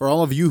For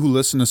all of you who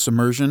listen to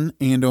Submersion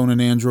and own an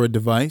Android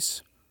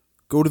device,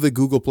 go to the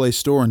Google Play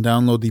Store and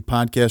download the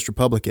Podcast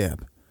Republic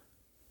app.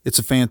 It's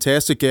a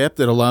fantastic app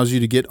that allows you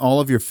to get all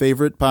of your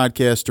favorite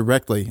podcasts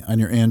directly on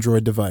your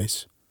Android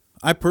device.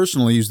 I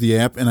personally use the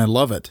app and I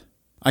love it.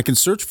 I can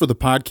search for the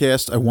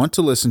podcast I want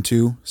to listen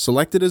to,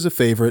 select it as a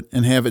favorite,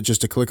 and have it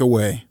just a click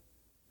away.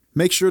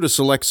 Make sure to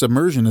select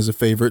Submersion as a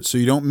favorite so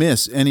you don't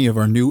miss any of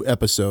our new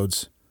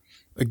episodes.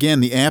 Again,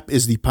 the app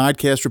is the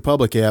Podcast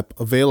Republic app,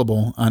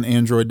 available on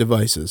Android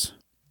devices.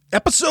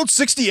 Episode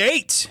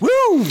 68.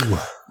 Woo!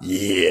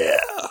 Yeah.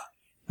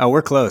 Oh,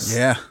 we're close.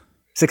 Yeah.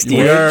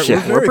 68.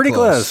 We're pretty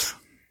close.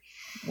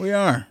 We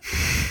are.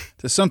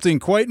 To something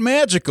quite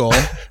magical.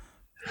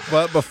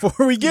 But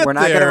before we get we're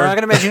not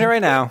going to mention it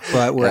right now,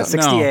 but we're at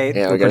 68.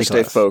 Yeah, we got to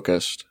stay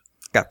focused.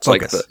 Got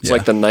focus. It's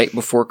like the night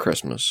before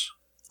Christmas.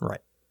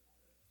 Right.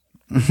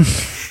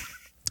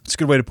 It's a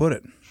good way to put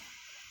it.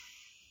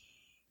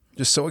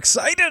 Just so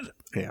excited.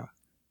 Yeah.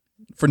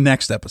 For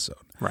next episode.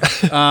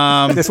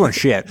 Right. This one's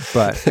shit,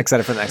 but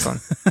excited for the next one.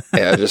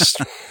 Yeah,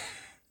 just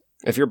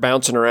if you're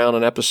bouncing around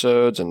on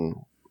episodes and,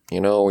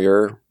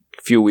 you're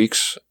a few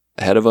weeks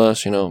ahead of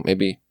us,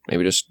 maybe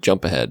just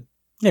jump ahead.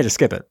 Yeah, just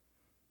skip it.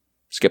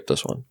 Skip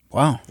this one.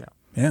 Wow.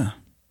 Yeah.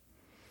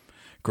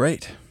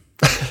 Great.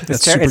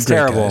 It's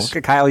terrible. Guys.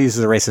 Kyle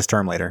uses a racist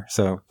term later,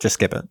 so just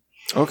skip it.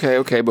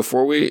 Okay.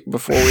 Before we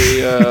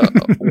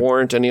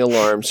warrant any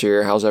alarms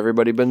here, how's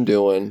everybody been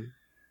doing?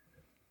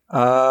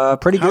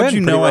 Pretty good. How'd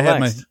you know I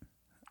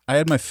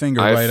had my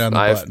finger right on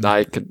the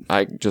button?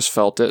 I just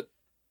felt it.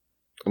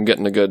 I'm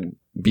getting a good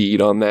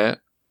bead on that.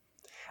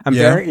 I'm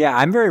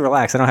very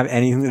relaxed. I don't have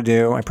anything to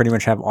do. I pretty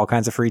much have all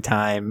kinds of free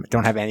time.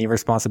 Don't have any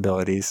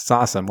responsibilities. It's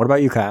awesome. What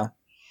about you, Kyle?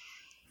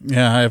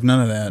 Yeah, I have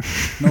none of that.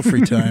 No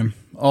free time.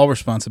 All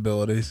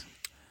responsibilities.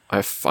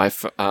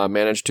 I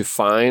managed to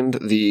find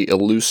the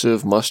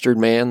elusive Mustard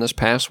Man this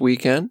past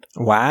weekend.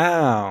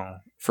 Wow.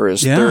 For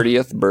his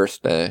 30th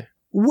birthday.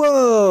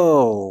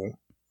 Whoa.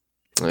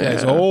 Yeah.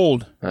 Guy's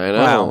old. I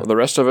know. Wow. The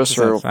rest of us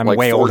are I'm like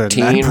way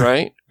 14,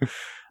 right?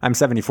 I'm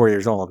 74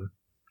 years old.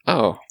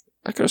 Oh,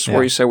 I could have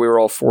swore you said we were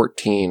all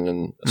 14,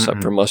 and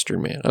except for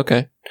Mustard Man.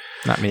 Okay.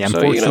 Not me. I'm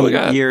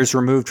 14 years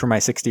removed from my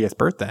 60th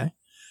birthday.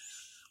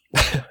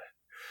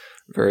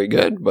 Very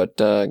good, but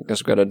I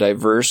guess we've got a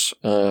diverse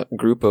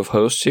group of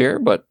hosts here,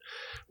 but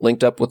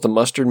linked up with the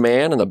Mustard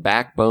Man and the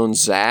Backbone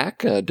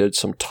Zach, did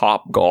some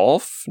top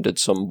golf, did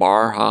some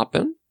bar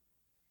hopping,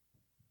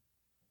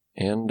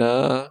 and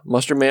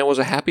Mustard Man was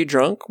a happy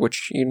drunk,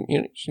 which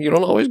you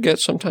don't always get.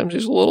 Sometimes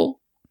he's a little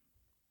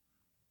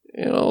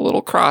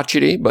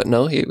crotchety, but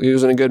no, he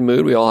was in a good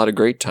mood. We all had a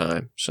great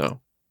time, so.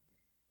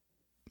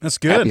 That's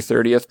good. Happy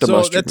 30th to Mustard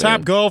Man. So that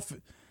top golf,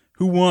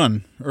 who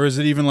won? Or is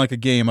it even like a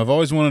game? I've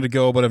always wanted to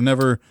go, but I've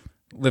never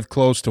lived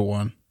close to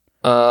one.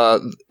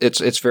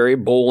 It's very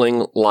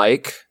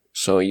bowling-like,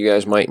 so you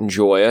guys might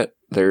enjoy it.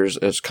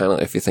 It's kind of,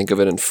 if you think of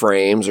it in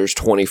frames, there's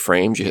 20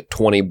 frames. You hit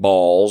 20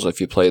 balls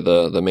if you play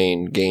the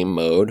main game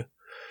mode,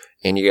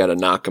 and you got to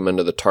knock them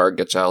into the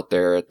targets out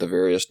there at the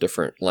various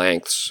different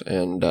lengths.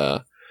 And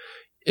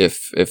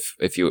if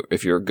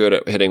you're good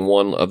at hitting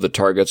one of the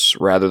targets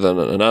rather than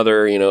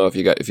another, if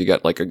you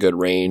got like a good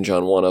range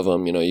on one of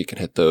them, you can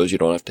hit those. You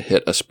don't have to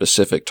hit a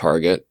specific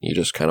target. You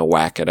just kind of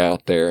whack it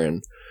out there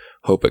and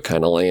hope it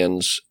kind of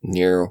lands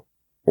near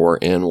or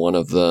in one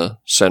of the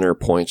center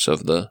points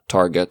of the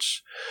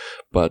targets.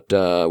 But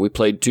we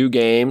played 2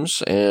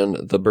 games,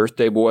 and the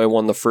birthday boy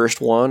won the first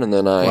one, and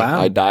then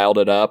I dialed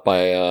it up.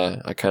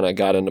 I kind of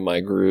got into my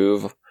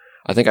groove.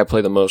 I think I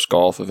play the most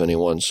golf of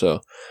anyone,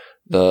 so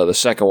the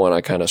second one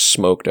I kind of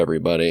smoked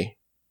everybody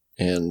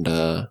and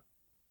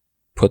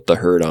put the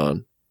hurt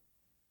on.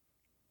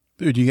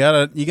 Dude, you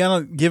gotta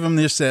give him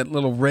that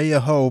little ray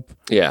of hope.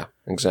 Yeah,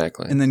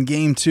 exactly. And then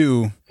game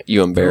 2,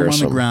 you embarrass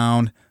him on the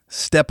ground,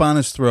 step on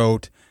his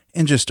throat,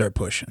 and just start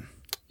pushing.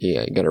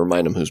 Yeah, you got to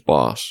remind him who's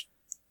boss.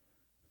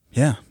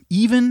 Yeah,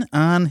 even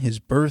on his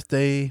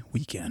birthday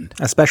weekend.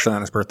 Especially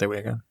on his birthday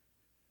weekend.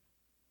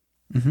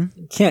 Mm-hmm.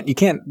 You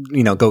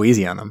can't go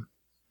easy on him.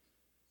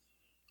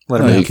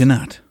 No, you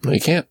cannot. No,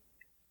 you can't.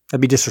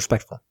 That'd be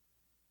disrespectful.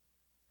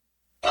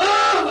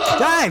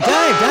 Dive!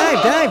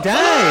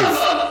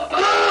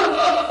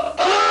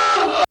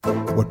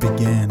 What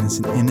began as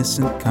an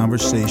innocent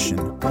conversation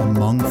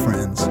among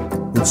friends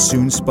would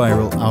soon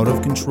spiral out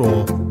of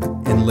control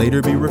and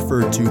later be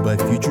referred to by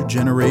future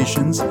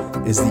generations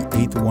as the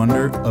 8th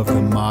wonder of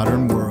the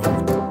modern world.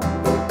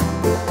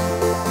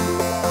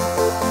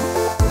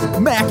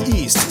 Mac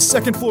East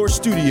Second Floor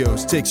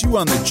Studios takes you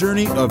on the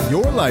journey of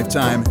your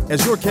lifetime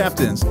as your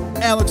captains,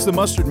 Alex the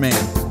Mustard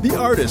Man, the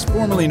artist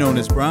formerly known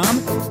as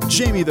Brom,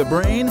 Jamie the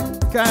Brain,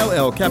 Kyle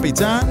El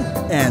Capitan,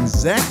 and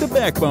Zach the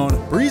Backbone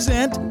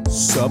present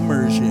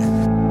Submersion.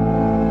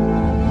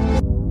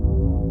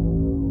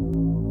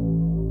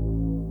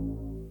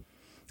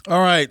 All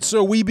right,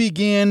 so we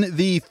begin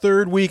the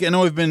third week. I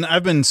know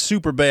I've been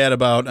super bad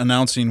about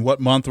announcing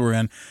what month we're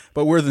in,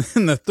 but we're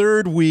in the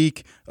third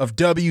week of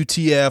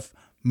WTF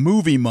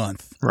Movie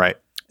Month. Right.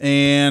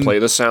 And play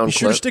the sound be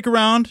sure to stick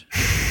around.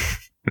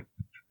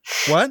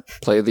 What?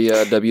 Play the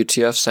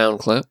WTF sound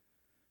clip.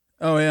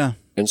 Oh, yeah.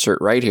 Insert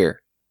right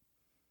here.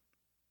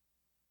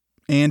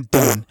 And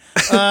done.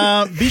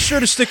 Be sure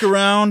to stick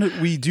around.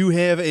 We do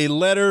have a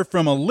letter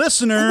from a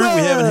listener. Whoa.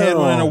 We haven't had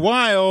one in a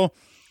while,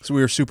 so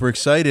we are super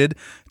excited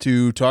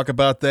to talk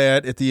about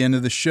that at the end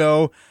of the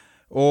show.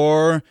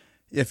 Or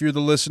if you're the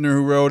listener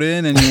who wrote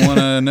in and you want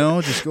to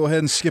know, just go ahead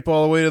and skip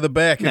all the way to the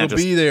back. It'll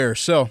be there.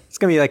 So it's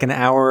going to be like an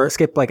hour,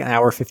 skip like an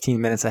hour,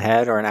 15 minutes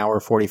ahead or an hour,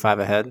 45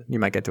 ahead. You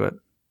might get to it.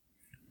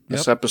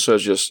 This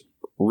episode's just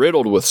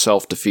riddled with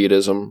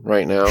self-defeatism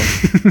right now.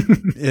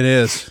 It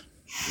is.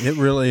 It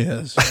really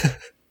is.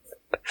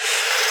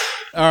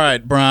 All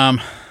right,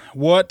 Brom,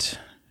 what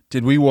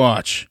did we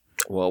watch?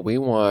 Well, we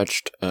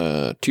watched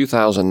a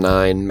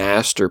 2009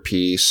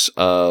 masterpiece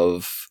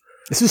of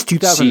this is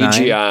 2009?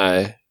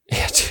 CGI.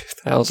 Yeah,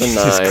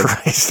 2009. Jesus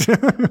Christ.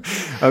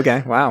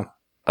 Okay, wow.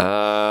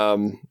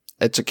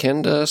 It's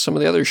akin to some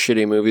of the other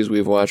shitty movies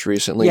we've watched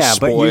recently. Yeah,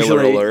 but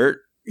Spoiler alert.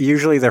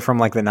 Usually they're from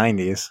like the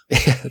 90s.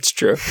 Yeah, that's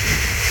true.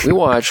 We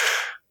watched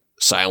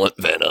Silent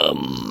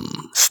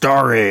Venom.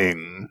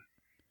 Starring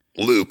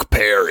Luke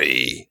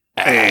Perry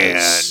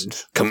as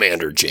and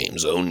Commander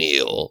James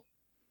O'Neill.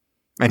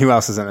 And who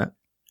else is in it?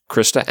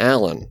 Krista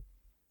Allen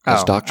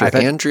as Dr.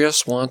 Andrea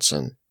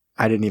Swanson.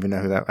 I didn't even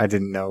know I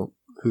didn't know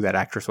who that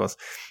actress was.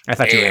 I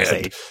thought you were going to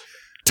say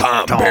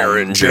Tom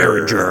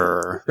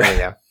Berenger There you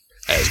go.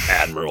 as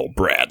Admiral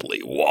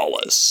Bradley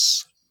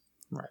Wallace.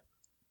 Right.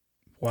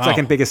 Wow.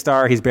 Second biggest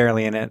star. He's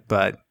barely in it,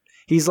 but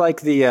he's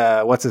like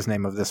the what's his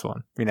name of this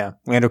one?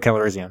 Lando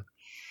Calrissian.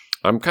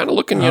 I'm kind of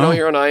looking,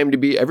 here on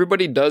IMDb.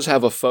 Everybody does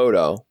have a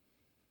photo.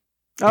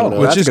 Oh,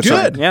 which that's is a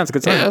good. Sign. Yeah, it's a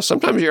good sign. Yeah,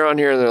 sometimes you're on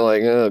here and they're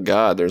like, oh,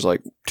 God, there's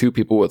like 2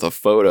 people with a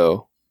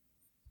photo.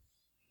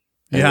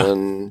 Yeah.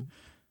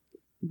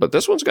 But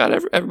this one's got,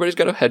 everybody's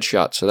got a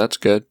headshot, so that's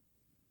good.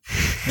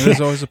 It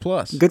is always a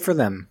plus. Good for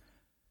them.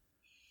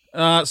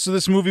 So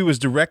this movie was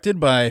directed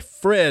by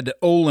Fred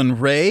Olen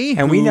Ray.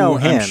 And we know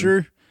him. I'm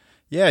sure.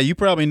 Yeah, you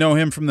probably know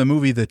him from the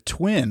movie The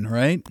Twin,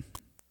 right?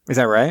 Is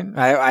that right?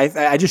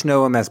 I just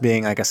know him as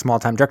being like a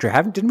small-time director.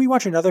 Didn't we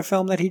watch another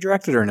film that he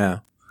directed or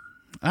no?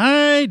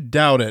 I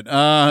doubt it.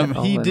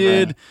 He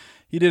did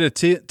a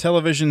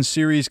television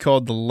series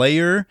called The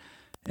Lair,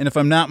 and if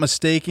I'm not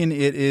mistaken,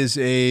 it is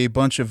a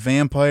bunch of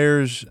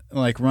vampires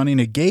like running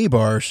a gay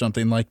bar or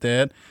something like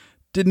that.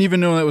 Didn't even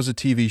know that was a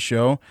TV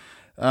show.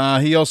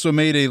 He also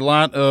made a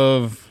lot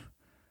of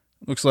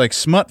looks like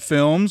smut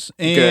films,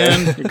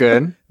 and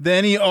Good.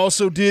 Then he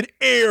also did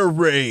Air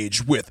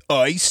Rage with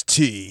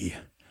Ice-T,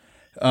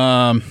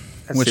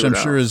 which I'm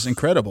sure is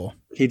incredible.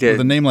 He did.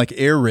 With a name like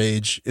Air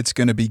Rage, it's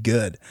going to be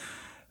good.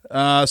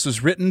 This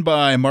was written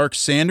by Mark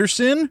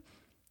Sanderson,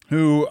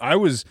 who I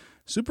was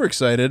super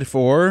excited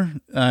for.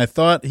 I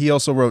thought he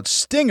also wrote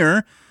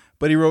Stinger,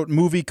 but he wrote a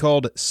movie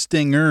called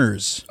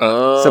Stingers.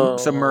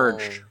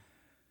 Submerged.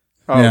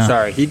 Oh, Yeah.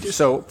 sorry.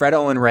 So Fred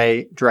Olen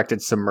Ray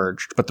directed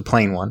Submerged, but the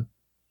plane one.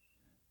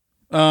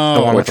 Oh,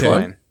 The one with okay. the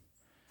plane.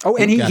 Oh,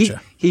 and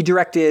Gotcha. he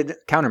directed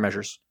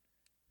Countermeasures.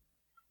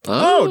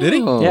 Oh, did he?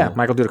 Yeah,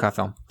 Michael Dudikoff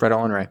film. Fred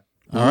Olen Ray.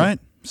 All right.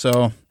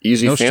 So,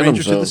 Easy no Phantom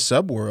stranger to the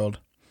Zone. subworld.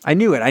 I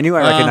knew it. I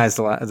recognized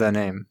the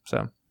name.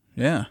 So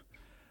Yeah.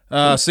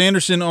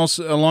 Sanderson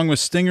also, along with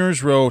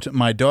Stingers, wrote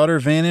My Daughter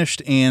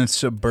Vanished and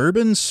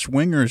Suburban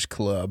Swingers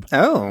Club.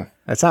 Oh,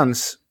 that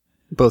sounds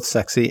both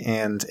sexy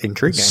and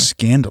intriguing.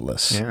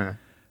 Scandalous. Yeah.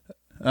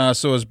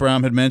 So as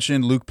Brom had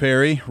mentioned, Luke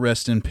Perry,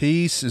 rest in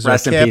peace, is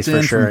Rest our in peace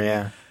captain for sure, from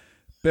yeah.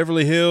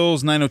 Beverly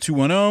Hills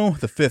 90210,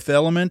 The Fifth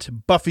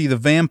Element, Buffy the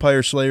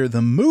Vampire Slayer,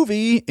 the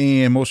movie,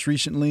 and most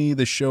recently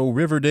the show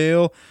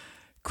Riverdale.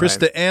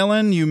 Krista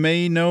Allen, you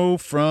may know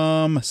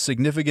from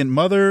Significant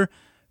Mother,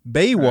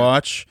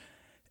 Baywatch,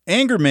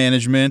 Anger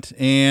Management,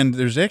 and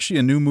there's actually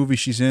a new movie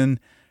she's in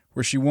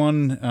where she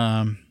won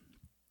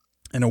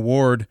an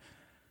award,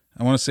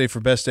 I want to say for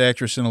Best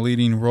Actress in a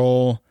Leading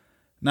Role.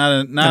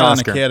 Not an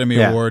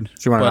Academy Award.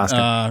 She won an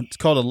Oscar. It's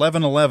called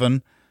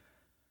 1111.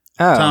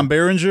 Oh. Tom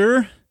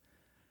Berenger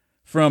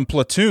from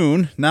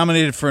Platoon,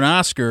 nominated for an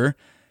Oscar.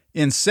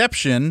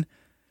 Inception,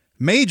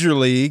 Major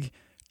League,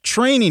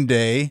 Training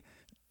Day,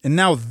 and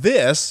now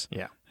this.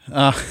 Yeah.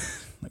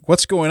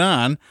 What's going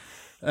on?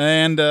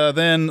 And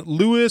then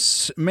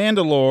Louis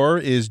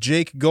Mandalore is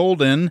Jake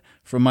Golden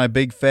from My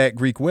Big Fat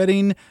Greek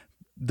Wedding.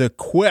 The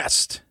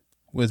Quest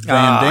with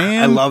Van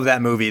Damme. I love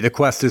that movie. The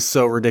Quest is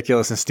so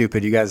ridiculous and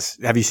stupid. You guys,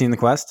 have you seen The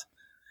Quest?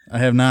 I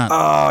have not.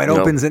 Oh, it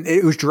opens, and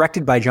it was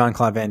directed by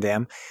Jean-Claude Van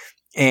Damme,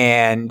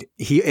 and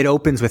it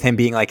opens with him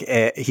being like,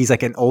 he's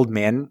like an old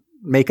man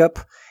makeup,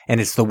 and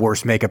it's the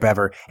worst makeup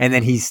ever. And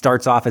then he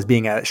starts off as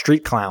being a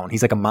street clown.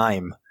 He's like a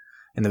mime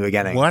in the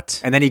beginning. What?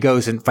 And then he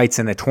goes and fights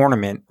in a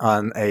tournament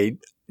on a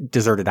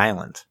deserted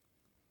island.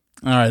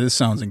 All right, this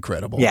sounds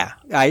incredible. Yeah,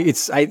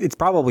 it's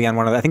probably on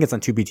I think it's on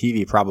Tubi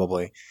TV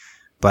probably,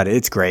 but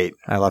it's great.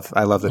 I love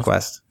The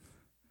Quest.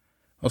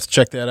 Let's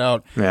check that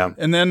out. Yeah.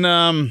 And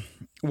then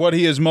what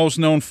he is most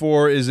known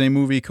for is a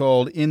movie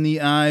called In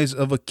the Eyes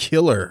of a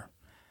Killer.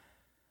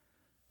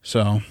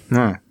 So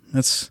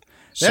that's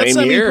That's,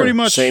 I mean, pretty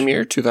much same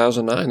year,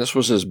 2009. This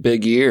was his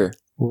big year.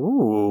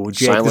 Ooh,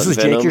 Jake. Silent This is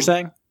Venom. Jake, you're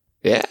saying?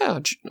 Yeah,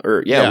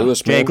 Yeah.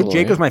 Lewis Jake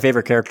Mandel. was my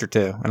favorite character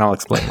too, and I'll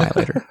explain why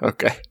later.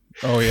 Okay.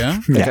 Oh yeah.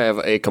 I think I have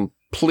a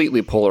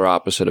completely polar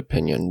opposite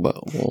opinion, but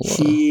we'll.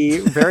 He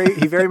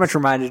very much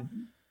reminded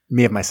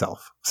me of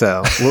myself.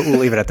 So we'll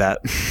leave it at that.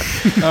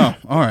 Oh,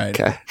 all right.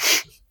 Okay.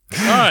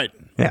 All right.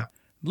 Yeah.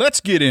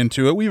 Let's get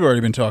into it. We've already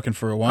been talking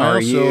for a while,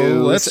 Are so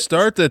you- let's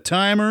start the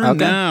timer Okay.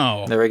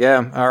 now. There we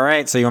go. All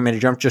right. So you want me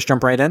to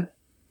jump right in?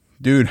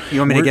 Dude, You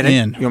want me to we're get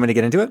in? You want me to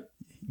get into it?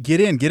 Get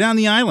in. Get on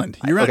the island.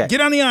 Okay.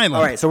 Get on the island.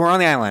 All right. So we're on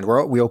the island.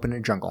 We open a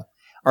jungle.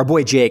 Our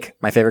boy Jake,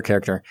 my favorite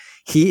character,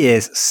 he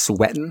is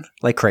sweating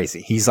like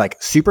crazy. He's like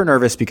super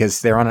nervous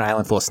because they're on an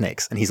island full of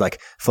snakes, and he's like,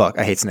 "Fuck,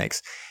 I hate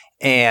snakes."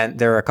 And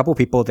there are a couple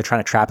people that are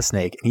trying to trap a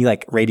snake, and he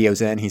like radios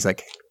in. He's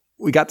like,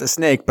 "We got the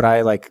snake, but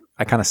I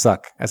kind of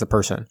suck as a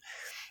person."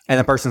 And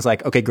the person's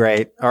like, "Okay,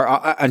 great." Or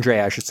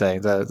Andrea, I should say,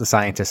 the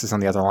scientist is on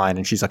the other line,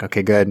 and she's like,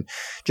 "Okay, good.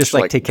 Just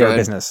like take care of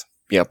business."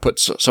 Yeah,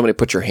 somebody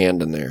put your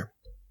hand in there.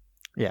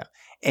 Yeah.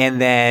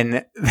 And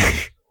then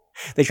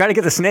they try to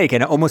get the snake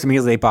and almost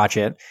immediately they botch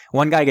it.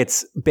 One guy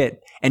gets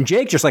bit and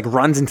Jake just like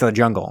runs into the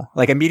jungle.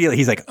 Like immediately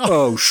he's like,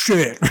 "Oh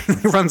shit."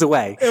 He runs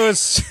away. It was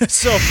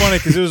so funny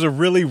because it was a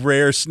really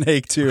rare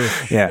snake too.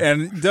 Yeah.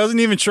 And doesn't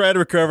even try to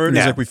recover it.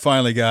 He's No. like, we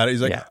finally got it.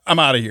 He's like, Yeah. I'm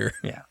out of here.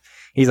 Yeah.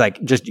 He's like,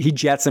 he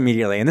jets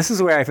immediately. And this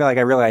is where I feel like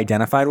I really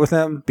identified with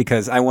him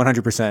because I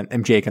 100%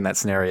 am Jake in that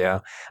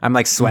scenario. I'm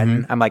like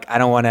sweating. I'm like, I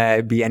don't want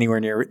to be anywhere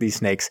near these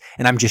snakes.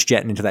 And I'm just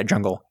jetting into that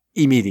jungle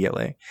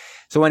immediately.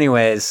 So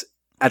anyways,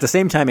 at the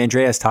same time,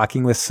 Andrea's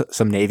talking with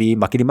some Navy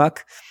muckety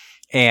muck.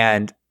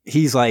 And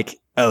he's like,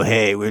 "Oh,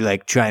 hey, we're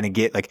like trying to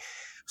get like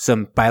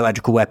some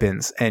biological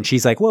weapons." And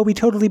she's like, "Well, we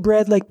totally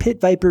bred like pit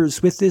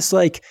vipers with this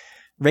like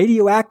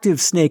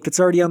radioactive snake that's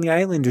already on the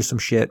island or some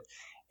shit."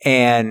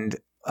 And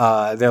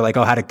they're like,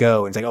 "Oh, how'd it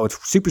go?" And it's like, "Oh,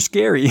 it's super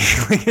scary."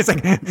 It's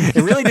like, it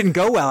really didn't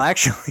go well,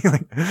 actually.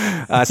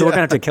 So we're going to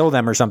have to kill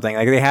them or something.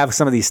 Like they have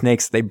some of these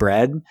snakes they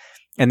bred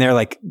and they're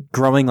like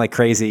growing like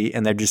crazy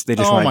and they just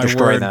Oh, want my to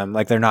destroy word. them.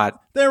 Like they're not.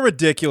 They're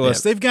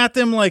ridiculous. Yeah. They've got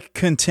them like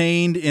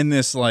contained in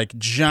this like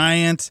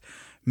giant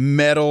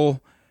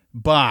metal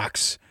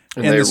box.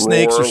 And And they the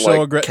snakes roar are so like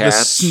aggressive. The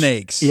cats.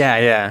 snakes.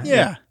 Yeah.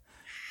 Yeah.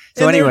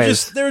 So And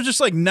anyways. they're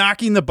just like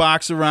knocking the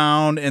box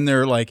around and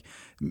they're like,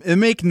 it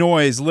make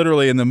noise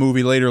literally in the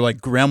movie later,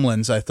 like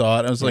gremlins, I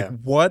thought. I was like, Yeah.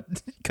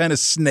 what kind of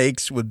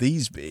snakes would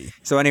these be?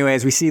 So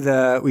anyways, we see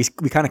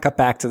we kind of cut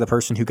back to the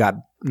person who got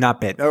not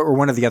bit or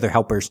one of the other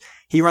helpers.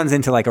 He runs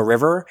into like a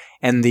river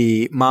and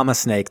the mama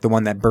snake, the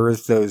one that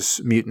birthed those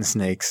mutant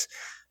snakes,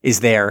 is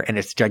there and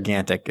it's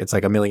gigantic. It's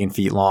like 1 million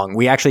feet long.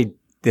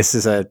 This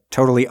is a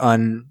totally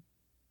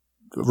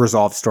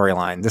unresolved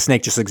storyline. The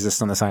snake just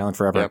exists on this island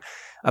forever,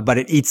 but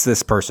it eats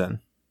this person.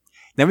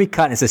 Then we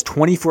cut and it says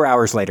 24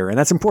 hours later, and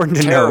that's important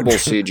to Terrible note.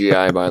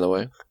 CGI, by the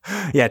way,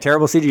 Yeah,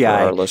 terrible for our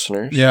CGI.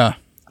 listeners. Yeah.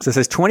 So it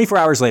says 24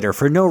 hours later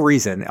for no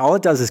reason. All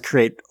it does is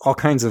create all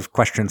kinds of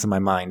questions in my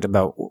mind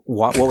about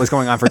what was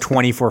going on for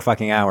 24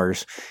 fucking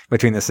hours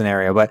between this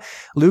scenario. But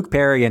Luke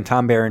Perry and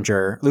Tom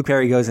Berenger, Luke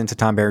Perry goes into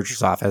Tom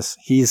Berenger's office.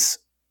 He's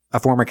a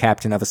former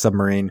captain of a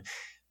submarine.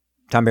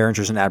 Tom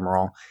Berenger's an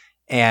admiral.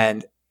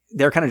 And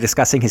they're kind of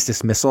discussing his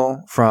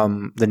dismissal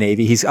from the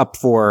Navy. He's up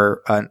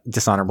for a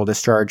dishonorable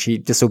discharge. He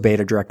disobeyed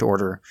a direct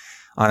order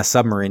on a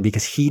submarine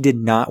because he did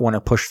not want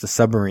to push the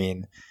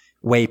submarine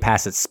way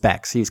past its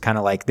specs. He was kind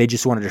of like, they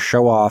just wanted to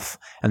show off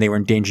and they were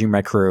endangering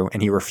my crew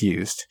and he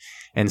refused.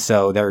 And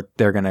so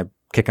they're going to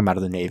kick him out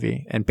of the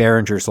Navy. And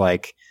Berenger's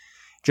like,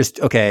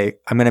 okay,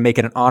 I'm going to make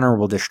it an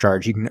honorable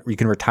discharge. You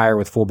can retire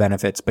with full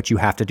benefits, but you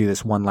have to do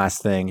this one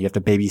last thing. You have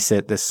to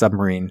babysit this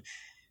submarine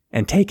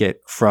and take it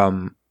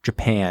from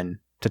Japan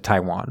to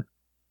Taiwan.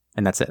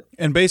 And that's it.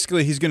 And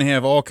basically, he's going to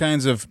have all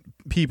kinds of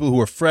people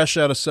who are fresh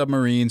out of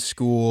submarine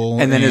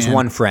school. And then his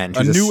one friend.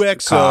 A who's new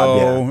XO.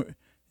 Cobb,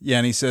 yeah,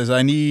 and he says,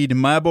 I need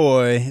my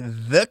boy,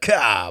 the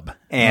Cobb.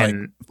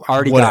 and Like,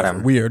 already whatever. got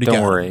him. We already Don't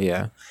got worry,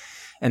 yeah.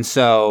 And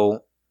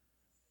so,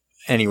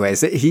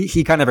 anyways,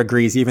 he kind of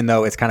agrees, even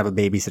though it's kind of a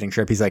babysitting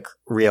trip. He's like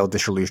real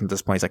disillusioned at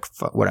this point. He's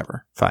like,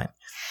 whatever, fine.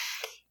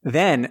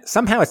 Then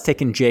somehow it's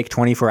taken Jake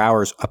 24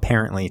 hours,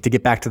 apparently, to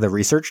get back to the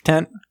research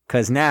tent.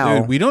 Because now,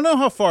 Dude, we don't know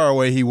how far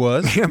away he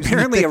was.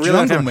 apparently, a Thick real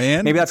long jungle, time.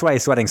 man. Maybe that's why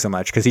he's sweating so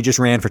much, because he just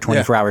ran for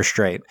 24 hours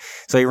straight.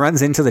 So he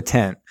runs into the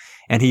tent,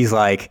 and he's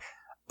like,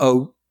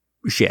 "Oh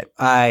shit!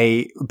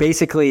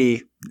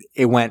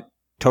 It went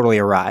totally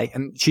awry."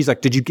 And she's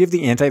like, "Did you give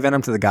the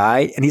anti-venom to the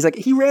guy?" And he's like,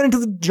 "He ran into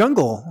the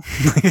jungle."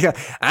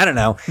 I don't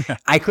know.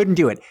 I couldn't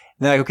do it.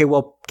 And they're like, "Okay,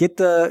 well, get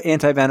the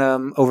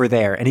anti-venom over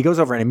there." And he goes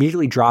over and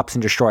immediately drops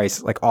and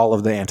destroys like all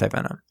of the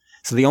anti-venom.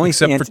 So the only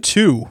Except for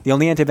two. the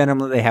only anti-venom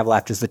that they have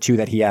left is the 2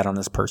 that he had on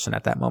this person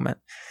at that moment.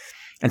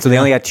 And so they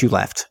only got 2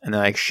 left. And they're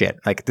like, shit,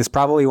 like this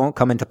probably won't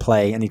come into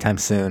play anytime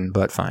soon,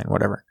 but fine,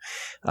 whatever.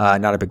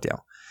 Not a big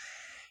deal.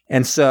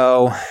 And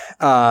so,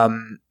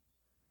 Then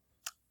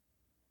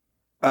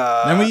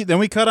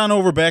we cut on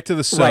over back to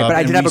the sub. right, but I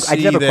and did we have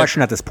a see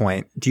question at this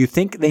point. Do you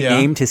think they Yeah.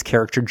 named his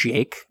character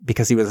Jake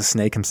because he was a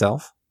snake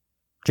himself?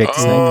 Jake the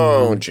Snake.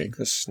 Oh, Jake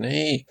the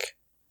Snake.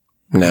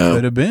 No.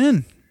 Could have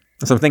been.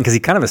 Something because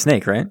he's kind of a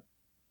snake, right?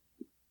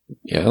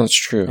 Yeah, that's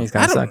true. He's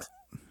kind of sucks.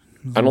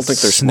 I don't think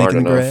they're Snake smart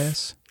in the enough.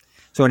 grass.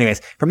 So anyways,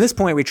 from this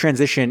point, we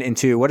transition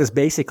into what is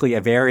basically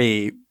a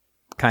very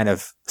kind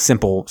of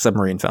simple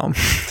submarine film.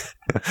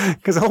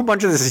 Because a whole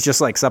bunch of this is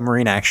just like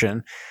submarine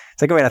action.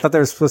 It's like, oh, wait, I thought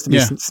there was supposed to be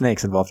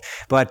snakes involved.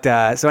 But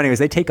so anyways,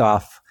 they take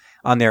off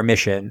on their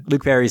mission.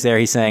 Luke Perry's there.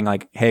 He's saying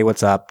like, hey,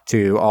 what's up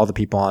to all the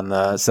people on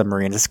the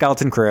submarine. It's a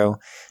skeleton crew,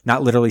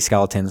 not literally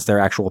skeletons. They're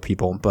actual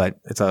people, but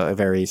it's a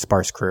very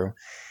sparse crew.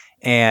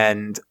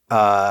 And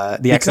the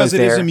because Exo's it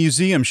there. is a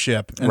museum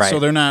ship, and Right. so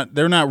they're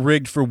not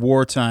rigged for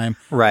wartime.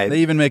 Right. They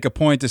even make a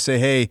point to say,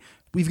 "Hey,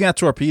 we've got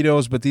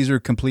torpedoes, but these are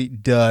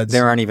complete duds. They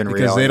aren't even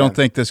because real, they yeah. don't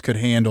think this could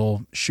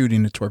handle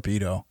shooting a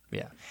torpedo."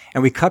 Yeah.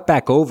 And we cut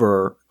back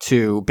over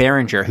to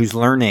Behringer, who's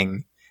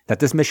learning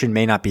that this mission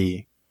may not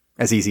be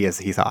as easy as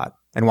he thought.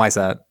 And why is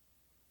that?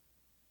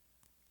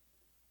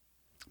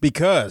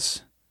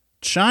 Because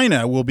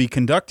China will be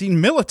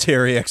conducting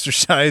military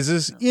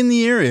exercises in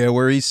the area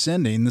where he's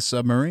sending the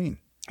submarine.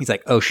 He's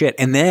like, oh shit.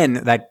 And then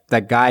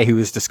that guy who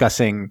was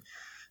discussing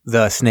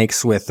the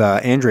snakes with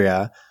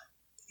Andrea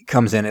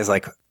comes in as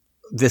like,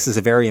 this is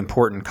a very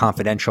important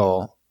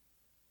confidential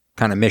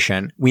kind of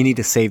mission. We need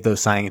to save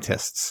those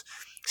scientists.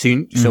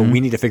 So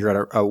we need to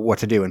figure out what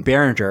to do. And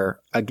Behringer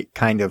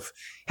kind of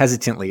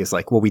hesitantly is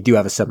like, well, we do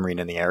have a submarine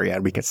in the area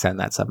and we could send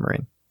that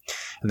submarine.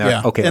 And they're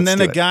like, okay, and let's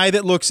then do a it. guy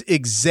that looks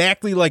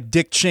exactly like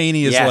Dick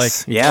Cheney is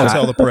Yes, like, yeah. I'll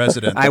tell the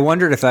president. I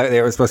wondered if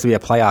there was supposed to be a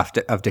playoff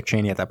of Dick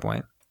Cheney at that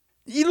point.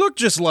 He looked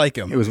just like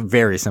him. It was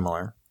very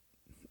similar.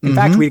 In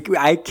fact,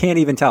 I can't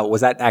even tell.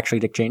 Was that actually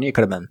Dick Cheney? It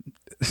could have been.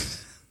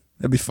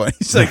 That'd be funny.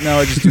 He's like, no,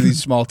 I just do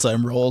these small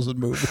time roles in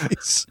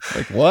movies.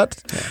 Like,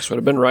 what? This would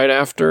have been right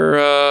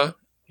after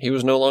he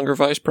was no longer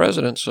vice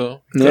president.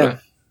 So Yeah.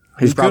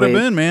 He He's could have probably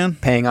been, man.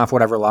 paying off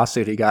whatever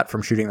lawsuit he got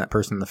from shooting that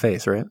person in the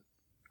face, right?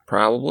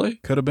 probably.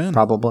 Could have been.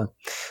 Probably.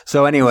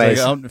 So anyways,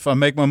 Like, if I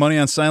make my money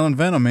on Silent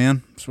Venom,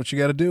 man, that's what you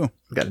got to do.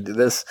 we got to do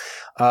this.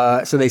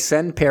 So they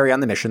send Perry on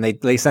the mission.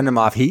 They send him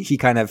off. He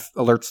kind of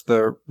alerts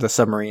the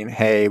submarine,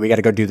 hey, we got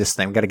to go do this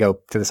thing. We got to go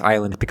to this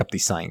island to pick up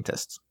these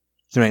scientists.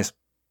 So anyways,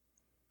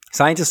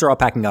 scientists are all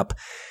packing up.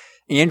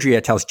 Andrea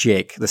tells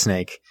Jake the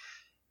snake,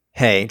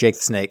 hey, Jake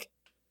the snake,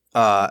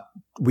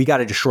 we got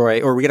to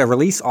destroy, or we got to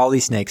release all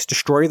these snakes,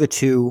 destroy the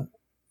two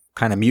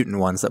kind of mutant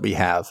ones that we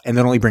have, and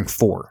then only bring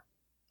 4.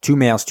 2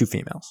 males, 2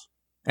 females.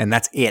 And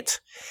that's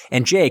it.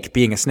 And Jake,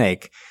 being a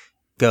snake,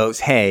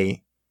 goes,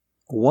 hey,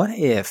 what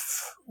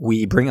if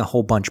we bring a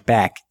whole bunch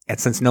back, and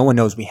since no one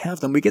knows we have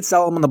them, we could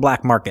sell them on the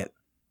black market?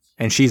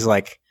 And she's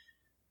like,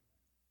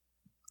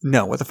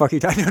 no, what the fuck are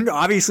you talking about? No,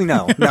 obviously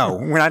no. No,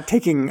 we're not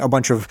taking a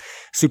bunch of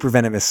super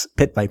venomous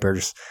pit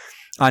vipers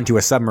onto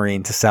a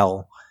submarine to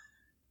sell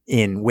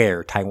in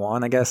where?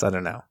 Taiwan, I guess? I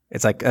don't know.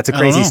 It's like, that's a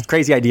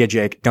crazy idea,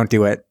 Jake. Don't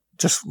do it.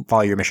 Just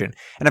follow your mission.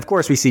 And of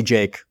course we see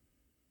Jake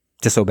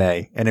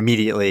disobey and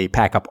immediately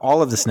pack up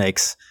all of the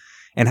snakes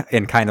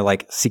and kind of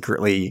like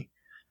secretly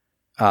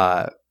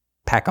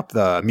pack up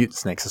the mutant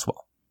snakes as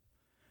well.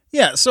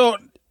 Yeah, so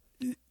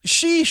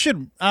she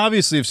should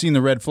obviously have seen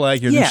the red flag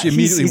here. Yeah, Then she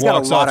immediately he's got a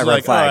walks lot off of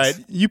like, red all flags.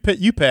 right,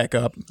 you pack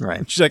up.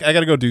 Right. She's like, I got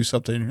to go do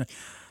something. And you're like,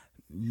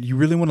 you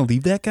really want to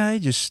leave that guy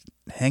just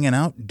hanging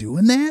out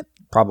doing that?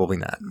 Probably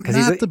not. Because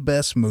Not the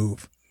best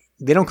move.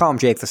 they don't call him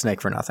Jake the Snake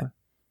for nothing.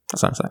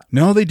 That's what I'm saying.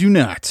 No, they do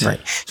not.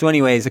 Right. So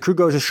anyways, the crew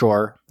goes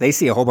ashore. They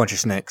see a whole bunch of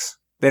snakes.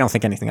 They don't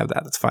think anything of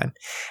that. That's fine.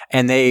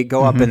 And they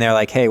go up and they're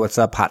like, hey, what's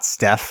up, hot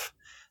Steph?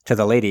 To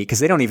the lady. Because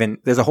they don't even,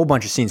 there's a whole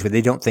bunch of scenes where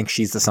they don't think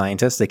she's the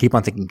scientist. They keep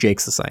on thinking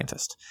Jake's the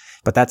scientist.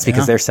 But that's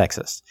because they're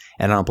sexist.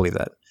 And I don't believe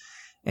that.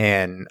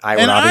 And I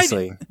would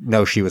obviously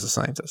know she was a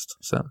scientist.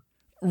 So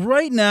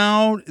Right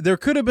now, there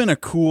could have been a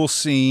cool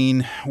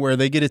scene where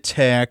they get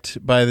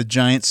attacked by the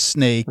giant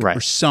snake or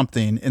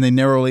something and they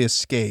narrowly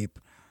escape.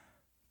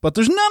 But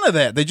there's none of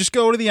that. They just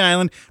go to the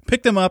island,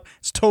 pick them up.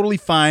 It's totally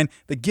fine.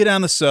 They get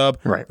on the sub.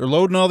 Right. They're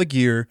loading all the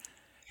gear.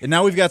 And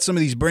now we've got some of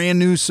these brand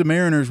new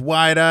submariners,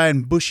 wide-eyed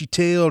and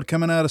bushy-tailed,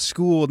 coming out of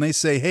school. And they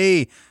say,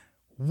 hey,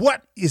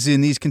 what is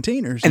in these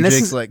containers? And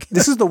Jake's like,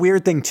 this is the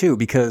weird thing, too,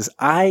 because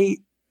I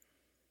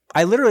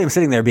literally am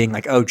sitting there being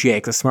like, oh,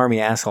 Jake, the smarmy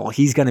asshole,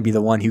 he's going to be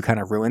the one who kind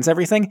of ruins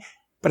everything.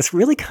 But it's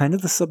really kind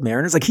of the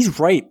submariners. Like, he's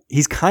right.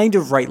 He's kind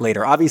of right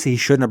later. Obviously, he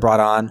shouldn't have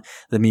brought on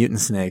the mutant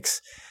snakes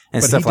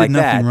and stuff like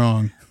that. Nothing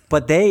wrong.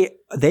 But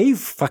they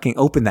fucking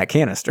opened that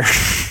canister.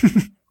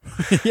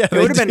 Yeah, it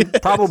would have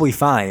been probably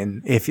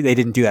fine if they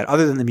didn't do that,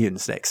 other than the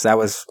mutant snakes. That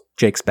was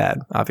Jake's bad,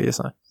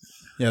 obviously.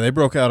 Yeah, they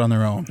broke out on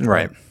their own.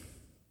 Right.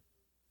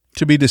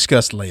 To be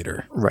discussed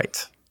later.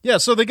 Right. Yeah,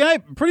 so the guy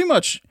pretty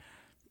much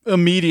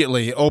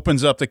immediately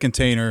opens up the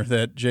container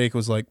that Jake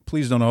was like,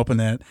 please don't open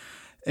that.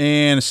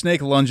 And a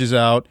snake lunges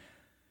out,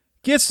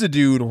 gets the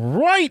dude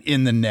right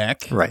in the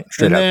neck. Right.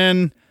 Straight and up.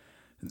 then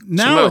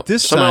now at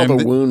this time,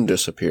 the wound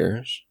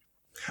disappears.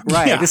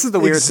 Right. Yeah, this is the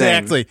weird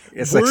exactly. thing.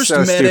 It's Worst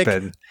like so medic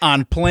stupid.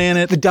 on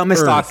planet The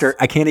dumbest Earth. doctor.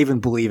 I can't even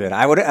believe it.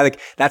 I would like.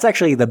 That's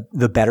actually the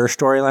better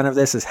storyline of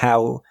this is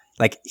how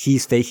like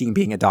he's faking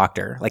being a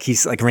doctor. Like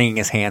he's like wringing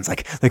his hands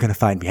like, they're going to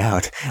find me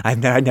out. I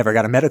never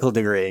got a medical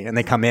degree. And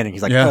they come in and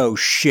he's like, oh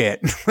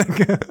shit.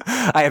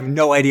 I have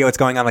no idea what's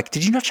going on. Like,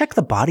 did you not check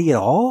the body at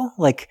all?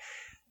 Like,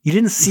 you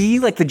didn't see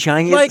like the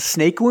giant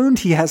snake wound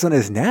he has on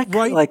his neck?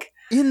 Right. Like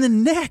in the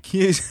neck.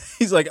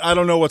 He's like, I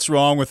don't know what's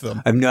wrong with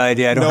him. I have no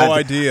idea.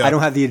 I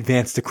don't have the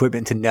advanced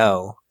equipment to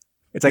know.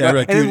 It's like,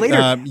 and then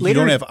later, you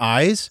don't have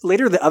eyes?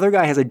 Later, the other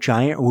guy has a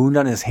giant wound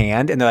on his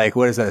hand, and they're like,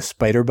 what is that, a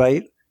spider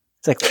bite?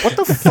 It's like, what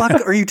the fuck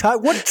are you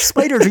talking? What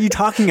spiders are you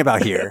talking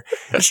about here?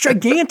 It's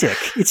gigantic.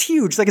 It's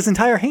huge. It's like his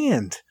entire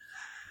hand.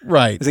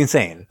 Right. It's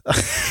insane.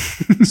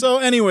 So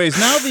anyways,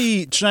 now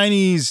the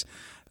Chinese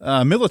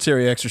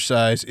military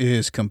exercise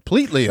is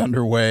completely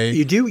underway.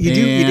 You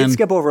did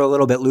skip over a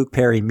little bit Luke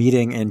Perry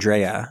meeting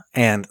Andrea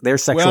and their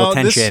sexual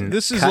tension.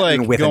 This is like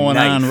going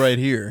on right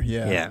here.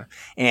 Yeah.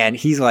 And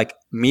he's like,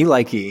 me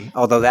likey,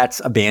 although that's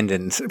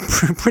abandoned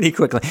pretty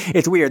quickly.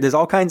 It's weird. There's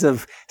all kinds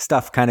of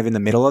stuff kind of in the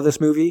middle of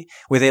this movie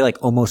where they like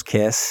almost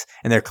kiss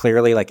and they're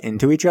clearly like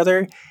into each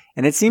other.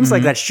 And it seems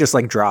like that's just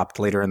like dropped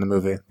later in the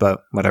movie,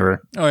 but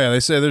whatever. Oh yeah, they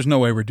say there's no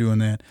way we're doing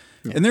that.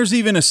 Yeah. And there's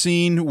even a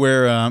scene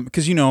where,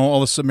 because all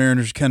the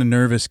submariners are kind of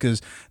nervous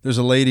because there's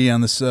a lady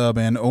on the sub,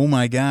 and oh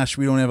my gosh,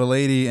 we don't have a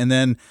lady. And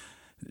then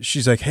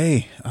she's like,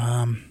 "Hey,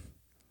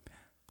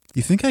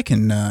 you think I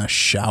can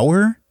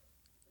shower?"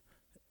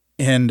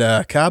 And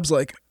Cobb's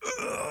like,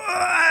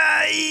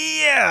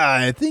 "Yeah,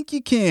 I think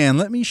you can.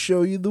 Let me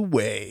show you the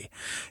way."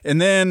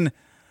 And then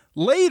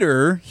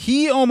later,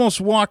 he almost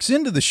walks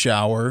into the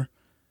shower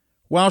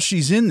while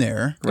she's in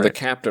there. The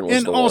captain was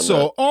and the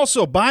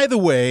also, by the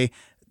way,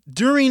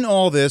 during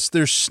all this,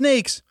 there's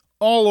snakes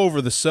all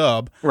over the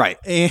sub. Right.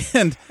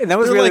 And that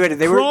was really weird.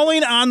 They were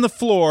crawling on the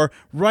floor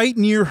right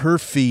near her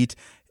feet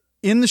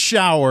in the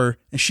shower,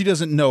 and she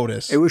doesn't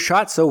notice. It was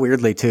shot so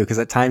weirdly, too, because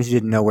at times you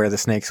didn't know where the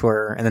snakes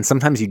were, and then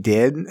sometimes you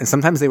did, and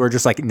sometimes they were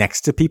just like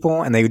next to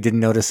people, and they didn't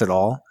notice at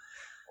all.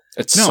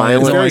 It's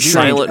silent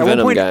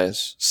venom,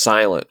 guys.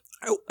 Silent.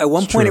 At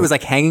one point, it was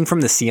like hanging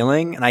from the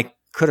ceiling, and I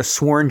could have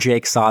sworn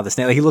Jake saw the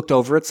snake. Like he looked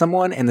over at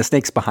someone and the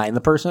snake's behind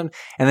the person,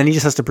 and then he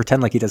just has to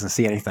pretend like he doesn't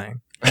see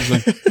anything. I was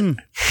like,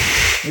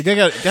 The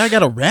guy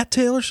got a rat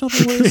tail or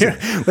something? What is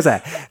that? What's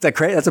that? It's like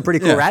that's a pretty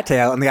cool rat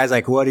tail. And the guy's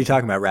like, what are you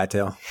talking about, rat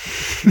tail?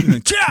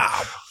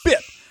 Chow! Bit.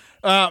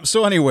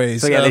 So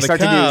anyways. So yeah, they start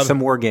to do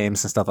some war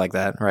games and stuff like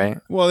that, right?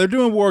 Well, they're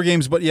doing war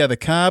games, but yeah, the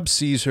Cobb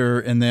sees her,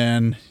 and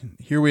then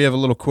here we have a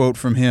little quote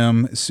from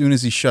him as soon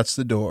as he shuts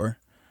the door.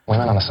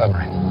 Women on the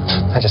submarine.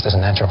 That just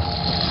isn't natural.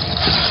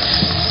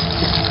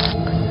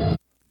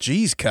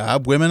 Geez,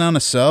 Cobb, women on a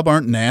sub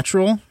aren't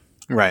natural?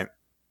 Right.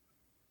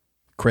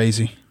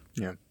 Crazy.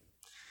 Yeah.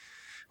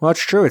 Well,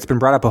 it's true. It's been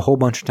brought up a whole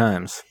bunch of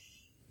times.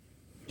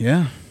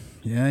 Yeah.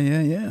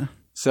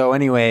 So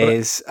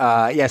anyways,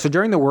 so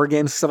during the war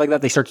games, stuff like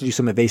that, they start to do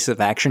some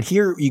evasive action.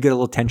 Here, you get a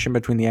little tension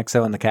between the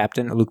XO and the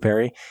captain, Luke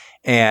Perry.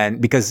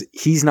 And because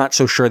he's not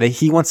so sure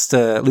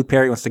that Luke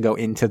Perry wants to go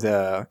into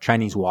the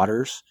Chinese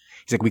waters.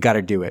 He's like, we got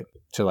to do it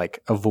to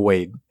like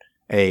avoid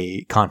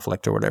a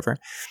conflict or whatever.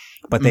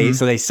 But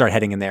they start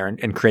heading in there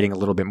and creating a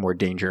little bit more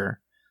danger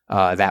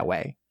that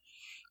way.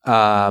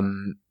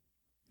 And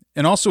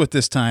also at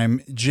this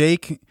time,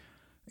 Jake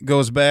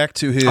goes back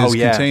to his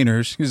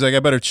containers. He's like, I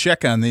better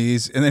check on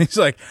these. And then he's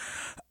like,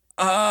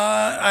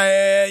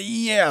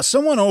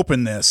 someone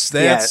opened this.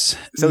 That's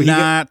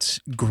not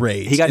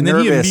great. He got and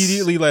nervous. Then he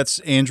immediately lets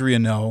Andrea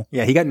know.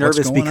 Yeah, he got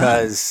nervous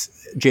because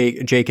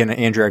Jake and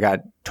Andrea got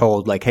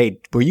told, like, hey,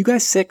 were you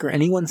guys sick or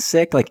anyone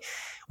sick? Like,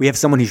 we have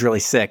someone who's really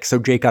sick. So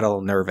Jake got a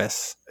little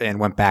nervous and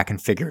went back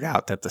and figured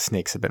out that the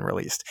snakes had been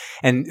released.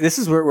 And this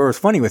is where it was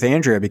funny with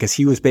Andrea, because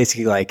he was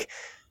basically like,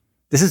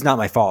 this is not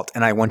my fault.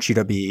 And I want you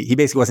to be, he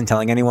basically wasn't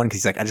telling anyone because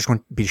he's like, I just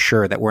want to be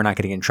sure that we're not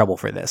getting in trouble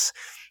for this.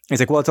 And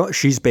he's like, well,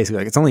 she's basically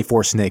like, it's only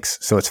 4 snakes,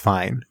 so it's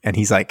fine. And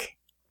he's like,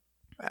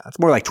 it's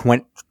more like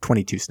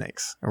 22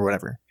 snakes or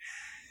whatever.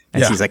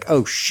 And she's like,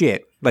 oh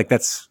shit. Like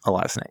that's a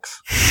lot of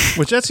snakes.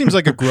 Which that seems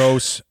like a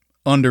gross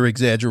under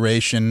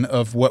exaggeration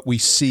of what we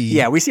see.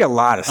 Yeah, we see a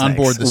lot of snakes. On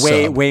board the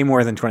sub. Way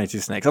more than 22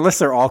 snakes, unless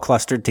they're all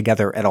clustered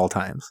together at all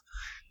times.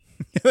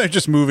 They're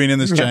just moving in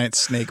this giant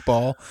snake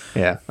ball.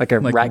 Yeah, like a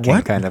rat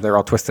king kind of. They're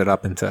all twisted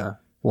up into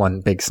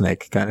one big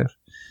snake kind of.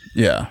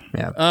 Yeah.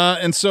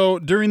 And so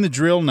during the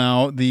drill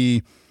now,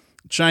 the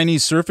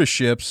Chinese surface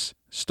ships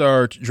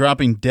start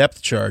dropping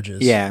depth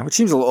charges. Yeah, which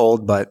seems a little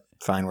old, but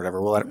fine,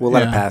 whatever. We'll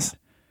let it pass.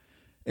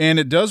 And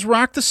it does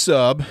rock the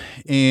sub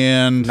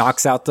and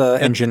knocks out the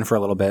engine for a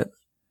little bit.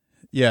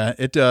 Yeah,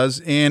 it does.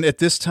 And at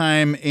this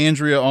time,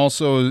 Andrea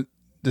also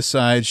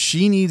decides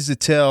she needs to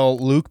tell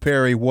Luke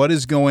Perry what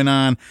is going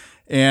on.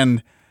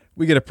 And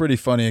we get a pretty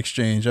funny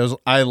exchange.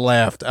 I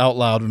laughed out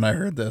loud when I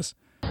heard this.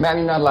 Ma'am,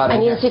 you're not allowed in I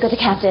need to speak with the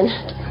captain.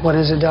 What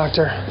is it,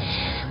 Doctor?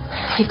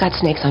 We've got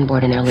snakes on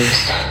board and they're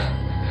loose.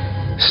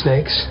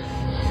 Snakes?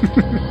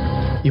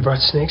 You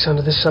brought snakes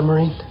onto this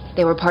submarine?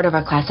 They were part of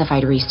our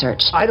classified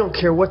research. I don't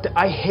care what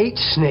I hate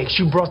snakes.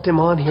 You brought them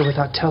on here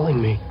without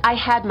telling me. I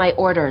had my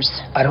orders.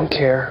 I don't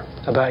care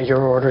about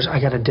your orders. I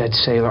got a dead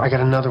sailor. I got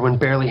another one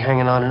barely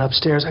hanging on, and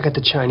upstairs I got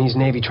the Chinese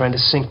Navy trying to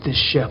sink this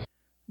ship.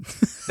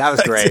 That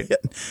was great.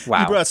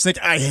 Wow. You brought snake.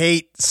 I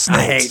hate snakes.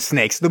 I hate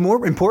snakes. The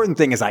more important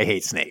thing is I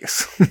hate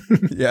snakes.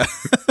 Yeah.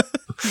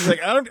 He's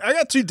like, I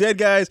got 2 dead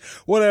guys,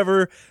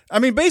 whatever. I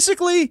mean,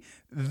 basically,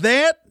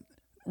 that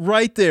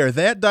right there,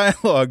 that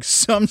dialogue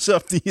sums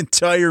up the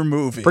entire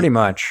movie. Pretty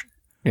much.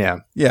 Yeah.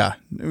 Yeah.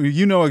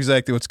 You know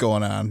exactly what's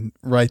going on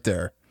right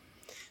there.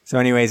 So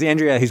anyways,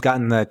 Andrea, who's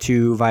gotten the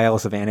 2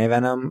 vials of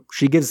antivenom,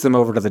 she gives them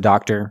over to the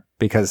doctor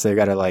because they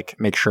got to like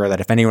make sure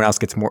that if anyone else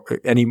gets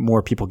any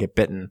more people get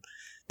bitten,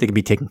 they can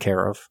be taken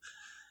care of.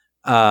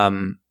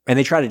 And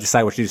they try to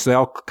decide what to do. So they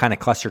all kind of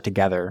cluster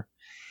together.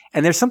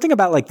 And there's something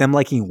about like them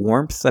liking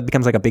warmth that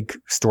becomes like a big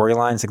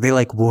storyline. It's like they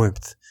like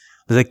warmth.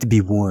 They like to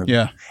be warm.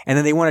 Yeah. And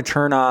then they want to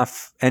turn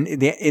off. And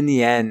in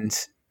the end,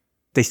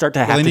 they start to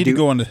have they to need to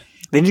go into.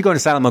 They need to go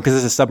into silent mode because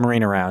there's a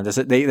submarine around.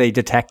 They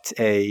detect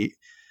a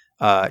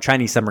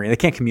Chinese submarine. They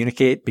can't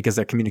communicate because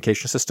their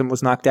communication system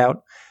was knocked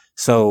out.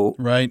 So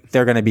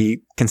they're going to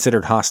be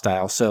considered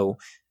hostile. So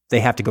they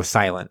have to go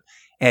silent.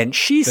 And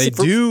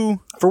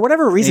for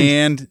whatever reason.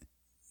 And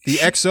the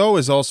XO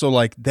is also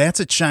like, that's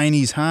a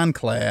Chinese Han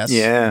class.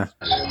 Yeah.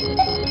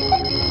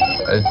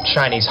 A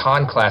Chinese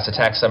Han class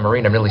attack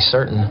submarine, I'm really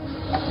certain.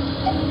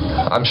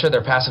 I'm sure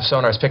their passive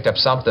sonars picked up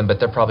something, but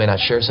they're probably not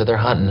sure, so they're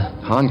hunting.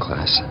 Han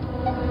class?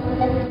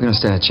 We don't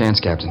stand a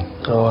chance, Captain.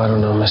 Oh, I don't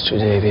know, Mr.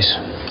 Davies.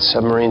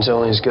 Submarine's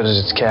only as good as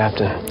its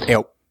captain.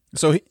 Yep.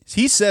 So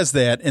he says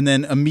that and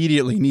then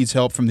immediately needs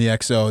help from the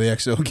XO. The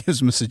XO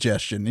gives him a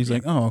suggestion. He's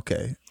like, oh,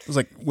 okay. I was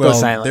like, well,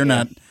 they're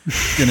not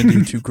going to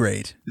do too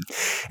great.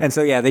 And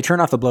so, yeah, they turn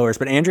off the blowers.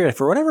 But Andrea,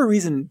 for whatever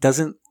reason,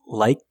 doesn't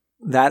like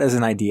that as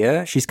an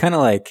idea. She's kind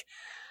of like,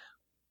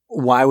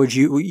 why would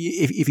you,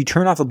 if you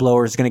turn off the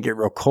blowers, it's going to get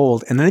real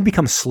cold. And then they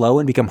become slow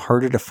and become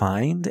harder to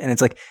find. And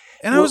it's like,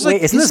 and I was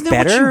like, isn't this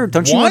better?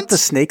 Don't you want the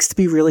snakes to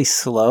be really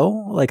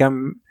slow?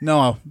 No,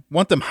 I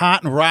want them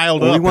hot and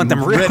riled up. We want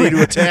them ready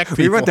to attack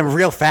people. We want them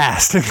real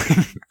fast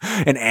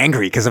and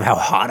angry because of how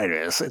hot it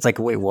is. It's like,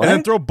 wait, what? And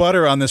then throw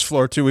butter on this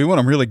floor too. We want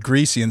them really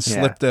greasy and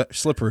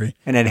slippery.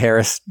 And Ed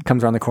Harris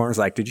comes around the corner and is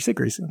like, did you say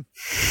greasy?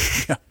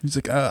 Yeah. He's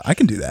like, I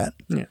can do that.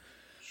 Yeah.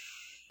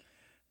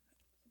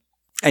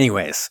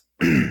 Anyways,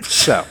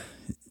 so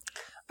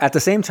at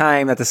the same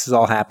time that this is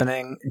all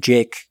happening,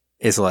 Jake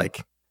is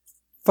like,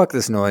 fuck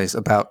this noise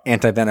about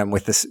antivenom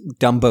with this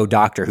Dumbo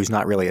doctor who's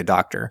not really a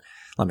doctor.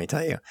 Let me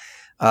tell you.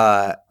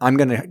 I'm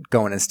going to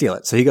go in and steal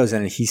it. So he goes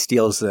in and he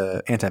steals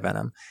the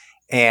antivenom.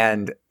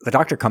 And the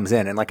doctor comes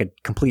in and like a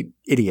complete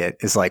idiot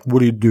is like,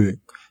 what are you doing?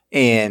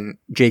 And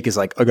Jake is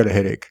like, I got a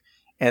headache.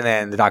 And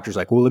then the doctor's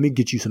like, well, let me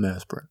get you some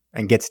aspirin,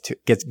 and gives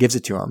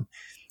it to him.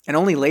 And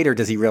only later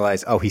does he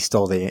realize, oh, he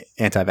stole the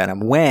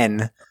antivenom.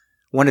 When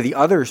one of the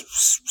other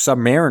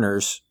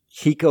submariners,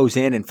 he goes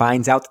in and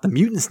finds out that the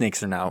mutant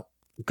snakes are now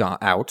gone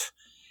out,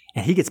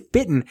 and he gets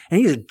bitten, and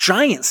he has a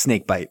giant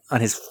snake bite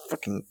on his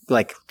fucking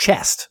like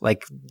chest,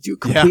 like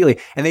completely.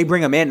 Yeah. And they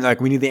bring him in, and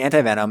like, we need the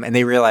antivenom, and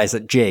they realize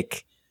that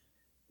Jake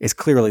is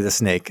clearly the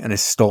snake and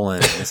has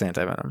stolen this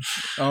antivenom.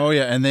 Oh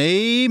yeah, and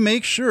they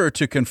make sure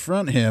to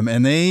confront him,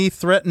 and they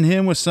threaten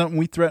him with something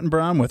we threatened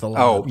Brom with a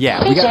lot. Oh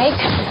yeah. Hey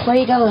Jake, where are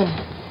you going?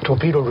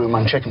 Torpedo room.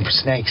 I'm checking for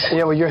snakes.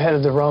 Yeah, well, you're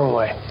headed the wrong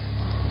way.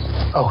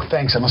 Oh,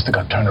 thanks. I must have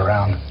got turned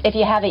around. If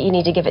you have it, you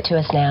need to give it to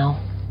us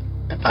now.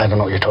 I don't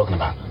know what you're talking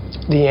about.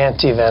 The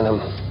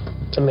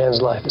antivenom. A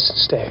man's life is at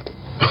stake.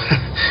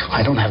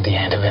 I don't have the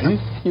antivenom.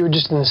 You were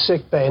just in the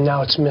sick bay, and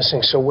now it's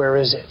missing, so where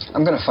is it?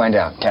 I'm going to find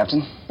out,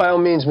 Captain. By all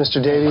means,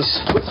 Mr. Davies.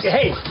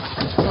 Hey!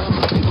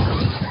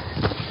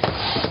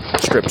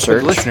 Strip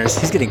search. Listeners,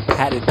 he's getting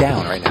patted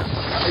down right now.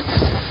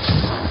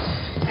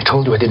 I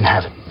told you I didn't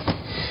have it.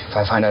 If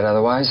I find out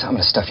otherwise, I'm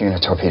going to stuff you in a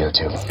torpedo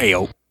tube.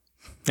 Ayo.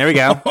 There we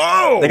go.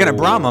 Oh! They're going to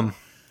Brom him.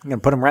 I'm going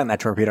to put him right in that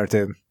torpedo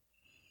tube.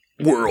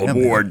 World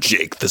War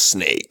Jake the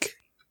Snake.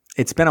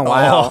 It's been a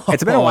while.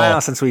 It's been a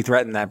while since we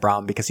threatened that,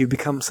 Brom, because you've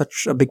become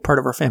such a big part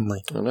of our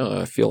family. I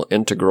know. I feel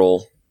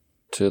integral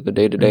to the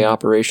day-to-day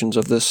operations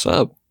of this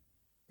sub.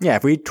 Yeah,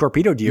 if we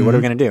torpedoed you, what are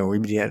we going to do?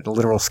 We'd be a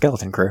literal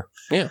skeleton crew.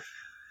 Yeah.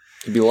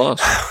 You'd be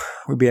lost.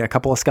 We'd be a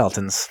couple of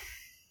skeletons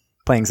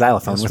playing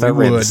xylophone with our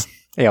ribs.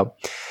 Yeah.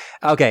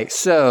 Okay,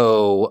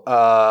 so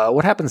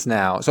what happens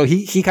now? So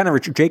he kind of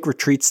Jake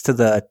retreats to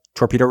the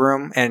torpedo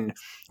room, and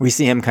we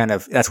see him kind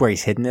of. That's where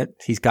he's hidden it.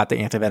 He's got the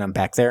antivenom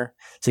back there,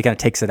 so he kind of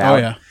takes it out.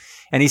 Oh yeah,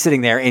 and he's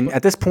sitting there. And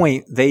at this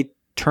point, they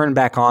turn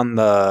back on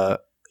the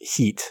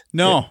heat.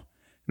 No,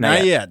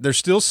 not yet. They're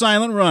still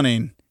silent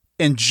running,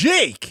 and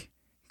Jake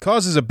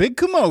causes a big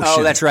commotion.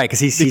 Oh, that's right.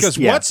 Because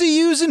what's he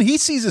using? He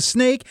sees a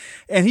snake,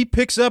 and he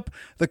picks up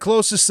the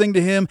closest thing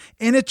to him,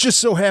 and it just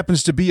so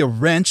happens to be a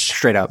wrench.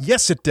 Straight up.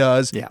 Yes, it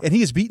does. Yeah. And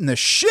he is beating the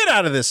shit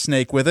out of this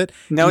snake with it.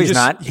 No, he's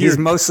not. He's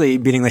mostly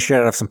beating the shit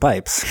out of some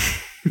pipes.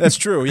 That's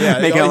true, yeah.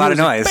 Making a lot of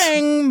noise.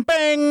 Bang,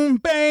 bang,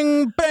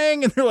 bang,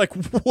 bang. And they're like,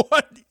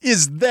 what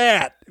is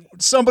that?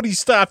 Somebody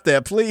stop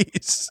that,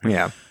 please.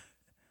 Yeah.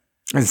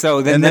 And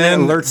so then it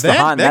alerts the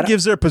Han. That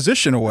gives their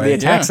position away. The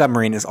attack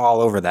submarine is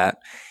all over that.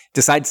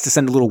 Decides to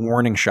send a little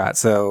warning shot.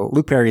 So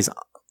Luke Perry's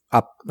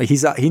up. Like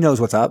he knows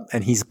what's up,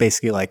 and he's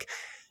basically like,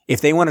 if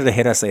they wanted to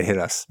hit us, they'd hit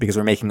us because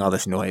we're making all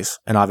this noise,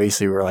 and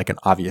obviously we're like an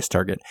obvious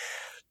target.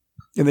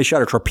 And they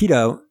shot a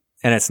torpedo,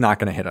 and it's not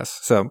going to hit us.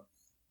 So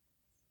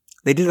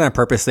they did it on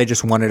purpose. They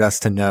just wanted us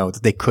to know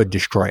that they could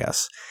destroy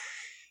us.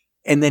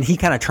 And then he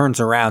kind of turns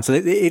around. So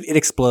it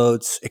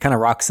explodes. It kind of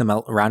rocks them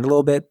around a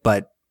little bit,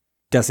 but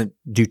doesn't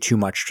do too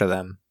much to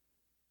them,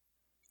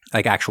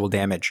 like actual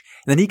damage.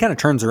 And then he kind of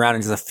turns around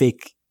and does a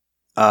fake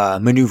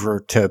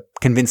maneuver to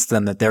convince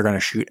them that they're going to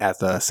shoot at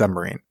the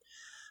submarine,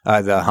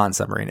 the Han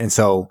submarine. And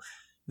so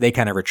they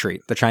kind of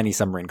retreat. The Chinese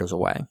submarine goes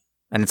away.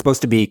 And it's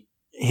supposed to be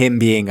him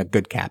being a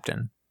good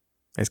captain.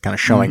 It's kind of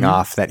showing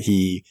off that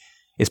he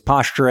is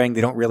posturing.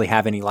 They don't really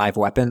have any live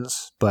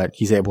weapons, but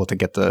he's able to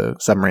get the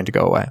submarine to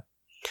go away.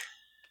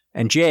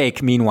 And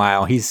Jake,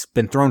 meanwhile, he's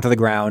been thrown to the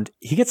ground.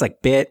 He gets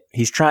like bit.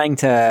 He's trying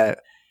to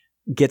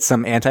get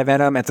some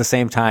anti-venom. At the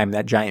same time,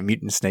 that giant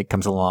mutant snake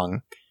comes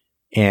along,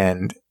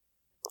 and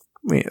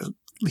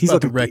he's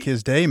looking to wreck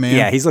his day, man.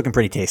 Yeah, he's looking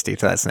pretty tasty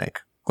to that snake.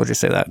 We'll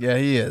just say that. Yeah,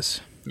 he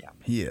is. Yeah,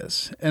 he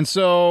is. And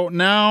so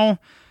now,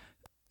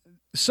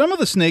 some of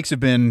the snakes have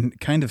been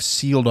kind of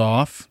sealed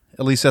off.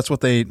 At least that's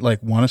what they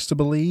want us to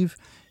believe.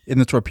 In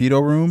the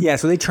torpedo room. Yeah,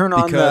 so they turn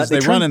on because they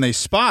run and they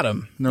spot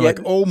him. And they're like,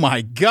 oh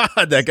my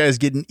God, that guy's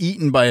getting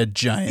eaten by a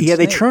giant snake.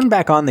 They turn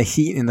back on the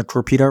heat in the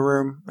torpedo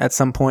room at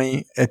some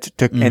point,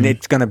 and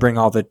it's going to bring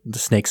all the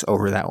snakes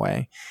over that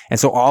way. And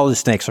so all the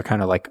snakes are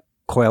kind of like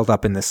coiled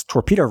up in this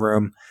torpedo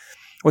room.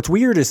 What's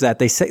weird is that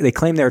they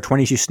claim there are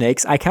 22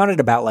 snakes. I counted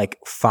about like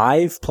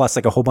 5 plus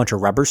like a whole bunch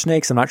of rubber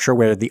snakes. I'm not sure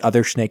where the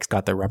other snakes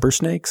got their rubber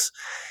snakes,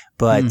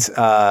 but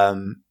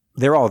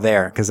they're all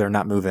there because they're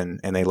not moving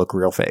and they look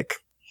real fake.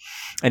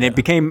 And it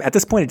became, at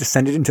this point, it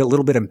descended into a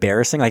little bit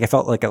embarrassing. Like I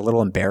felt like a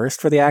little embarrassed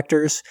for the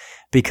actors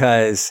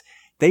because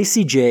they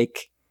see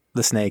Jake,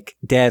 the snake,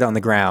 dead on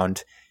the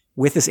ground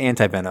with this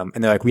anti-venom.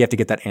 And they're like, we have to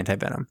get that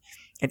anti-venom.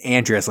 And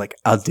Andrea's like,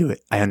 I'll do it.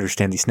 I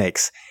understand these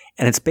snakes.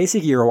 And it's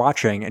basically you're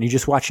watching and you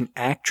just watch an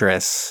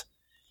actress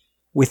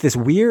with this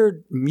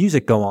weird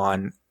music go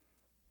on,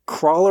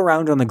 crawl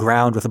around on the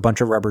ground with a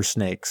bunch of rubber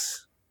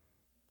snakes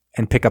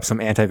and pick up some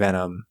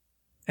anti-venom.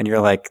 And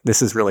you're like,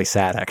 this is really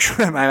sad,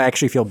 actually. I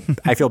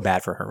feel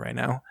bad for her right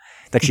now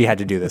that she had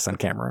to do this on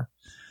camera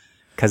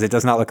because it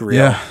does not look real.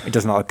 Yeah. It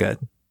does not look good.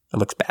 It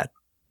looks bad.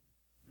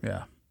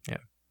 Yeah. Yeah.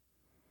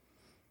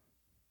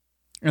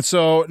 And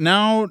so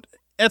now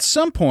at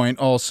some point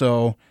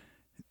also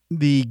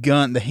the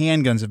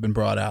handguns have been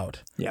brought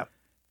out. Yeah.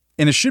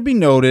 And it should be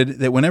noted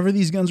that whenever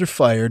these guns are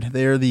fired,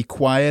 they are the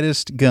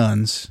quietest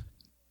guns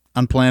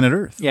on planet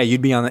Earth. Yeah,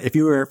 you'd be if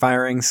you were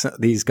firing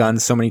these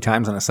guns so many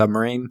times on a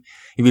submarine,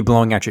 you'd be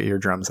blowing out your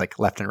eardrums like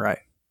left and right.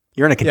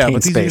 You're in a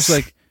contained space. Are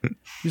just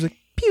he's like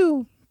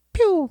pew,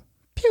 pew,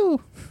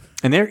 pew.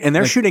 And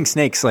they're shooting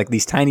snakes, like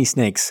these tiny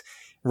snakes,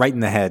 right in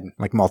the head,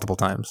 like multiple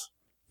times.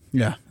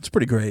 Yeah, it's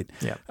pretty great.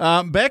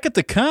 Yeah. Back at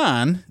the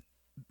con,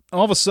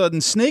 all of a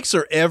sudden, snakes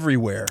are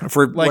everywhere.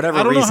 For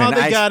whatever reason. I don't know how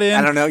they got in.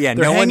 I don't know. Yeah,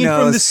 they're no one hanging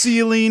knows. From the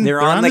ceiling.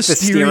 They're on like the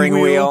steering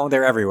wheel.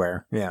 They're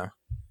everywhere. Yeah.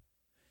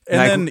 And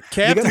then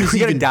Captain's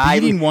even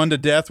beating one to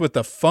death with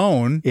the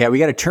phone. Yeah, we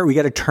got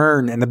to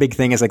turn. And the big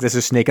thing is like there's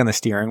a snake on the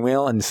steering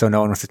wheel, and so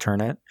no one wants to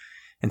turn it.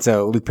 And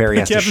so Luke Perry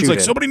has to shoot it. Captain's like,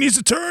 somebody needs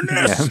to turn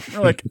this. Yeah.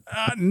 We're like,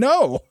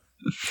 no.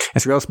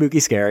 It's real spooky,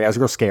 scary. I was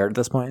real scared at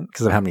this point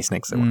because of how many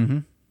snakes there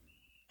were.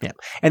 Yeah.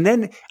 And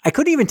then I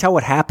couldn't even tell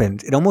what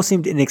happened. It almost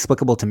seemed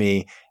inexplicable to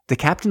me. The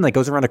captain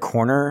goes around a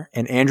corner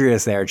and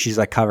Andrea's there and she's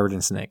covered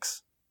in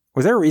snakes.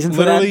 Was there a reason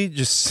for that? Literally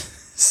just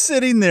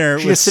sitting there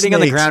with just sitting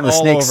on the ground with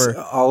snakes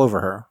all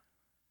over her.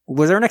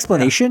 Was there an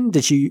explanation?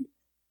 Yeah.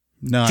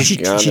 Did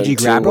she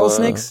grab all the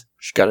snakes?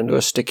 She got into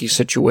a sticky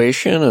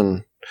situation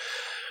and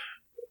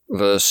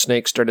the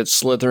snake started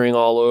slithering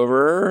all over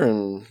her,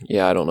 and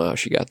I don't know how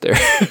she got there.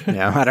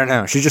 Yeah, I don't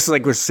know. She just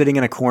was sitting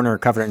in a corner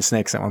covered in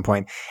snakes at one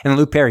point. And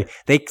Luke Perry,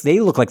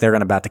 they look like they're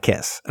about to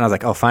kiss. And I was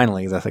like, oh,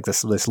 finally, that's like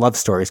this love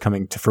story is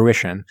coming to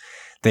fruition.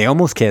 They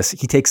almost kiss.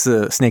 He takes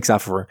the snakes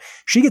off of her.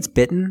 She gets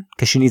bitten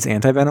because she needs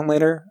anti-venom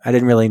later. I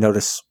didn't really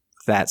notice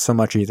that so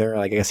much either.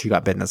 I guess she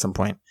got bitten at some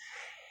point.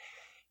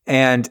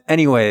 And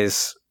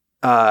anyways,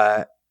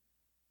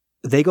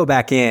 they go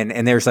back in,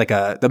 and there's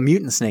the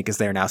mutant snake is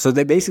there now. So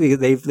they basically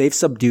they've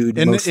subdued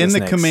most of the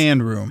snakes.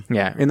 Command room.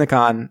 Yeah, in the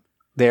con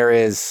there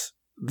is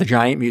the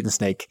giant mutant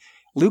snake.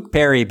 Luke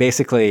Perry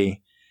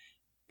basically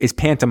is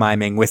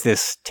pantomiming with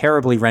this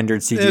terribly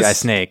rendered CGI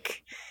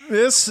snake. Trying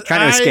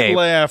to escape. I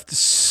laughed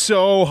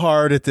so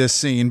hard at this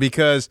scene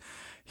because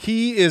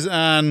he is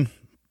on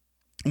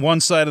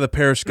one side of the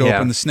periscope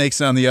and the snake's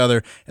on the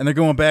other, and they're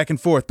going back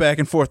and forth.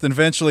 And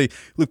eventually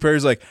Luke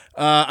Perry's like,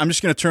 I'm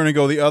just going to turn and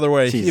go the other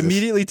way. Jesus. He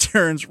immediately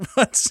turns,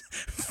 runs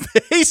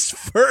face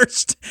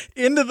first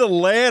into the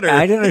ladder.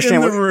 I didn't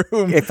understand in the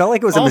room. It felt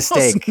like it was a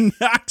mistake.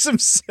 Knocks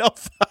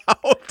himself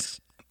out.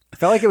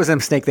 felt like it was a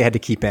mistake they had to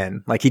keep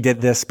in. Like he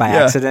did this by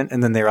accident,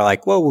 and then they were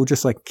like, "Well, we'll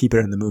just like keep it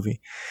in the movie."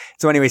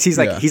 So, anyways, he's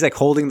like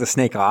holding the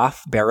snake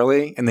off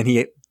barely, and then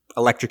he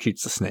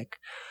electrocutes the snake,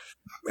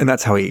 and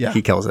that's how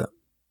he kills it.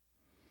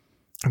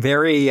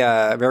 Very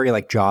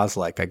like Jaws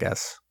like, I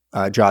guess.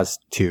 Jaws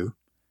 2,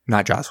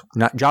 not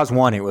Jaws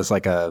 1. It was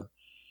like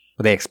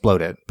they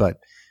exploded, but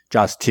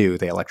Jaws 2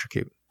 they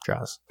electrocute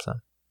Jaws. So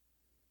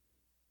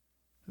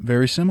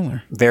very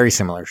similar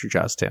to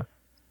Jaws 2.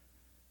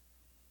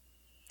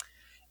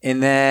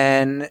 And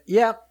then,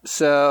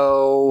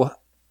 so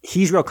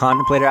he's real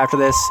contemplative after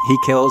this.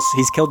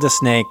 He's killed the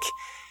snake.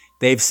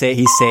 He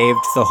saved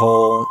the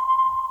whole,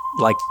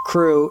 like,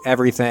 crew,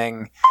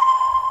 everything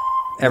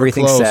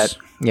set.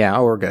 Yeah,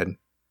 we're good.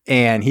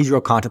 And he's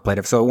real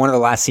contemplative. So one of the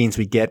last scenes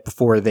we get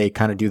before they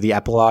kind of do the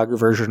epilogue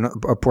version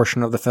or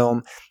portion of the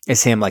film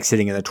is him, like,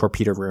 sitting in the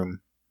torpedo room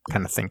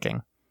kind of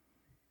thinking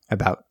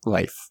about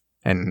life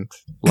and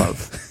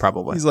love,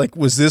 probably. He's like,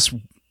 was this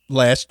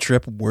last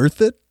trip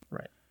worth it?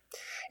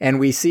 And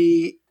we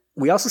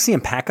also see him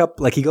pack up,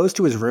 like he goes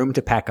to his room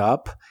to pack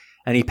up,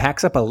 and he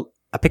packs up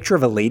a picture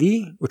of a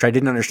lady, which I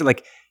didn't understand.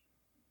 Like,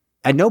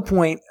 at no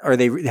point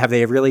have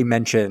they really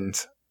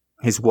mentioned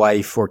his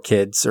wife or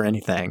kids or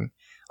anything.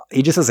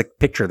 He just has a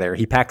picture there.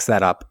 He packs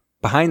that up.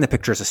 Behind the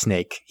picture is a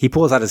snake. He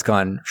pulls out his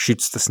gun,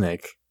 shoots the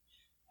snake,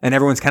 and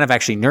everyone's kind of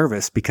actually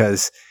nervous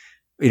because,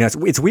 you know,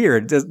 it's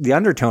weird. The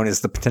undertone is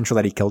the potential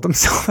that he killed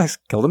himself.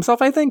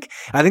 I think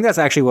that's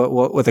actually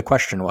what the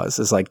question was.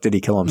 Is like, did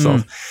he kill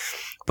himself?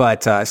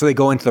 But so they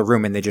go into the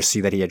room and they just see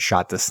that he had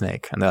shot the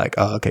snake, and they're like,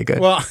 "Oh, okay, good."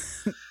 Well,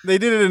 they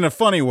did it in a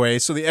funny way.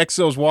 So the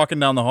XO's walking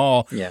down the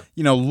hall,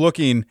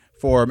 looking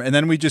for him, and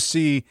then we just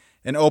see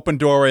an open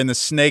doorway, and the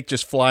snake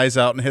just flies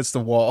out and hits the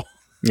wall.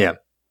 Yeah.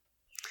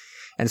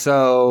 And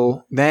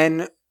so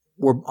then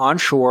we're on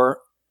shore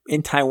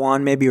in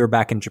Taiwan. Maybe we're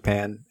back in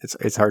Japan.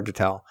 It's hard to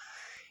tell.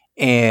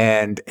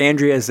 And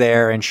Andrea's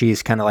there, and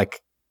she's kind of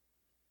like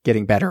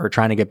getting better or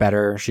trying to get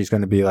better. She's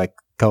going to be like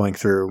going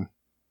through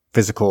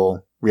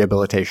physical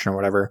rehabilitation or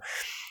whatever.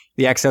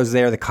 The XO's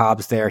there, the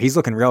Cobb's there. He's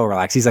looking real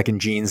relaxed. He's like in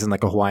jeans and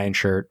like a Hawaiian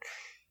shirt.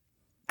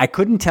 I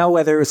couldn't tell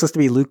whether it was supposed to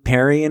be Luke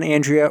Perry and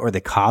Andrea or the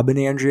Cobb and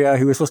Andrea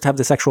who was supposed to have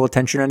the sexual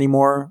attention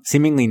anymore.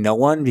 Seemingly no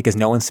one, because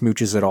no one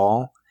smooches at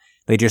all.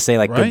 They just say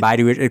like goodbye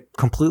to a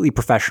completely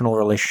professional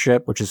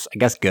relationship, which is, I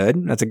guess,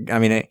 good.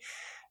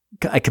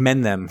 I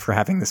commend them for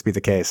having this be the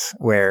case,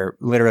 where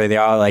literally they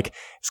are like,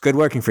 it's good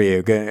working for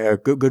you.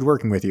 Good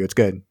working with you. It's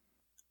good.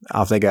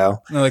 Off they go.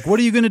 And they're like, what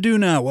are you going to do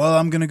now? Well,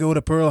 I'm going to go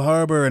to Pearl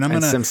Harbor and I'm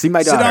going to see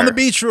my daughter. Sit on the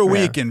beach for a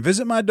week and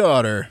visit my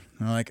daughter.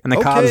 And they're like, and the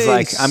okay, Cobb's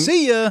like,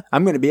 see ya.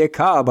 I'm going to be a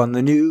Cobb on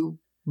the new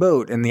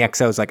boat. And the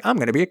XO's like, I'm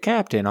going to be a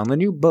captain on the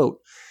new boat.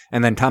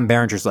 And then Tom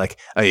Berenger's like,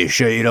 are you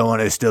sure you don't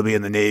want to still be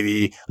in the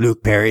Navy,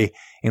 Luke Perry?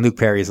 And Luke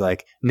Perry's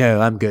like,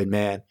 no, I'm good,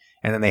 man.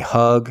 And then they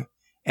hug.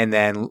 And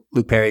then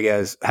Luke Perry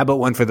goes, how about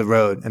one for the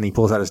road? And he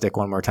pulls out his dick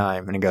one more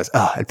time. And he goes,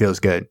 oh, it feels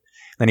good.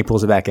 Then he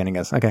pulls it back in and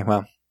goes, okay,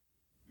 well.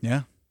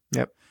 Yeah.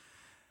 Yep.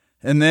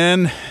 And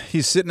then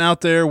he's sitting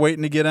out there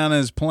waiting to get on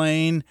his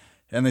plane,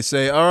 and they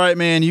say, all right,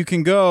 man, you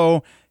can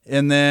go.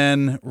 And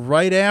then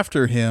right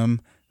after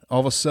him, all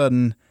of a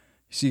sudden,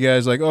 you see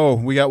guys like, oh,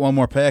 we got one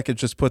more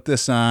package. Let's put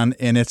this on.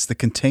 And it's the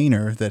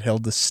container that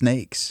held the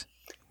snakes.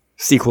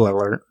 Sequel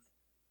alert.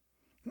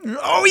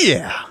 Oh,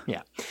 yeah.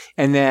 Yeah.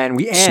 And then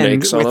we end.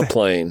 Snakes on a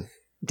plane.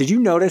 Did you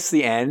notice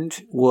the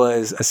end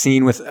was a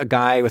scene with a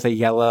guy with a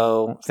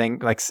yellow thing,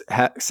 like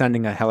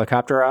sending a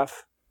helicopter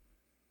off?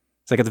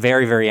 It's like at the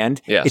very, very end.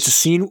 Yes.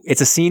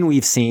 It's a scene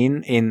we've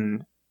seen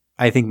in,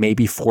 I think,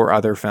 maybe 4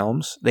 other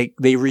films. They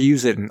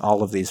reuse it in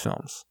all of these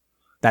films.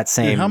 That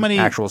same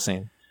actual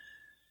scene.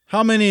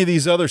 How many of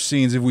these other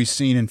scenes have we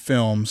seen in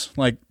films?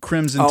 Like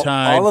Crimson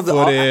Tide all of the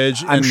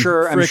footage. I'm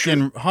sure.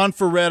 Hunt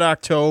for Red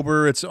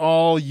October. It's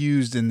all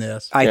used in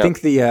this. I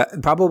think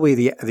probably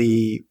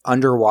the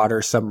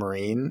underwater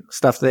submarine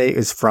stuff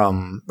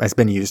has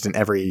been used in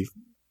every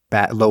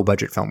low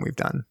budget film we've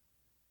done.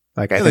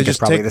 Like, I think it's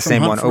probably the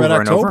same one over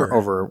and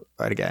over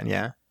again.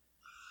 Yeah.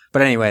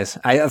 But anyways,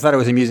 I thought it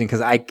was amusing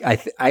because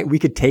we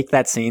could take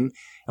that scene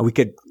and we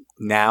could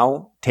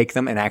now take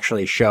them and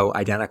actually show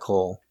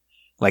identical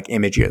like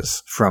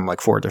images from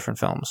like 4 different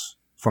films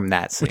from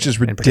that scene. Which is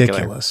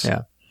ridiculous.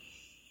 Yeah.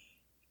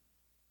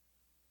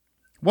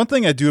 One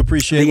thing I do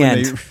appreciate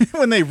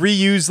when they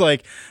reuse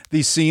like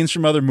these scenes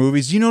from other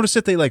movies, you notice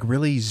that they like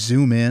really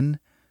zoom in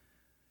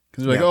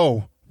because they're like,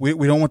 oh,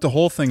 we don't want the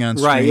whole thing on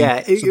screen. Right,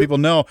 yeah. So people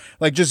know.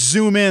 Like, just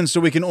zoom in so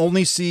we can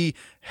only see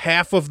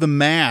half of the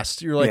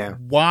mast. You're like,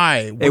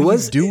 why? What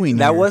are you doing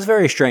That here? was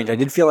very strange. I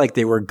did feel like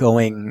they were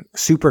going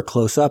super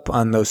close up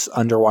on those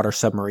underwater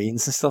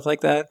submarines and stuff like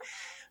that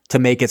to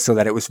make it so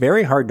that it was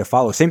very hard to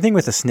follow. Same thing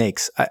with the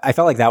snakes. I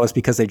felt like that was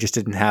because they just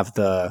didn't have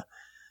the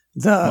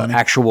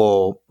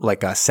actual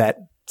like a set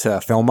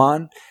to film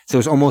on. So it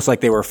was almost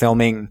like they were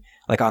filming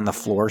like on the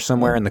floor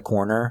somewhere in the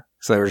corner.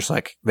 So they were just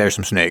like, there's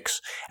some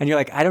snakes. And you're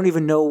like, I don't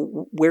even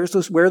know where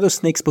are those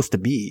snakes supposed to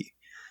be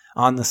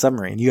on the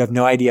submarine? You have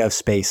no idea of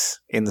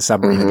space in the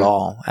submarine at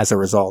all as a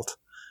result.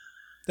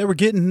 They were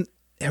getting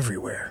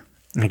everywhere.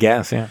 I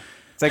guess, yeah.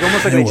 It's like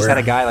almost like they just had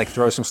a guy like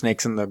throw some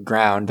snakes in the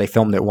ground. They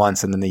filmed it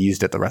once and then they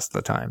used it the rest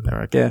of the time. They're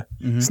like, yeah,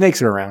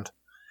 snakes are around.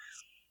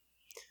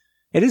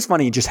 It is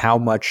funny just how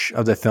much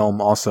of the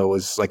film also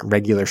was like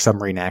regular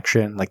submarine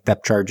action, like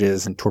depth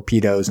charges and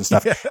torpedoes and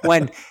stuff.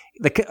 When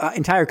the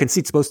entire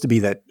conceit's supposed to be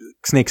that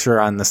snakes are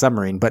on the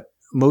submarine, but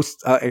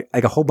most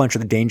like a whole bunch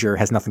of the danger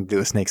has nothing to do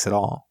with snakes at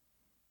all.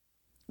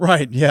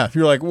 Right? Yeah.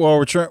 You're like,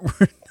 well,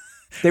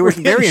 they were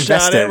very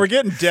invested. We're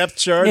getting depth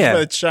charged by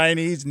the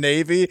Chinese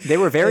Navy. They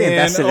were very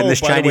invested in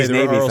this Chinese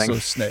Navy thing. Also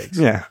snakes.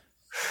 Yeah.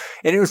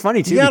 And it was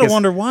funny too. You gotta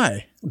wonder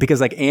why.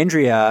 Because like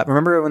Andrea,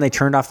 remember when they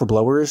turned off the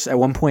blowers? At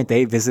one point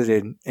they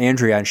visited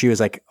Andrea and she was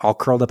like all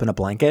curled up in a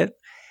blanket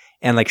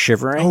and like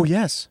shivering. Oh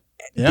yes.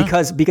 Yeah.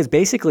 Because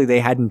basically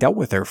they hadn't dealt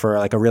with her for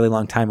like a really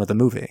long time with the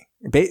movie.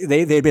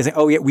 They'd be like,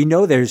 oh yeah, we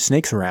know there's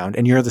snakes around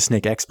and you're the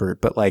snake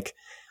expert, but like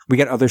we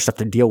got other stuff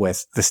to deal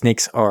with. The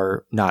snakes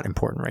are not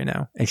important right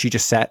now. And she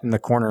just sat in the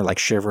corner like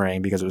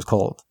shivering because it was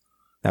cold.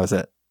 That was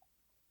it.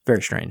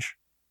 Very strange.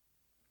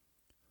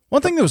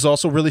 One thing that was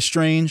also really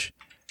strange,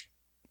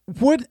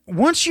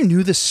 once you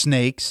knew the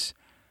snakes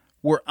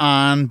were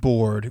on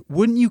board,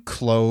 wouldn't you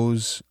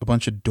close a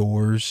bunch of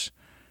doors,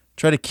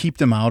 try to keep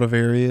them out of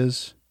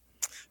areas?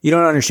 You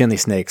don't understand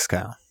these snakes,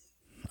 Kyle.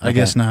 I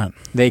guess not.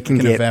 They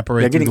can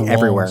evaporate. They're getting the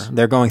everywhere. walls.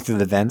 They're going through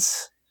the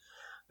vents.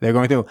 They're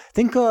going through.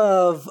 Think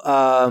of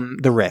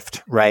the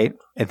Rift, right?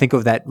 And think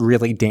of that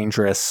really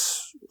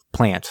dangerous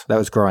plant that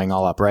was growing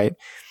all up, right?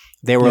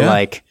 They were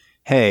like,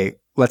 "Hey,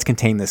 let's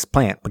contain this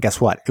plant." But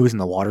guess what? It was in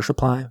the water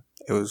supply.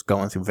 It was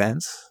going through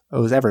vents. It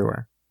was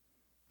everywhere.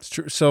 It's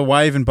true. So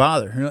why even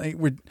bother?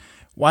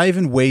 Why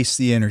even waste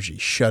the energy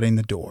shutting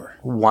the door?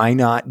 Why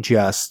not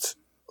just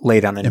lay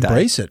down and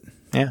embrace it?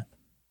 Yeah.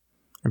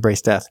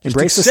 Embrace death. Just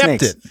embrace the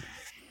snakes. It.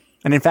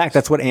 And in fact,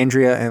 that's what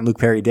Andrea and Luke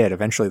Perry did.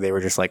 Eventually, they were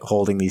just like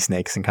holding these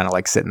snakes and kind of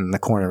like sitting in the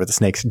corner with the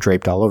snakes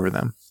draped all over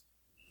them.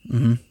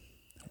 Mm-hmm.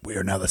 We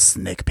are now the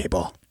snake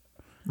people.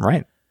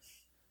 Right.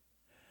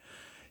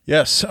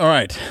 Yes. All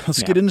right.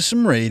 Let's get into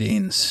some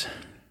ratings.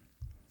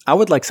 I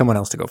would like someone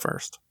else to go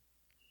first.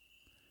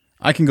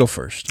 I can go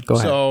first. Go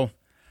ahead. So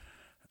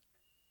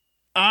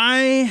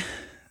I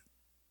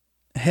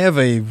have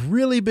a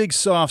really big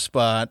soft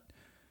spot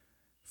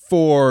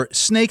for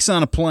Snakes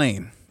on a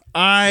Plane.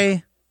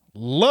 I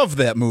love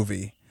that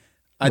movie.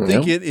 I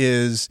think it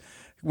is,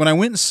 when I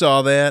went and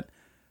saw that,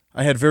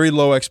 I had very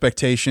low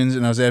expectations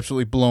and I was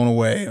absolutely blown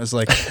away. I was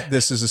like,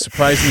 this is a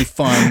surprisingly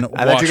fun,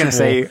 I thought you were going to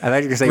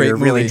say you were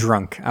really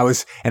drunk. I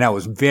was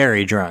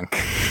very drunk.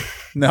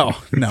 No,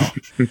 that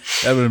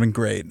would have been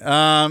great.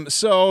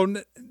 So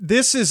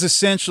this is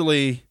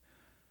essentially,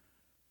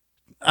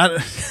 I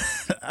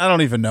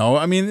don't even know.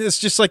 I mean, it's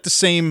just like the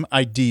same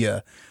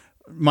idea.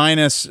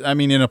 Minus,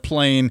 in a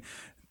plane,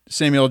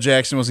 Samuel L.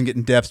 Jackson wasn't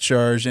getting depth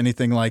charged,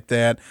 anything like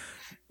that.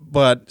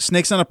 But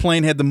Snakes on a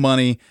Plane had the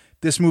money.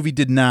 This movie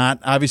did not,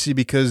 obviously,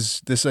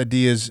 because this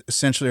idea has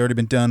essentially already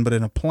been done, but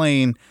in a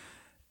plane.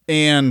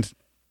 And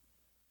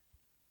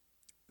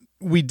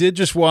we did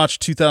just watch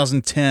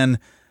 2010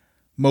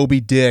 Moby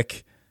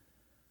Dick.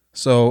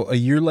 So a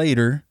year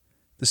later,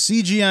 the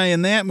CGI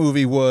in that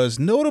movie was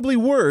notably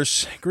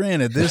worse.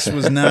 Granted, this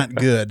was not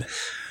good.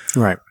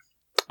 Right.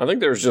 I think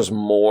there's just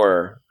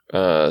more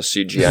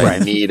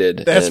CGI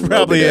needed. That's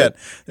probably it.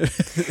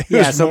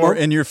 Yeah, so more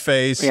in your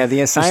face. Yeah,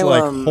 the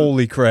Asylum. Like,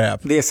 holy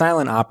crap. The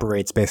Asylum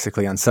operates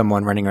basically on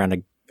someone running around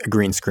a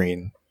green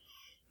screen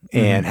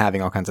and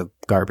having all kinds of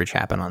garbage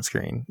happen on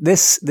screen.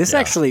 This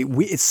actually,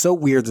 it's so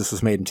weird. This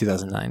was made in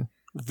 2009.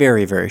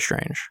 Very, very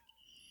strange.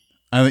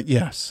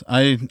 Yes,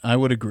 I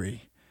would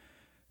agree.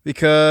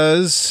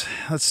 Because,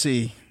 let's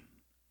see,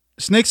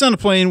 Snakes on a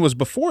Plane was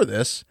before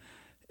this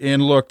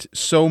and looked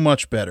so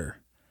much better.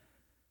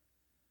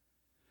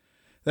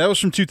 That was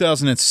from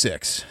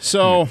 2006.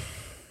 So,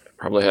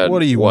 probably had, what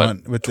do you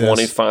want with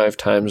 25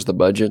 times the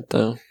budget,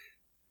 though?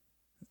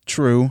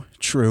 True,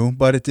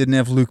 but it didn't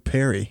have Luke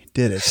Perry,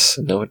 did it?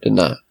 No, it did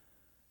not.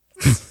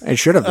 It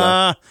should have,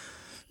 though.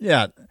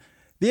 Yeah.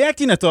 The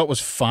acting I thought was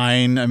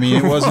fine. I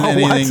mean, it wasn't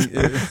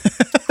anything.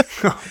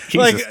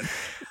 Like,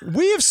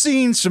 we have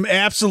seen some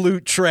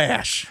absolute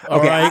trash.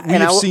 All right, we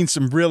have seen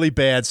some really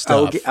bad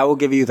stuff. I will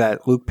give you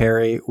that. Luke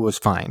Perry was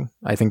fine.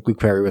 I think Luke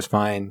Perry was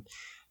fine.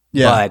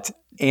 Yeah, but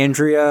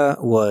Andrea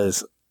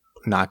was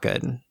not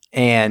good.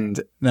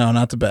 And no,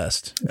 not the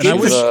best. And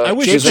I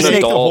wish she's an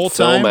adult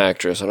film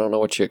actress. I don't know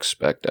what you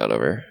expect out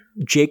of her.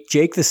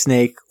 Jake the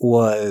Snake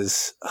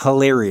was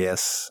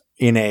hilarious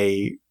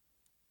he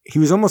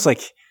was almost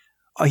like,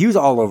 he was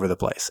all over the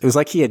place. It was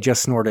like he had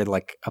just snorted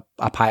like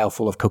a pile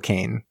full of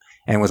cocaine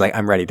and was like,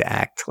 I'm ready to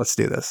act. Let's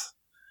do this.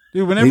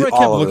 Dude, whenever I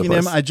kept looking at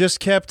him, I just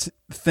kept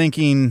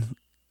thinking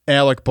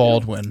Alec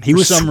Baldwin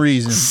for some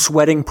reason.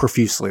 Sweating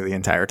profusely the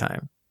entire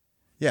time.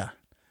 Yeah.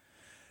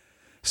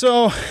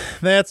 So,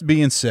 that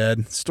being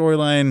said,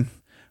 storyline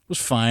was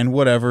fine,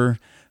 whatever.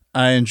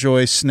 I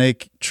enjoy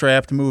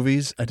snake-trapped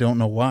movies. I don't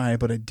know why,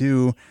 but I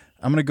do.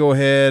 I'm going to go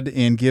ahead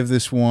and give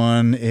this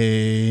one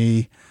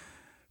a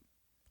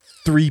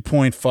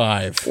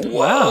 3.5.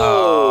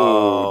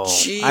 Whoa.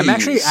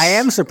 I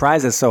am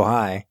surprised it's so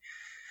high.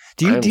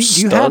 I'm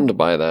stunned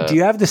by that. Do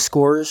you have the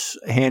scores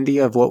handy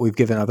of what we've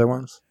given other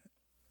ones?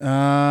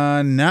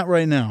 Not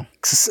right now.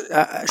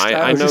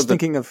 I was just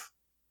thinking of.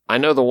 I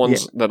know the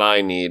ones that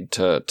I need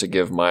to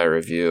give my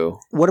review.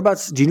 What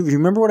about? Do you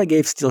remember what I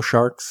gave Steel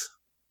Sharks?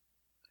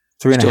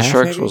 3.5. Steel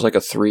Sharks maybe? was like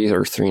a 3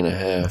 or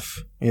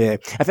 3.5. Yeah,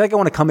 I feel like I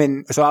want to come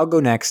in. So I'll go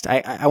next.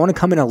 I want to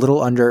come in a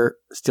little under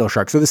Steel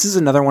Sharks. So this is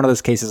another one of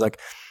those cases. Like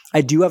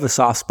I do have a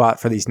soft spot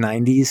for these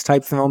 90s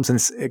type films, and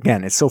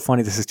it's so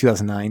funny. This is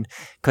 2009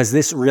 because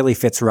this really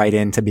fits right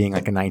into being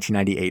like a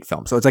 1998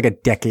 film. So it's like a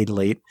decade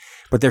late,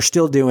 but they're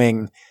still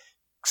doing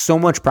so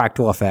much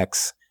practical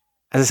effects.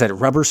 As I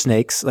said, rubber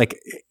snakes. Like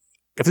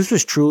if this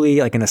was truly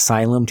like an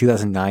Asylum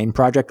 2009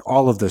 project,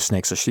 all of those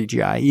snakes are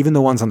CGI, even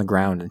the ones on the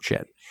ground and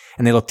shit.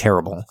 And they look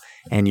terrible.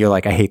 And you're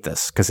like, I hate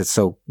this because it's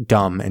so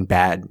dumb and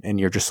bad. And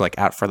you're just like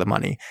out for the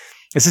money.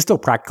 This is still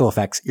practical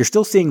effects. You're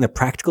still seeing the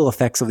practical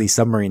effects of these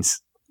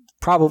submarines.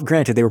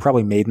 Granted, they were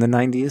probably made in the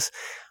 90s,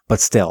 but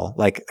still,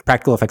 like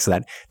practical effects of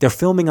that. They're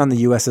filming on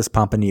the USS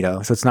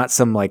Pompanito. So it's not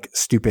some like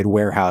stupid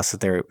warehouse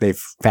that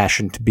they've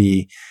fashioned to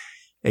be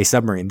a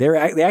submarine.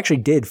 They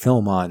actually did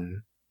film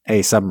on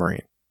a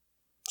submarine.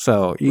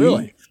 So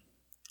really?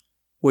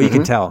 Well, you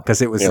can tell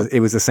because it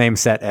was the same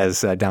set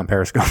as Down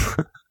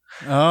Periscope.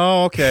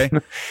 Oh, okay.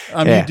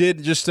 You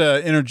did just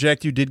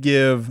interject. You did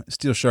give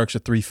Steel Sharks a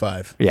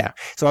 3.5. Yeah.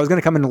 So I was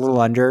going to come in a little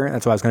under.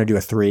 That's why I was going to do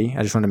a 3.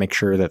 I just wanted to make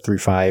sure that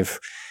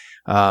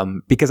 3.5,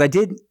 because I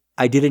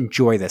did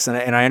enjoy this,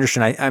 and I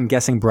understand. I'm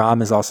guessing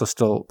Bram is also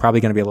still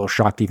probably going to be a little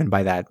shocked even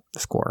by that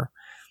score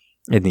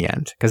in the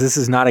end, because this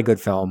is not a good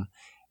film.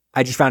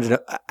 I just found it.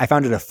 I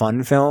found it a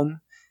fun film.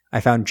 I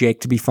found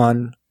Jake to be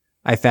fun.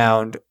 I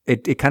found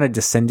it kind of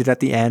descended at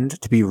the end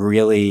to be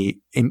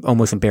really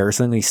almost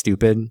embarrassingly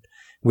stupid,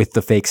 with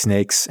the fake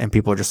snakes and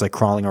people are just like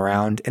crawling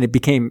around, and it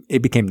became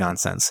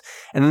nonsense.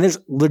 And then there's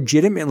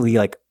legitimately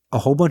like a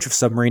whole bunch of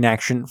submarine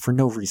action for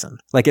no reason.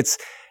 Like it's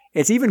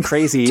even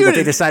crazy that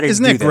they decided to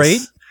do this. Isn't that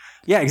great?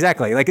 Yeah,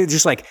 exactly. Like it's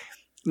just like,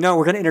 no,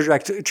 we're going to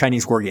interject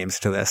Chinese war games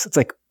to this. It's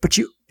like, but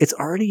it's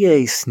already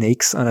a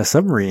snakes on a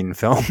submarine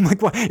film.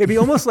 Like, what? It'd be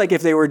almost like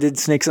if they did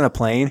snakes on a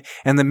plane,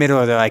 and in the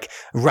middle they're like,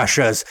 the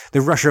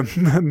Russia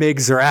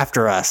MiGs are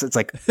after us. It's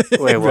like,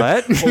 wait,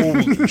 what?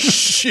 Holy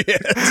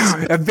shit!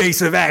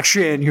 Evasive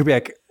action. You'd be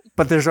like,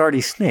 but there's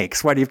already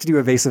snakes. Why do you have to do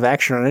evasive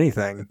action on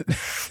anything?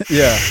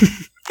 Yeah.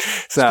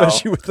 So,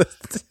 especially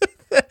with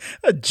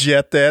a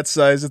jet that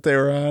size that they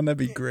were on, that'd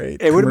be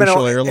great. It would have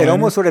been. It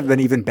almost would have been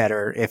even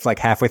better if, like,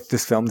 halfway through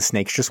this film, the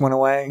snakes just went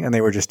away and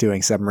they were just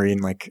doing submarine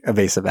like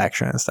evasive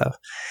action and stuff.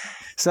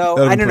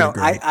 So I don't know.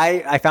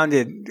 I found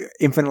it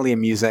infinitely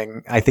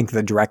amusing. I think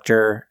the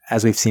director,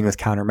 as we've seen with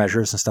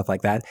Countermeasures and stuff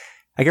like that,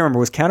 I can't remember.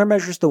 Was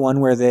Countermeasures the one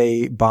where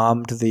they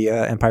bombed the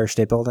Empire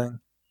State Building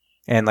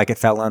and like it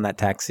fell on that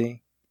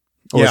taxi?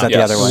 Or was that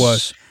the other one? It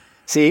was.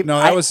 See, no,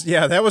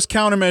 that was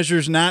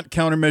Countermeasures, not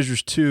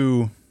Countermeasures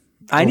 2.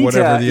 I need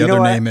whatever to, the other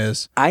name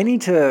is. I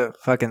need to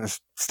fucking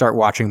start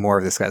watching more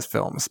of this guy's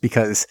films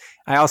because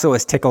I also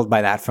was tickled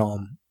by that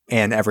film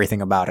and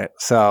everything about it.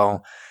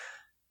 So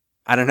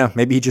I don't know.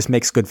 Maybe he just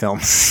makes good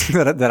films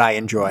that I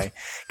enjoy,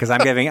 because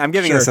I'm giving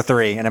Sure. this a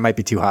 3, and it might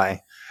be too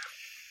high.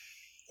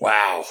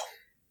 Wow.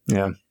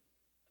 Yeah.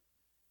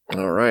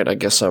 All right. I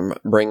guess I'm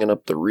bringing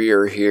up the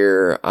rear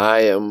here.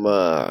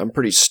 I'm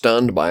pretty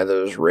stunned by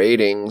those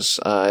ratings.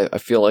 I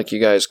feel like you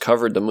guys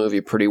covered the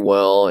movie pretty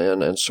well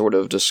and sort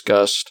of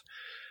discussed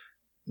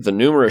the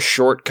numerous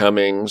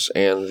shortcomings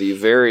and the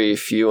very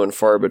few and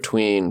far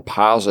between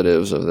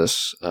positives of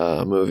this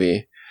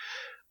movie.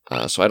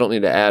 So I don't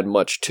need to add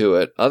much to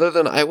it, other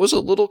than I was a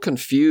little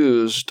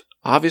confused.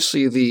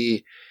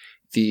 Obviously,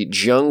 the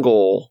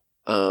jungle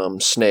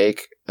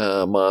snake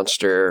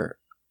monster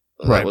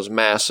that was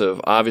massive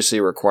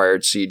obviously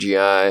required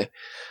CGI,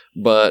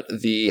 but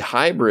the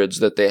hybrids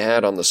that they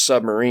had on the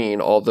submarine,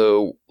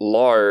 although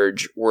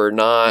large, were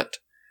not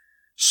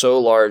so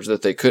large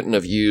that they couldn't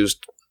have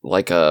used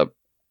like a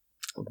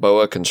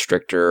boa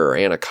constrictor or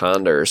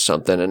anaconda or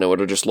something, and it would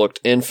have just looked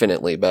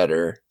infinitely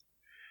better.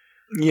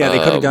 Yeah, they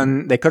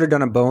could have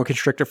done a boa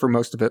constrictor for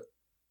most of it.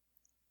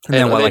 And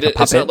then like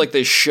it's not like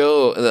they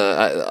show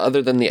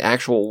other than the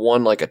actual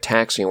one like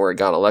attack scene where it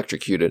got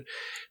electrocuted.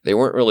 They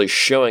weren't really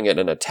showing it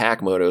in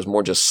attack mode. It was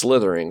more just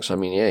slithering. So I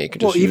mean, yeah, you could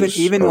just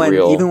even when he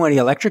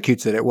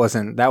electrocutes it,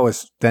 that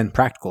was then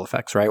practical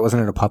effects, right?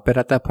 Wasn't it a puppet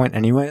at that point,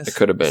 anyways? It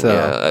could have been.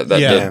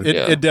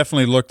 It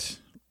definitely looked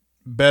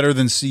better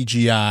than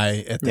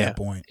CGI at that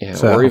point. Yeah,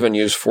 so, or even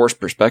use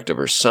forced perspective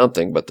or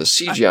something, but the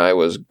CGI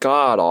was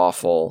god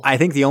awful. I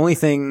think the only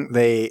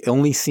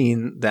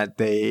scene that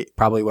they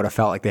probably would have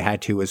felt like they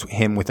had to was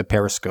him with a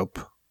periscope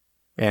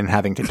and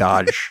having to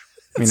dodge.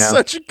 You know?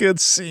 Such a good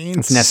scene.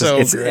 It's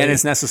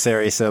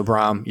necessary. So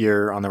Bram,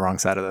 you're on the wrong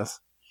side of this.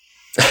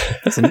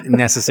 It's a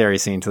necessary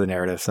scene to the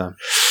narrative. So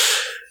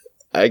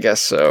I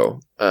guess so.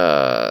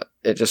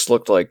 It just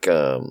looked like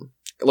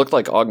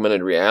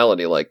augmented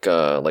reality, like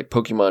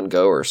Pokemon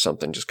Go or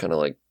something, just kind of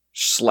like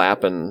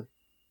slapping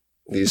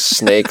these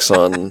snakes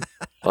on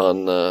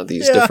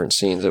these different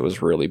scenes. It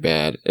was really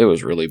bad.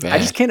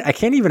 I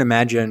can't even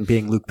imagine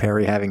being Luke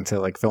Perry having to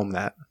like film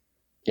that.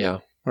 Yeah.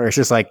 Where it's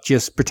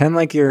just pretend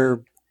like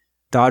you're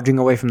dodging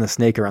away from the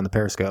snake around the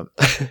periscope.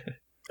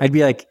 I'd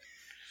be like,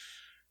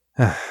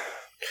 how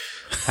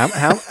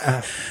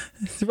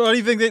What do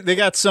you think? They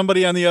got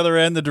somebody on the other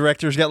end. The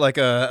director's got like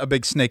a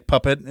big snake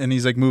puppet, and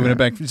he's like moving it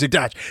back. He's like,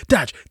 dodge,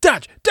 dodge,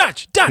 dodge,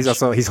 dodge,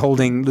 dodge. He's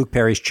holding Luke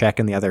Perry's check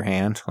in the other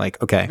hand.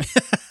 Like, okay,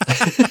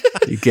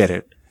 you get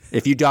it.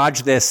 If you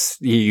dodge this,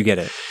 you get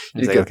it.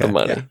 You get the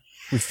money. Yeah.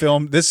 We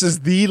filmed. This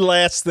is the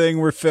last thing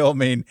we're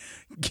filming.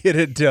 Get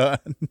it done.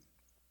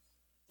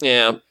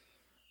 Yeah.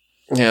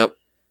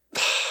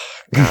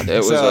 God, it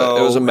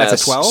was a mess.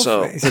 That's a 12?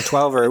 So, is it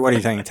 12 or what are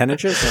you saying, 10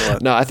 inches? Or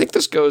what? No, I think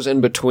this goes in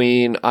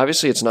between.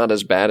 Obviously, it's not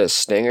as bad as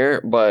Stinger,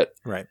 but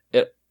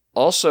it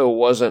also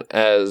wasn't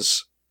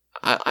as...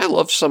 I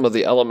love some of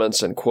the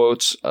elements and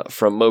quotes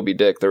from Moby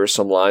Dick. There were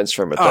some lines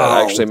from it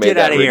that actually made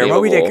that redeemable.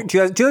 Moby Dick,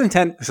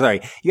 2010...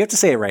 Sorry, you have to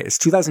say it right. It's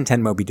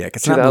 2010 Moby Dick.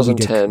 It's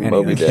 2010 not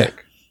Moby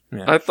Dick.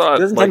 Yeah. I thought...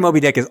 2010 Moby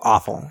Dick is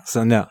awful,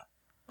 so no.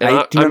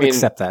 I do not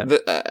accept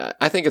that.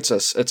 I think it's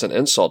an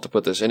insult to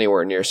put this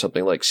anywhere near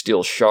something like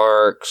Steel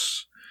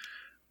Sharks,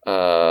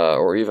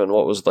 or even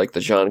what was like the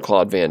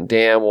Jean-Claude Van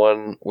Damme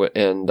one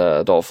and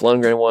Dolph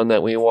Lundgren one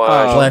that we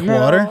watched.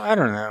 Blackwater? I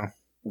don't know.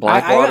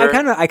 Blackwater?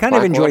 I kind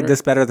of enjoyed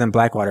this better than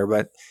Blackwater,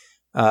 but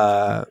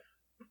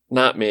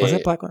not me. Was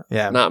it Blackwater?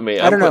 Yeah, not me.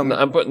 I don't know.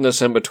 I'm putting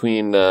this in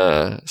between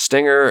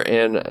Stinger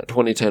and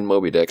 2010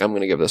 Moby Dick. I'm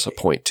going to give this a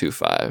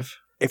 0.25.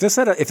 If this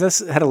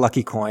had a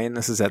lucky coin,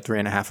 this is at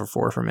 3.5 or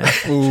 4 for me.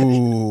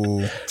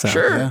 Ooh, so,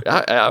 sure.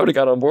 Yeah. I would have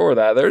got on board with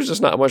that. There's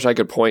just not much I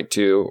could point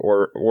to,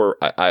 or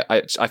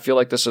I feel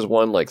like this is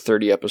one like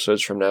 30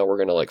 episodes from now we're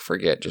gonna like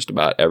forget just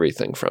about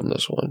everything from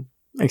this one.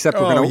 Except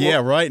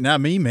right.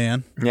 Not me,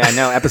 man. Yeah, I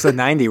know. Episode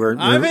 90.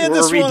 I've had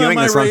this one on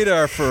my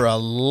radar for a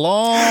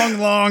long,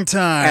 long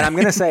time. And I'm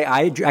gonna say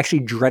I actually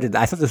dreaded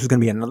that. I thought this was gonna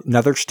be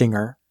another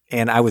Stinger,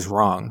 and I was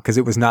wrong because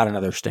it was not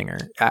another Stinger.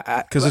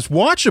 Because it's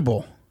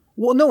watchable.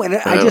 Well, no, and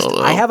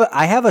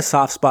I have a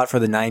soft spot for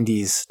the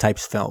 90s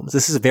types films.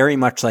 This is very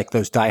much like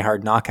those Die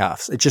Hard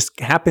knockoffs. It just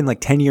happened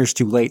like 10 years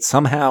too late.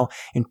 Somehow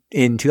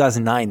in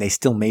 2009, they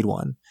still made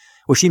one,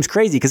 which seems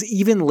crazy because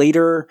even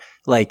later,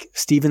 like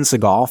Steven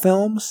Seagal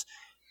films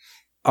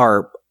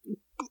are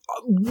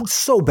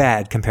so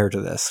bad compared to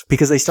this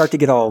because they start to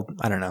get all,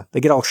 I don't know,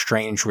 they get all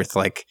strange with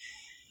like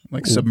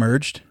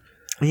submerged.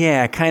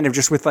 Yeah, kind of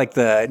just with like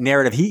the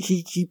narrative.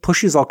 He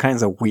pushes all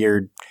kinds of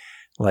weird,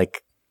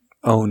 like,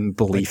 own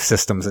belief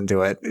systems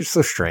into it. It's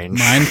so strange.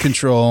 Mind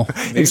control.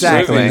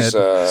 Exactly. Movies,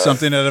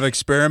 something that I've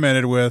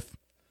experimented with.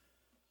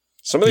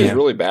 Some of these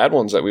really bad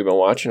ones that we've been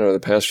watching over the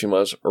past few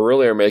months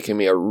really are making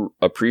me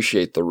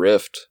appreciate The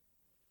Rift.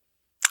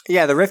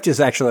 Yeah, The Rift is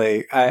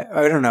actually, I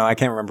don't know, I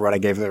can't remember what I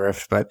gave The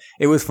Rift, but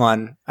it was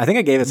fun. I think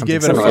I gave it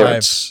something similar. You gave it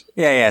a 5.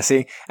 Yeah,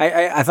 see,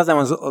 I thought that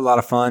was a lot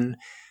of fun.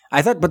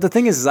 But the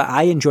thing is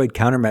I enjoyed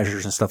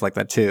Countermeasures and stuff like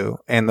that too.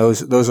 And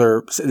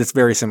it's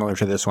very similar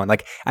to this one.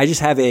 Like I just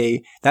have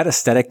that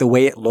aesthetic, the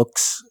way it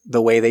looks,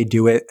 the way they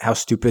do it, how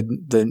stupid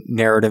the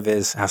narrative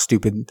is, how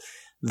stupid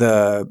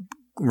the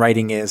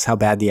writing is, how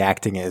bad the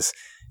acting is.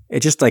 It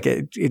just like,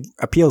 it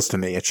appeals to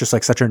me. It's just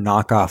like such a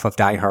knockoff of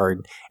Die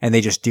Hard and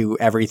they just do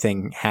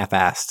everything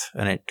half-assed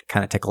and it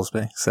kind of tickles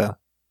me. So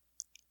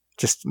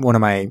just one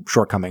of my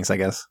shortcomings, I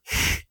guess.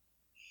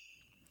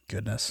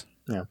 Goodness.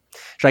 Yeah.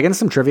 Should I get into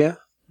some trivia?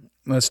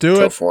 Let's do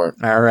Go it. for it.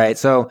 All right.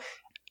 So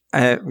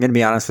I'm going to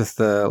be honest with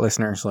the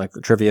listeners. Like the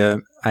trivia,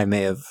 I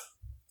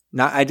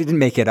didn't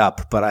make it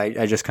up, but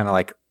I just kind of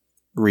like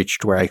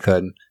reached where I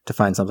could to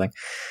find something.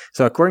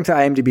 So according to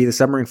IMDb, the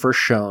submarine first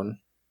shown,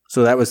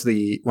 so that was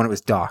when it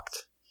was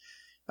docked,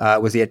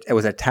 it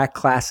was attack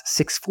class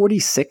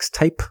 646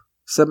 type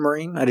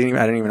submarine. I didn't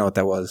even know what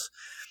that was.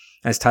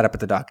 And it's tied up at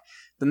the dock.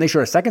 Then they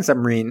showed a second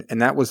submarine,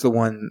 and that was the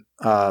one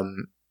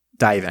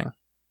diving,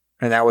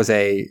 and that was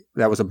a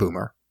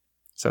boomer.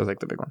 So it was like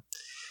the big one.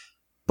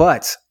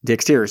 But the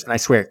exteriors, and I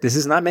swear, this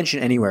is not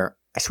mentioned anywhere.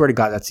 I swear to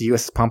God, that's the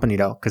USS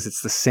Pompano because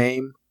it's the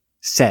same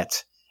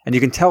set. And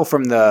you can tell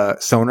from the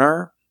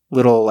sonar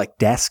little like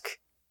desk,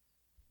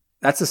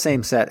 that's the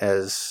same set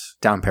as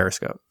down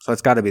Periscope. So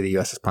it's got to be the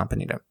USS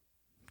Pompano.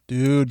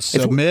 Dude,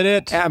 submit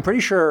it. I'm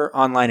pretty sure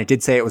online it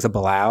did say it was a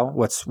Balao.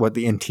 What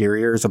the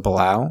interior is a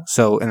Balao.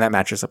 So, and that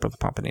matches up with the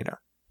Pompano.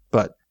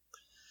 But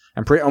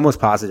I'm almost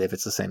positive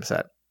it's the same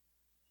set.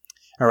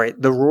 All right.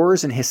 The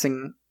roars and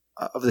hissing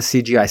of the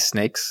CGI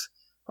snakes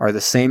are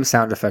the same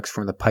sound effects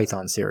from the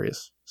Python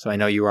series. So I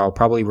know you all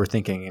probably were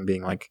thinking and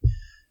being like,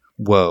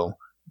 whoa,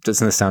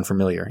 doesn't this sound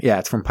familiar? Yeah,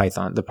 it's from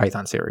Python, the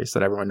Python series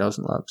that everyone knows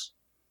and loves.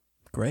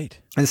 Great.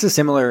 And this is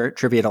similar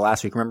trivia to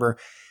last week. Remember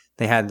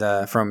they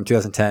had from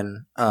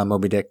 2010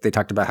 Moby Dick, they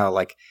talked about how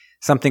like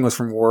something was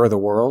from War of the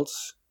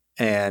Worlds.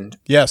 And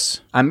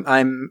yes, I'm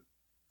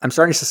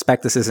starting to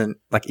suspect this isn't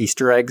like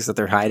Easter eggs that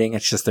they're hiding.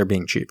 It's just they're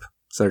being cheap.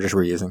 So they're just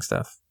reusing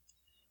stuff.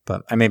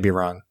 But I may be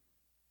wrong.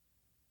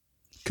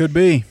 Could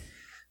be.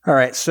 All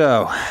right.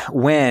 So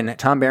when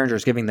Tom Berenger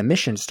is giving the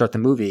mission to start the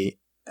movie,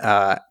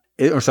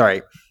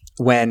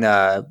 when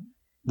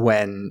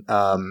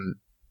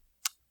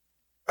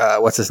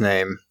what's his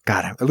name?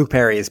 God, Luke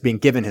Perry is being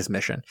given his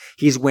mission.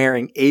 He's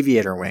wearing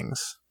aviator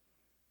wings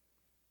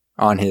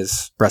on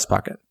his breast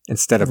pocket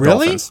instead of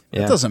dolphins.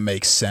 That doesn't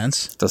make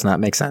sense. Does not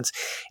make sense.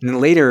 And then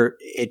later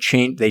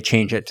they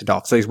change it to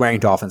dolphins. So he's wearing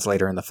dolphins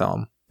later in the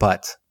film,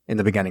 but in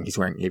the beginning he's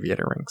wearing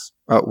aviator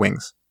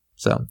wings.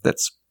 So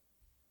that's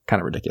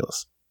kind of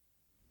ridiculous.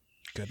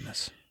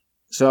 Goodness.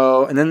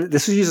 So, and then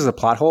this was used as a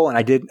plot hole, and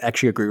I did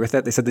actually agree with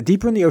it. They said the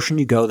deeper in the ocean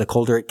you go, the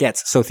colder it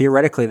gets. So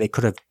theoretically, they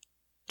could have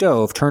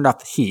turned off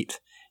the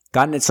heat,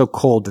 gotten it so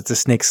cold that the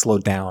snakes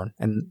slowed down,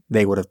 and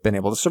they would have been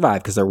able to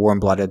survive because they're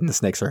warm-blooded and the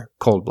snakes are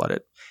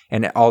cold-blooded.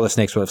 And all the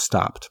snakes would have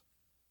stopped.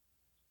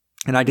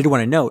 And I did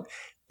want to note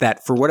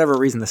that for whatever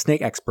reason, the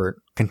snake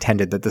expert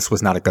contended that this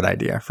was not a good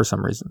idea for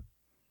some reason.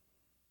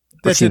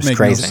 That did make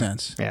no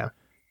sense. Yeah.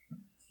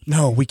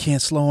 No, we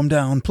can't slow him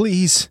down,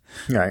 please.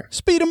 Right.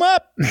 Speed him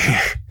up.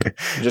 You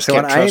just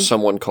can't trust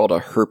someone called a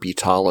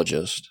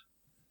herpetologist.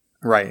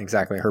 Right,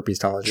 exactly.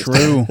 Herpetologist.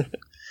 True.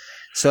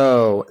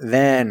 So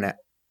then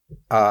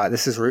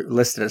this is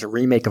listed as a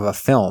remake of a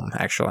film,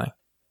 actually.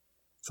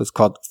 So it's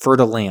called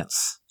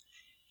Fer-de-Lance.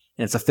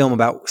 And it's a film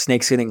about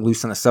snakes getting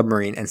loose on a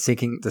submarine and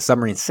the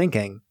submarine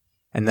sinking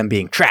and then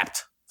being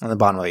trapped on the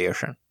bottom of the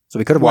ocean. So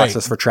we could have watched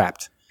this for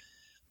Trapped.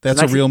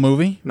 That's a real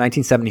movie?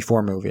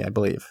 1974 movie, I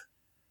believe.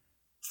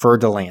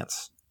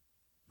 Fer-de-Lance.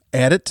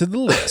 Add it to the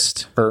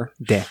list.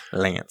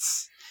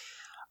 Fer-de-Lance.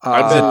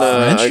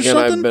 French or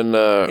something?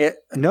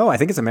 No, I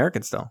think it's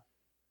American still.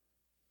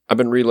 I've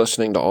been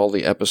re-listening to all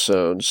the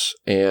episodes,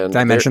 and did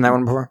I mention that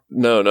one before?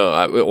 No.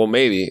 Well,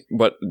 maybe,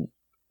 but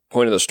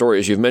point of the story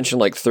is you've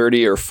mentioned like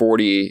 30 or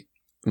 40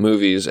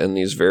 movies in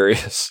these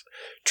various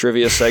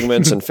trivia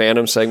segments and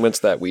fandom segments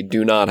that we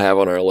do not have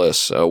on our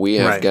list. So we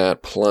have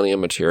got plenty of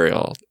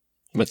material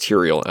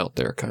out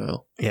there,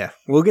 Kyle. Yeah,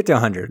 we'll get to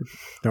 100.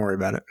 Don't worry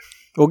about it.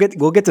 We'll get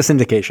to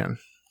syndication.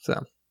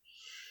 So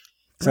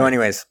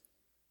anyways,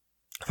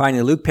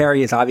 finally, Luke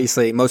Perry is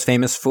obviously most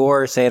famous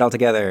for, say it all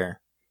together,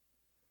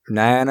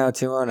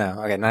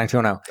 90210. Okay,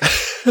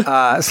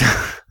 90210. So,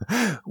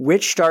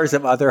 which stars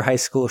of other high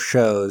school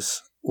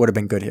shows would have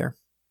been good here?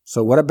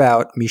 So what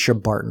about Misha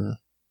Barton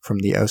from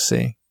the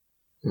OC?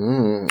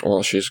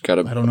 Well, she's got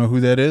a... I don't know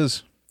who that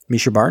is.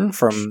 Misha Barton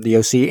from the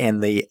OC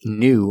and the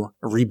new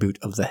reboot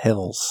of The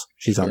Hills.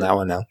 She's on that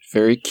one now.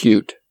 Very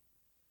cute.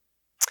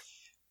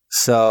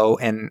 So,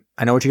 and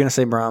I know what you're going to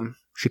say, Brom.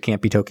 She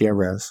can't be Tokyo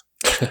Rose.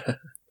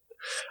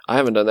 I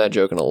haven't done that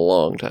joke in a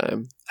long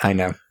time. I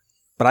know.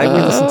 But I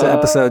re-listened to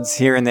episodes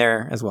here and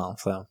there as well,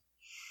 so.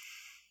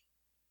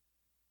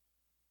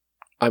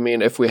 I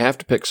mean, if we have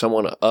to pick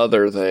someone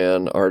other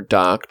than our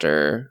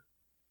doctor...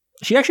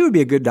 She actually would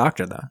be a good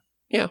doctor, though.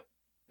 Yeah.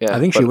 I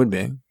think she would be.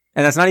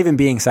 And that's not even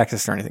being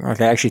sexist or anything.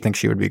 Like, I actually think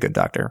she would be a good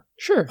doctor.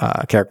 Sure.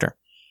 Character.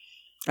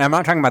 And I'm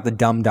not talking about the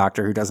dumb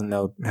doctor who doesn't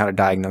know how to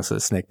diagnose a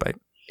snake bite.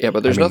 Yeah,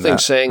 but there's nothing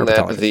saying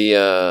that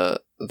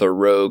the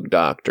rogue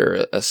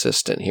doctor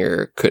assistant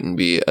here couldn't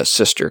be a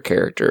sister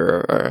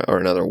character or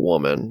another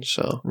woman.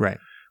 So right,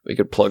 we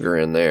could plug her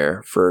in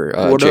there for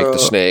Jake the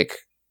Snake.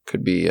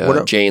 Could be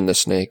Jane the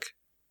Snake.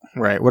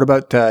 Right. What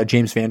about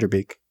James Van Der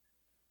Beek?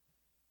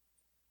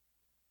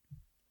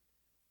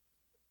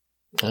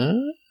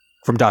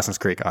 From Dawson's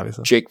Creek,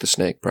 obviously. Jake the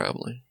Snake,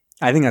 probably.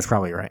 I think that's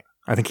probably right.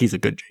 I think he's a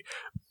good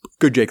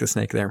Jake the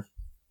Snake there.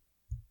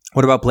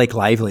 What about Blake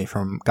Lively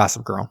from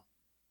Gossip Girl?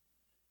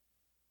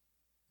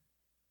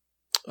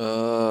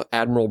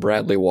 Admiral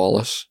Bradley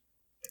Wallace.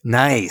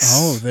 Nice.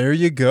 Oh, there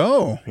you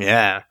go.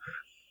 Yeah.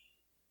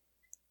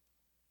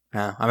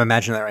 I'm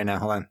imagining that right now.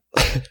 Hold on.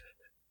 Yeah,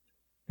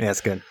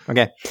 that's good.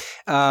 Okay.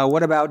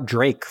 What about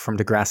Drake from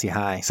Degrassi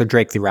High? So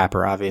Drake, the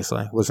rapper,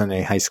 obviously, was in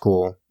a high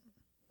school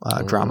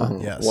drama.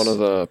 Yes. One of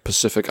the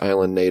Pacific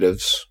Island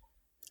natives.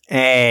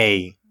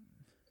 Hey.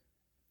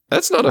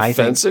 That's not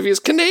offensive. He's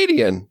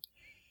Canadian.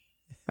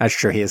 That's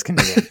true. He is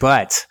Canadian.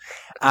 But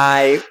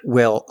I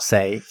will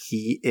say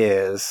he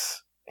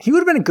would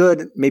have been a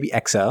good, maybe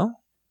XO.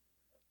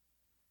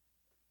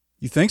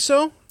 You think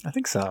so? I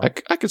think so.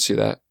 I could see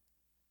that.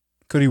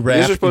 Could he rap?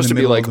 These are supposed to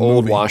be like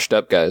old, washed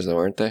up guys, though,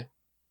 aren't they?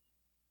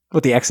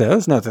 What, the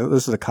XOs? No,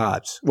 those are the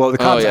Cobbs. Well, the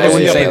Cobbs. I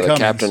wouldn't say the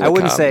captain. I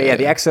wouldn't say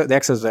the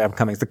XOs are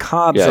upcoming. The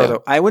Cobbs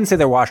are I wouldn't say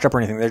they're washed up or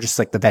anything. They're just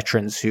like the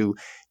veterans who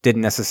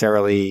didn't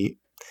necessarily.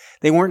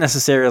 They weren't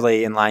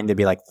necessarily in line to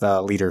be like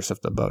the leaders of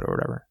the boat or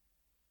whatever.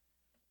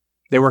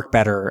 They work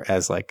better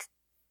as like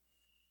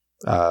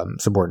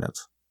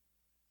subordinates.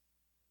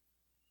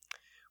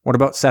 What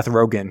about Seth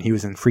Rogen? He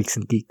was in Freaks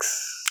and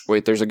Geeks.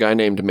 Wait, there's a guy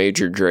named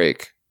Major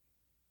Drake.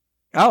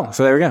 Oh,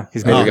 so there we go.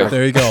 He's Major Drake.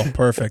 There you go.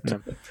 Perfect.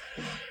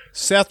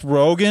 Seth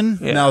Rogen.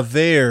 Yeah. Now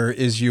there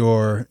is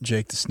your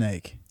Jake the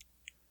Snake.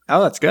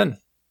 Oh, that's good.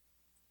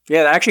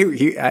 Yeah,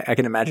 actually, I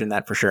can imagine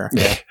that for sure.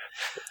 Yeah.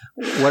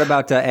 What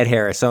about Ed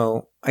Harris?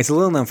 So it's a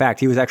little known fact.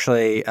 He was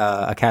actually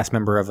a cast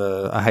member of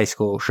a high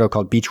school show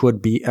called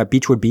Beachwood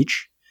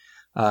Beach.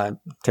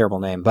 Terrible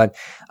name, but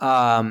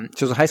so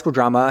it was a high school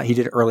drama he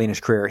did early in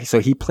his career. So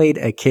he played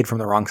a kid from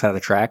the wrong side of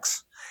the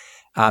tracks,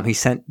 He's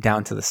sent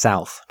down to the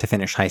South to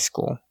finish high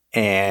school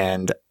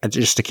and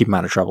just to keep him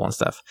out of trouble and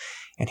stuff.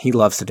 And he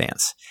loves to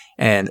dance.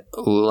 And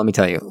let me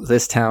tell you,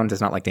 this town does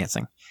not like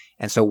dancing.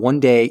 And so one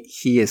day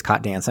he is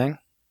caught dancing.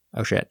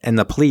 Oh shit. And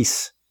the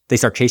police, they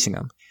start chasing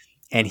him.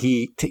 And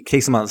he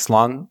takes him on this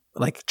long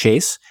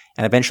chase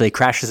and eventually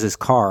crashes his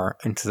car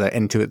into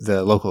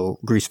the local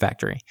grease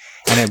factory.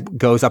 And it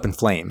goes up in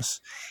flames.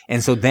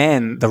 And so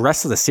then the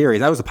rest of the series,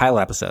 that was the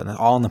pilot episode,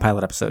 all in the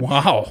pilot episode.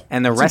 Wow.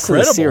 And the rest of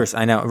the series,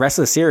 I know, the rest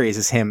of the series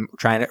is him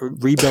trying to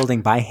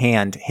rebuilding by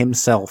hand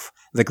himself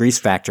the grease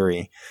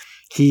factory.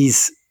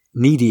 He's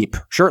knee deep,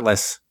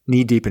 shirtless,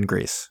 knee deep in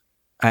grease.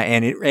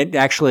 And it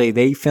actually,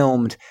 they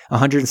filmed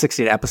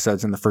 168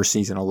 episodes in the first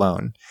season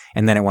alone.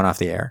 And then it went off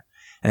the air.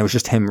 And it was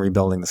just him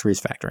rebuilding this grease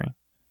factory.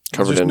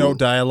 There's no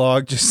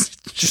dialogue,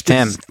 just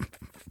him.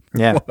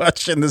 Yeah.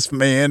 Watching this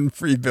man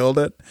rebuild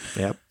it.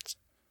 Yep.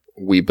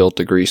 We built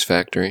the grease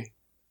factory.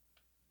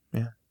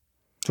 Yeah.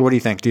 So what do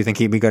you think? Do you think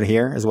he'd be good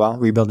here as well,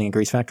 rebuilding a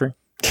grease factory?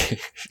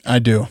 I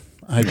do.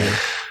 I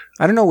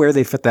don't know where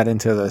they fit that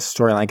into the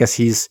storyline. I guess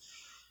he's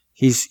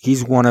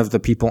one of the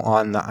people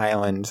on the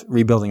island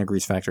rebuilding a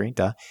grease factory.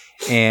 Duh.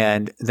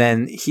 And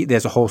then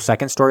there's a whole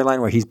second storyline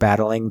where he's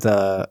battling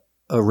the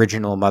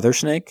original mother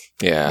snake.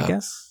 Yeah. I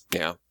guess.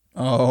 Yeah.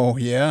 Oh,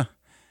 yeah.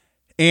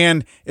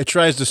 And it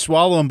tries to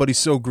swallow him, but he's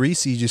so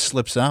greasy, he just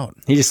slips out.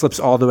 He just slips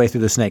all the way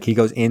through the snake. He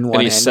goes in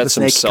one end of the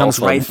snake, comes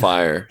right on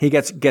fire. He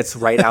gets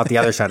right out the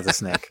other side of the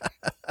snake.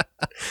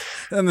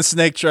 And the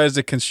snake tries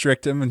to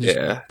constrict him and just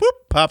whoop,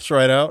 pops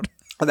right out.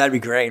 Oh, that'd be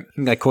great.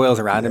 He coils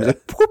around him. He's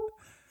like, whoop.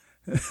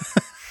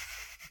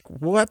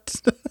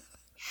 What?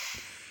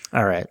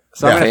 All right.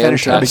 So I'm going to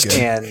finish up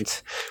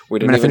and we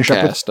didn't even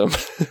cast him.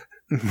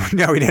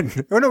 No, we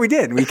didn't. Oh, no, we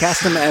did. We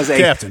cast him as a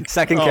Captain.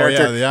 Second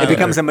character. Yeah, it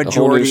becomes a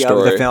majority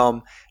of the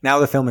film. Now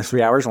the film is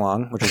 3 hours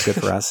long, which is good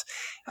for us,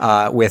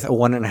 with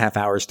 1.5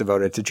 hours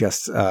devoted to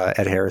just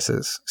Ed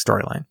Harris's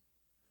storyline.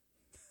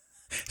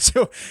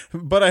 So,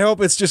 but I hope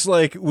it's just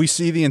like we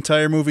see the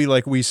entire movie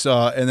like we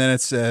saw, and then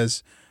it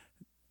says,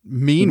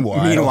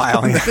 Meanwhile,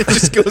 yeah. It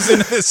just goes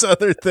into this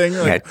other thing.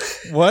 Like,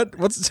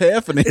 what's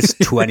happening? It's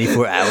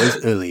 24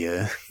 hours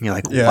earlier. You're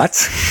like, what?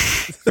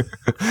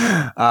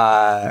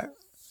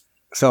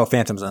 So,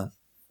 Phantom Zone.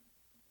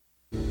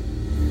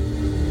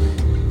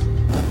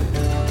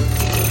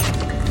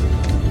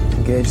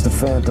 Engage the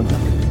Phantom.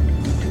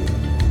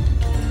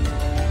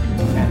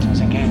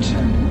 Phantom's engaged,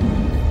 sir.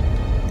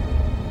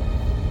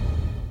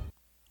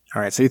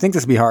 All right, so you think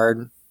this would be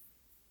hard?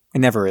 It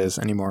never is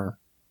anymore.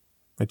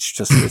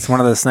 It's one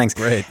of those things.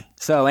 Great.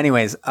 So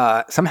anyways,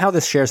 somehow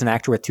this shares an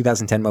actor with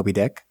 2010 Moby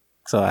Dick.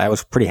 So I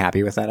was pretty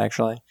happy with that,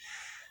 actually.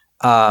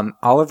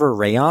 Oliver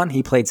Rayon,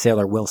 he played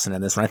Sailor Wilson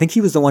in this one. I think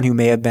he was the one who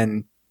may have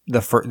been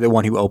the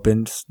one who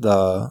opened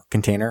the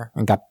container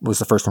and was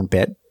the first one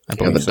bit. I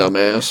believe the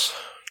dumbass.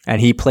 And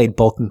he played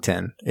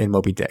Bulkington in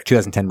Moby Dick.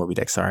 2010 Moby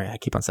Dick, sorry. I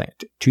keep on saying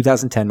it.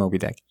 2010 Moby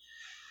Dick.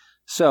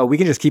 So we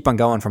can just keep on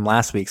going from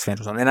last week's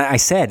Phantom Zone. And I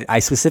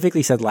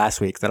specifically said last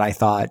week that I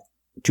thought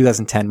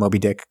 2010 Moby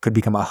Dick could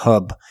become a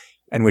hub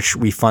in which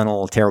we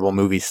funnel terrible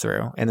movies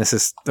through. And this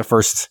is the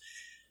first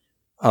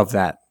of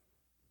that.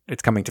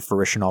 It's coming to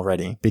fruition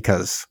already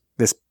because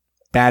this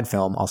bad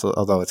film, also,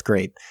 although it's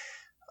great,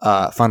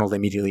 funneled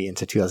immediately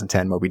into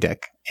 2010 Moby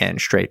Dick and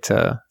straight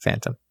to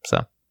Phantom.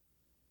 So,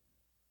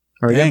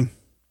 dang.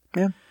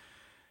 Yeah.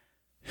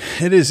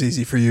 It is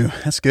easy for you.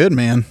 That's good,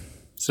 man.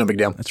 It's no big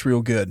deal. That's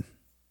real good.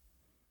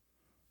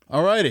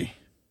 Alrighty.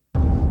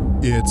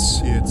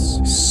 It's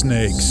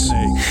snakes.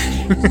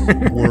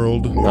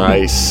 World.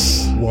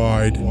 Nice.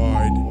 Wide.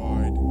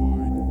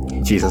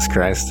 Jesus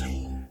Christ.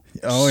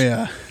 Oh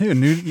yeah,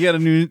 you got a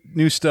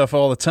new stuff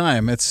all the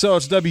time. It's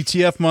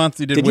WTF month.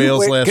 You did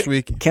whales last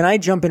week. Can I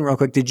jump in real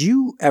quick? Did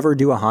you ever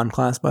do a Han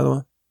class, by the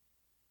way?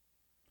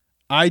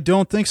 I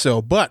don't think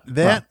so, but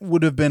that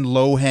would have been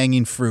low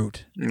hanging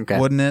fruit,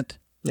 wouldn't it?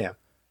 Yeah,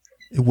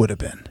 it would have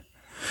been.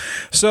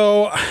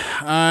 So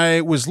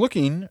I was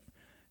looking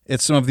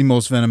at some of the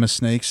most venomous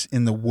snakes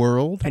in the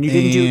world, and you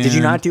didn't did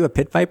you not do a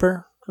pit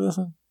viper for this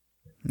one?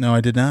 No,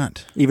 I did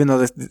not. Even though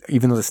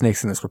the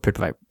snakes in this were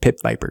pit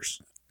vipers.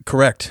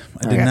 Correct.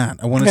 I did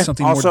not. I wanted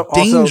something more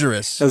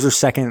dangerous. Those are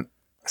second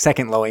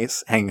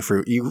lowest hanging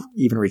fruit. You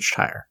even reached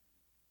higher.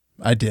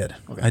 I did.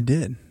 Okay. I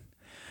did.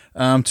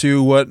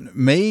 To what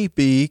may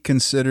be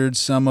considered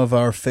some of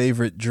our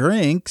favorite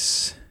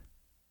drinks.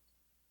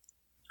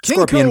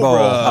 Scorpion Bowl.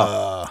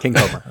 Oh, King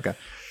Cobra. Okay.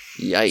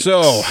 Yikes.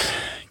 So,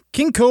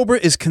 King Cobra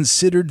is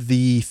considered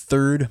the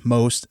third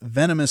most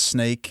venomous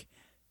snake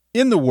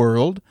in the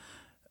world.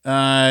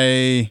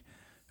 I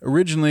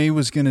originally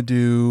was going to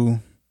do...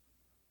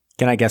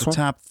 Can I guess one?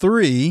 Top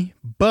 3,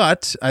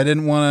 but I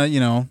didn't want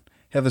to,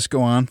 have this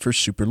go on for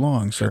super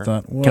long. So I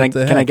thought,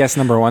 can I guess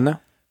number 1 though?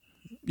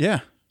 Yeah.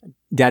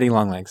 Daddy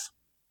Longlegs.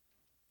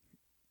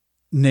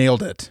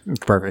 Nailed it.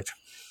 Perfect.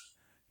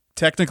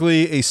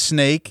 Technically, a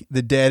snake,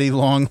 the daddy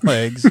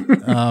longlegs,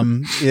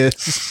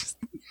 is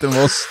the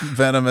most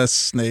venomous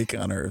snake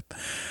on Earth.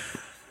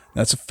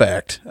 That's a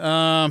fact.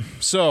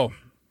 So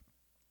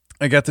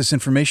I got this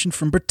information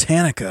from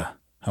Britannica.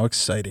 How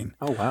exciting.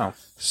 Oh, wow.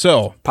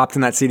 So. Popped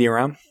in that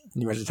CD-ROM?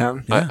 You went to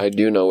town? Yeah. I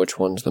do know which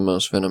one's the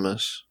most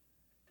venomous.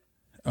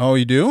 Oh,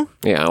 you do?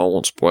 Yeah, I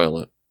won't spoil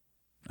it.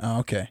 Oh,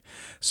 okay.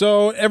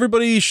 So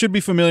everybody should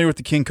be familiar with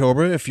the king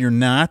cobra. If you're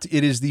not,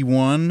 it is the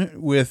one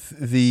with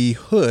the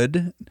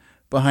hood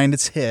behind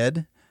its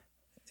head.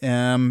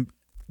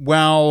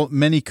 While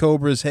many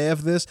cobras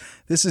have this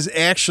is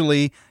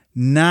actually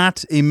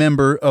not a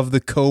member of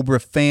the cobra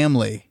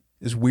family,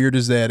 as weird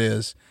as that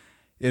is.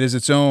 It is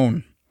its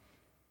own.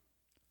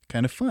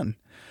 Kind of fun.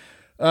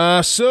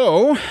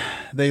 So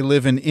they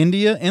live in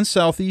India and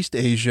Southeast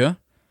Asia,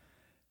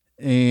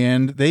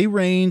 and they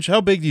range.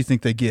 How big do you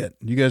think they get?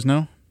 Do you guys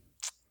know?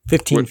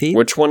 15 feet.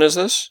 Which one is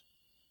this?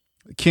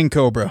 King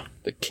cobra.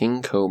 The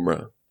king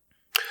cobra.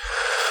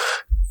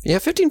 Yeah,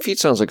 15 feet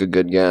sounds like a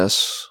good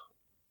guess.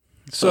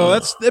 So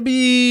that'd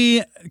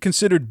be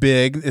considered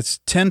big. It's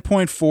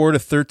 10.4 to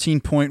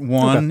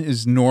 13.1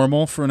 is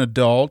normal for an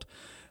adult.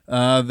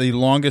 The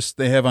longest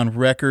they have on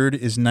record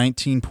is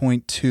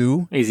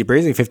 19.2. Easy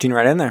breezy, 15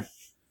 right in there.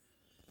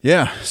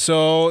 Yeah,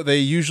 so they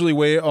usually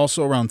weigh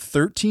also around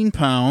 13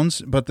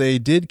 pounds, but they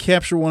did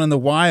capture one in the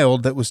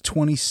wild that was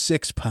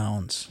 26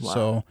 pounds. Wow.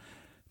 So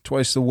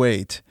twice the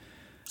weight.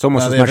 It's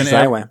almost as much as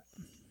I weigh.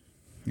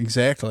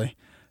 Exactly.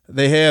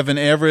 They have an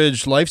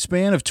average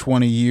lifespan of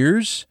 20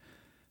 years.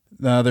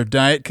 Their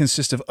diet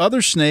consists of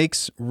other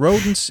snakes,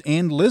 rodents,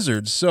 and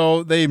lizards.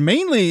 So they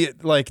mainly,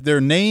 like,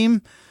 their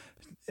name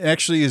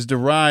actually is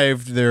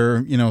derived,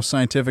 their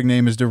scientific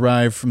name is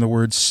derived from the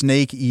word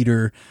snake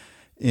eater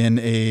in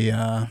a,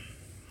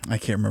 I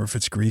can't remember if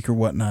it's Greek or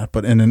whatnot,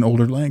 but in an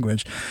older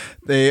language.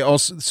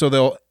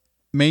 They'll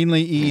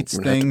mainly eat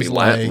things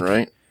Latin, like,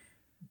 right?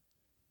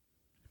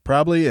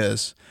 Probably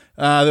is.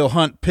 They'll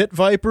hunt pit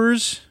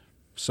vipers.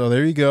 So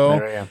there you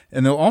go.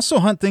 And they'll also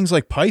hunt things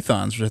like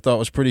pythons, which I thought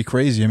was pretty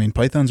crazy. I mean,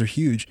 pythons are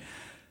huge.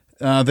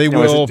 They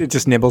will. It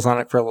just nibbles on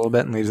it for a little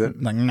bit and leaves it.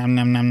 Like, nom,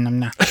 nom, nom, nom,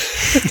 nom.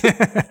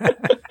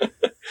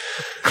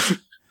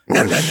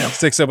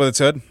 Sticks up with its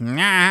hood.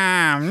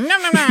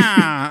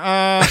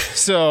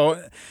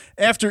 So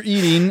after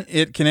eating,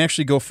 it can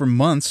actually go for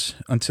months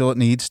until it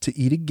needs to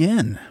eat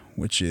again,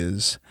 which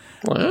is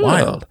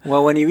wild.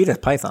 Well, when you eat a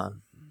python,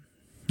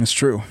 it's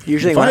true.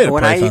 Usually,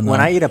 when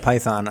I eat a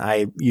python,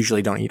 I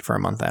usually don't eat for a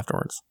month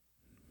afterwards.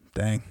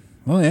 Dang.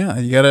 Well, yeah,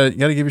 you gotta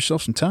give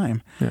yourself some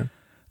time.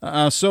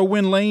 Yeah. So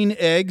when laying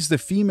eggs, the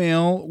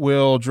female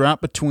will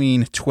drop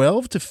between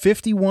 12 to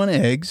 51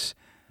 eggs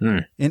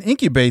and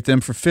incubate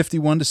them for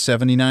 51 to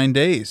 79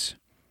 days.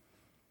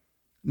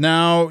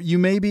 Now, you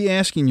may be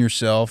asking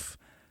yourself,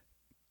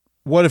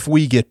 what if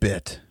we get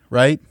bit,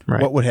 right?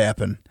 What would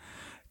happen?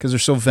 Because they're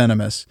so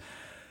venomous.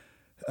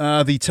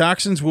 The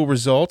toxins will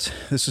result,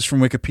 this is from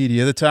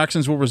Wikipedia, the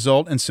toxins will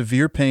result in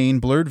severe pain,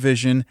 blurred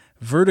vision,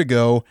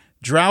 vertigo,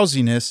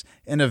 drowsiness,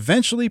 and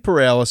eventually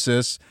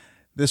paralysis.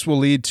 This will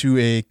lead to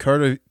a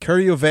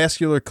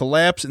cardiovascular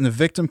collapse, and the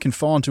victim can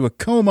fall into a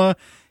coma.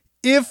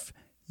 If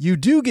you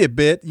do get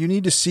bit, you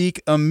need to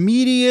seek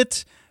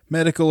immediate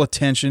medical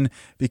attention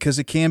because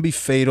it can be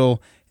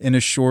fatal in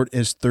as short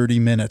as 30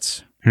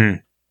 minutes.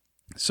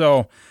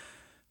 So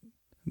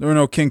there were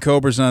no king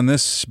cobras on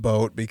this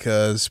boat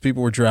because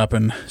people were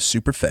dropping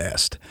super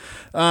fast.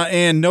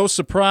 And no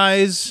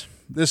surprise,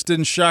 this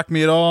didn't shock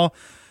me at all.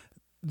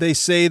 They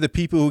say the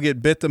people who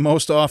get bit the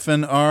most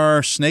often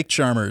are snake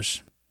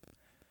charmers.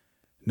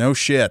 No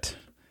shit.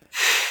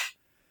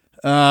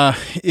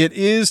 It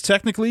is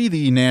technically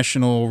the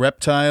national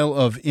reptile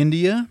of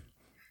India,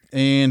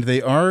 and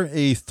they are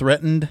a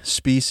threatened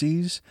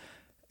species,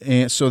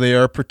 and so they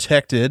are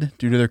protected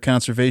due to their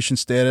conservation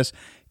status.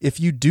 If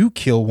you do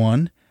kill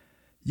one,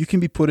 you can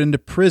be put into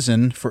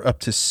prison for up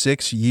to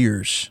 6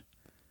 years.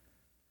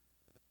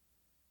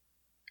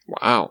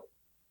 Wow.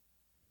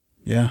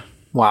 Yeah.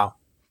 Wow.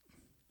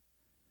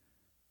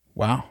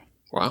 Wow.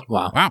 Wow.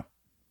 Wow. Wow.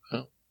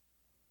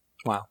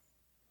 Wow.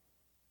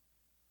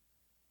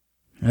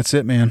 That's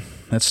it, man.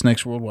 That's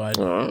Snakes Worldwide.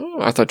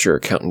 I thought you were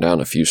counting down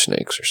a few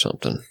snakes or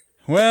something.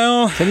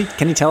 Well,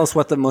 can you tell us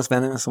what the most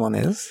venomous one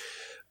is?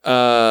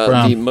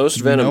 The most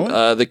venom.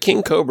 The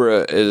king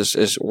cobra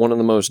is one of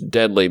the most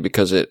deadly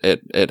because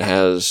it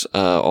has,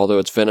 although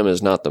its venom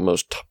is not the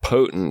most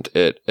potent,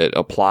 it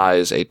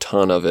applies a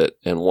ton of it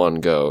in one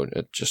go.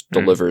 It just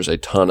delivers a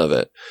ton of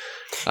it.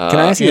 Can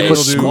I ask you a quick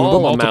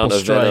small amount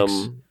of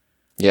venom?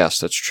 Yes,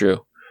 that's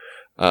true.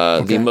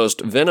 The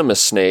most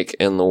venomous snake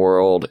in the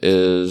world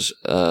is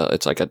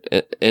it's like an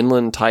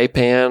inland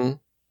taipan.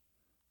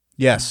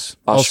 Yes,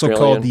 Australian.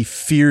 also called the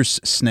fierce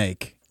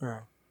snake.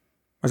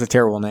 That's a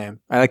terrible name.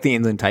 I like the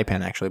inland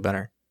taipan actually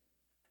better.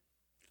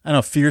 I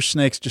know, fierce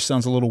snakes just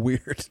sounds a little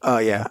weird. Oh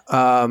yeah.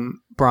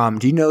 Bram,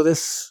 do you know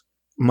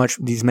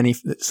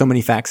so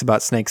many facts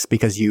about snakes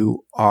because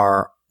you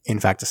are in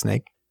fact a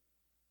snake?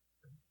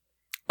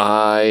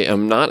 I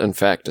am not, in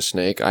fact, a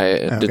snake.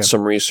 I did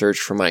some research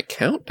for my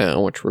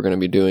countdown, which we're going to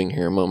be doing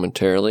here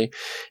momentarily.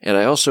 And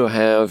I also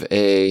have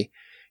a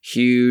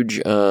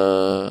huge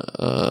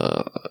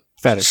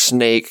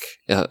snake,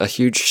 a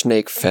huge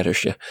snake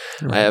fetish. Yeah.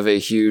 Right. I have a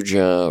huge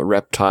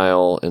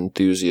reptile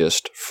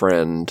enthusiast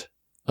friend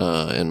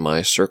in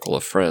my circle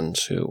of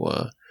friends who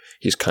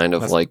he's kind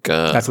of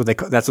that's what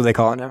they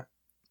call it now.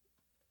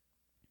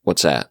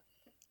 What's that?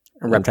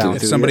 A reptile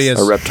enthusiast. Somebody has,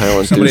 a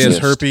reptile enthusiast. Somebody has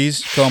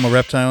herpes, call him a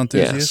reptile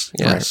enthusiast?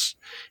 Yes. Right.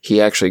 He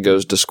actually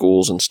goes to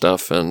schools and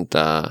stuff and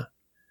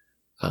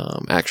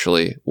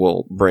actually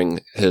will bring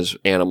his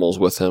animals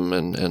with him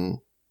and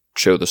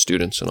show the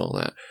students and all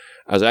that.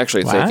 I was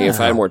actually thinking if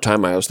I had more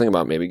time, I was thinking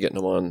about maybe getting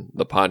him on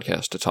the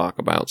podcast to talk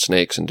about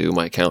snakes and do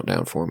my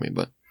countdown for me,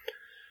 but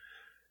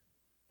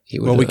he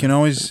would, we can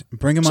always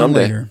bring him on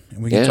later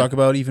and we can talk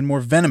about even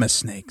more venomous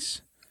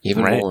snakes.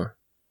 Even more.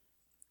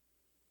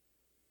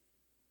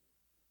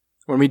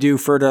 When we do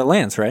Fer de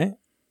Lance, right?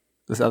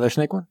 This other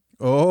snake one?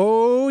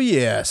 Oh,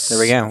 yes. There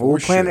we go. We'll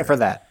plan it for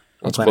that.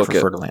 Let's book it.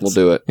 Fer de Lance. We'll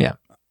do it. Yeah.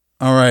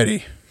 All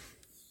righty.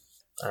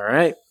 All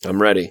right.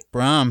 I'm ready.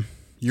 Brom,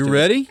 you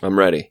ready? I'm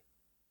ready.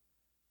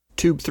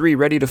 Tube 3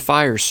 ready to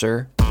fire,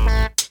 sir.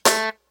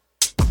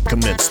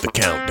 Commence the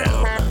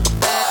countdown.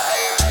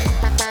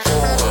 5,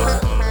 4,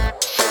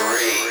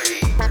 3,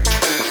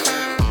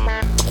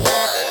 2,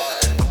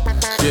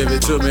 1. Give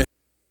it to me.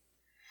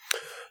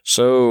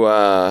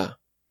 So,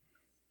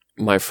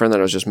 my friend that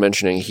I was just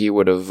mentioning, he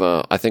would have,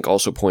 I think,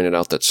 also pointed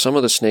out that some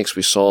of the snakes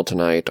we saw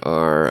tonight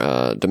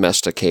are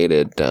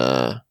domesticated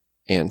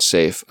and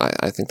safe.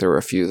 I think there were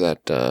a few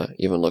that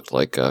even looked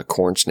like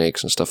corn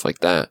snakes and stuff like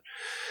that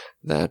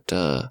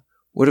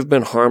would have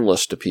been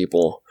harmless to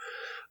people.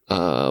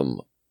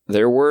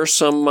 There were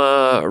some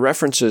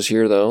references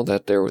here, though,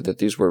 that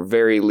these were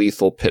very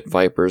lethal pit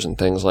vipers and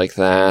things like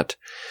that,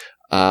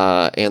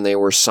 and they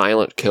were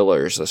silent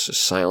killers. This is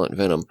silent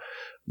venom.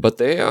 But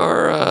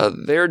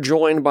they're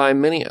joined by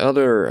many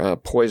other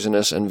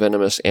poisonous and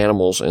venomous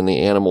animals in the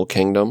animal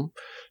kingdom.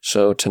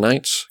 So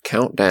tonight's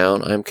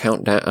countdown, I'm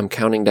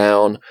counting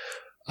down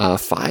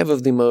 5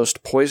 of the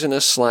most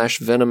poisonous /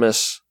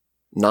 venomous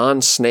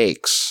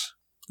non-snakes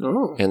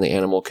in the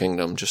animal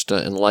kingdom, just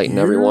to enlighten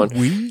everyone.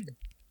 We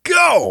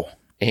go!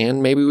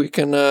 And maybe we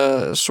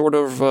can sort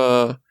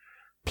of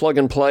plug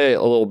and play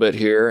a little bit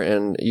here,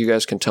 and you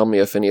guys can tell me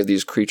if any of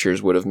these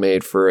creatures would have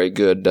made for a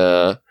good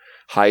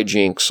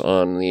hijinks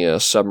on the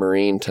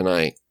submarine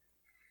tonight.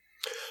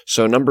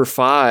 So number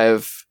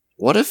 5,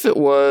 what if it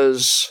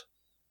was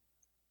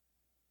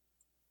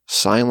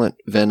silent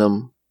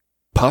venom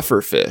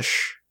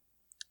pufferfish?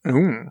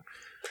 Ooh.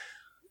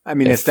 I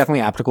mean, it's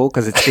definitely applicable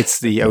because it's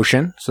the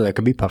ocean, so there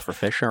could be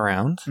pufferfish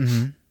around.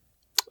 Mm-hmm.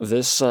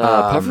 This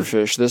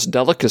pufferfish, this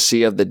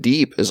delicacy of the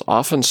deep, is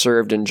often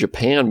served in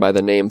Japan by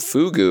the name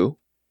fugu.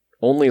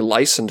 Only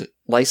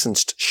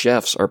licensed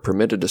chefs are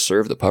permitted to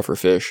serve the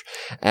pufferfish,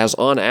 as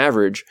on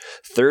average,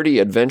 30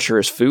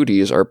 adventurous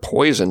foodies are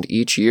poisoned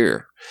each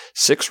year.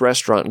 6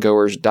 restaurant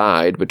goers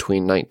died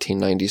between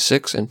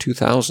 1996 and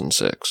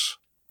 2006.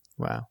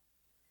 Wow.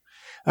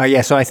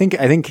 Yeah, so I think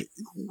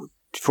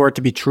for it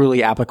to be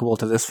truly applicable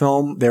to this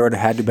film, there would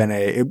have had to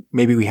been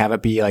maybe we have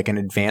it be like an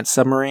advanced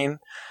submarine,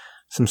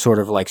 some sort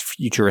of like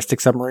futuristic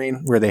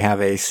submarine where they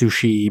have a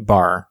sushi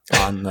bar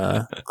on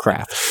the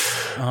craft.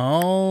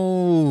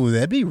 Oh,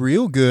 that'd be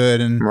real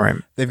good. And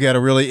they've got a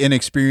really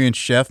inexperienced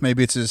chef.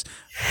 Maybe it's his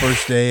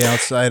first day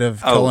outside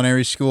of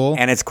culinary school.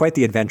 And it's quite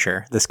the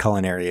adventure, this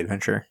culinary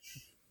adventure.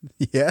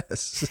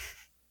 Yes.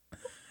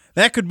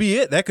 That could be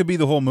it. That could be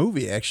the whole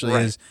movie,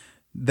 actually.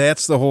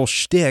 That's the whole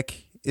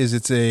shtick, is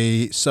it's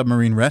a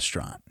submarine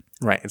restaurant.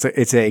 Right.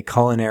 It's a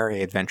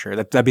culinary adventure.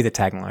 That'd be the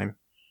tagline.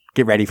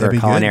 Get ready for a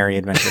culinary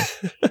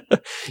adventure.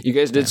 You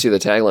guys did see the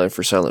tagline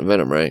for Silent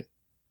Venom, right?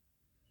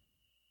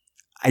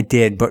 I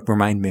did, but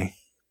remind me.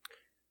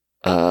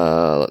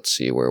 Let's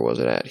see, where was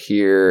it at?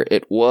 Here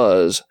it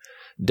was.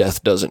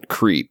 Death doesn't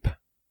creep,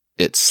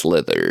 it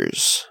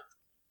slithers.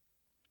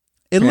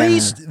 At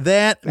least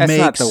that's makes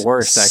not the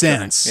worst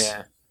sense.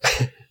 Yeah.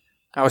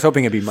 I was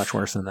hoping it'd be much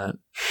worse than that.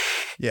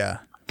 Yeah.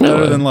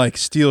 Better than like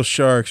Steel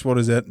Sharks. What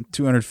is that?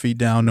 200 feet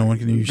down, no one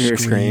can hear you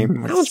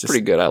scream. That was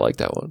pretty good. I like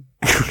that one.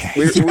 Okay.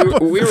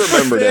 We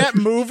remembered that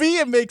movie.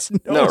 It makes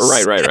no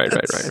sense. Right.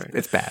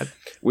 It's bad.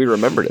 We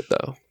remembered it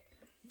though.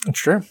 That's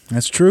true.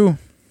 That's true.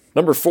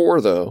 Number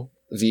 4, though,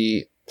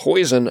 the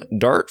poison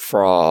dart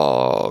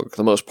frog,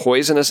 the most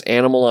poisonous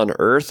animal on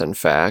Earth. In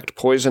fact,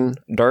 poison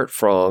dart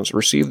frogs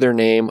received their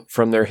name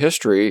from their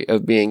history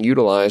of being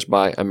utilized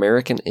by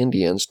American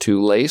Indians to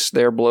lace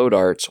their blow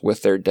darts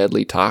with their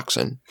deadly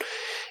toxin.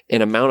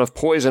 An amount of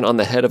poison on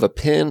the head of a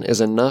pin is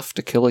enough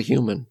to kill a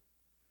human.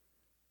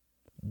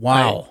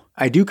 Wow.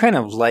 I do kind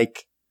of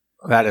like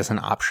that as an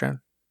option,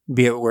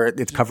 be it where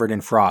it's covered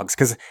in frogs,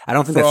 because I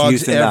don't think that's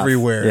used enough.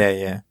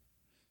 Everywhere.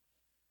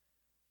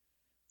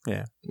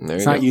 Yeah.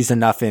 It's not used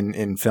enough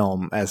in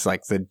film as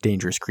like the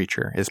dangerous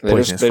creature is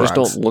poisonous They frogs.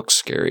 just don't look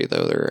scary,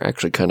 though. They're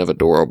actually kind of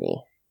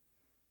adorable.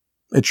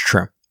 It's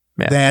true.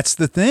 Yeah. That's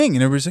the thing.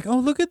 And everybody's like, oh,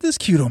 look at this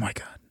cute. Oh, my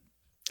God.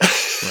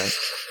 Right.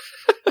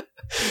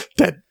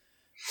 Dead.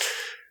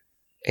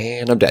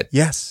 And I'm dead.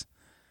 Yes.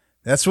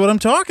 That's what I'm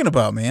talking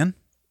about, man.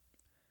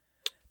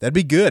 That'd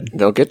be good.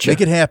 They'll get you.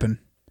 Make it happen.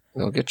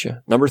 They'll get you.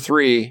 Number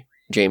 3,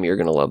 Jamie, you're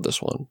going to love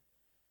this one.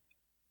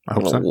 I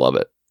hope You're going to so. love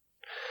it.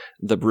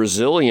 The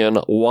Brazilian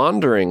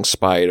wandering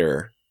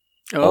spider.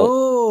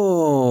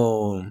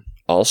 Oh.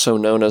 Also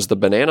known as the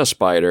banana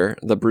spider,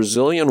 the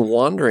Brazilian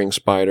wandering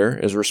spider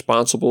is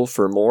responsible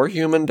for more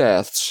human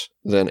deaths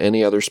than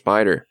any other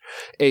spider.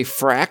 A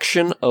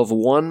fraction of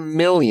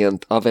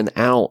 1/1,000,000th of an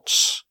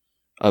ounce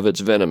of its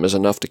venom is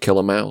enough to kill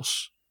a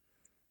mouse.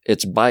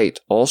 Its bite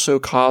also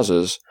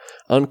causes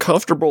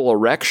uncomfortable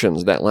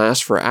erections that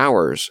last for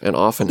hours and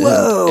often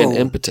end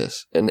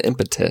in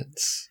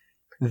impotence.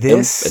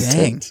 This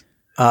would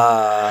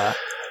be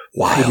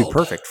Wild.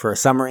 perfect for a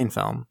submarine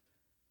film.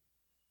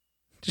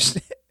 Just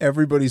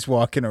everybody's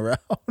walking around.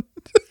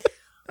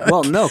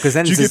 Well, no, because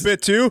then Did it's you just, get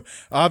bit too?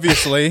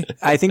 Obviously.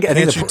 I think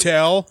Can't you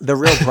tell? the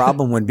real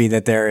problem would be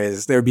that there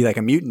would be like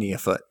a mutiny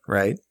afoot,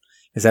 right?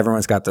 Because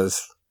everyone's got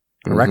those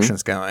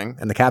erections going,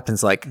 and the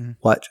captain's like,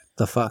 "What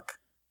the fuck,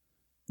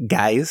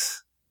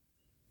 guys?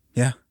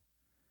 Yeah. Are you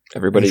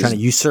Everybody's trying to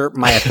usurp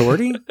my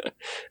authority?"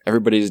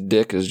 everybody's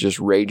dick is just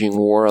raging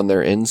war on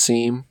their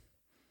inseam.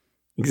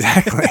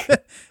 Exactly.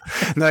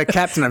 No,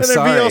 Captain, I'm And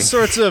there'd be sorry. all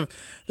sorts of,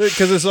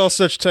 because it's all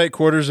such tight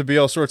quarters, there'd be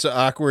all sorts of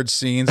awkward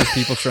scenes of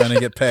people trying to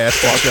get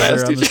past each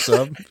other on the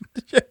sub.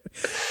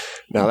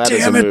 Now that is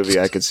Damn a it. movie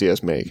I could see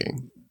us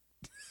making.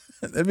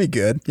 That'd be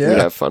good. We'd Yeah.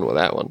 have fun with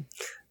that one.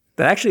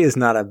 That actually is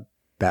not a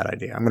bad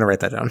idea. I'm going to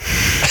write that down.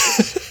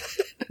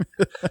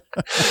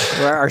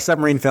 Where our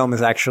submarine film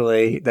is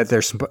actually that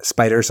there's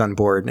spiders on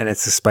board, and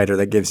it's a spider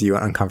that gives you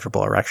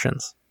uncomfortable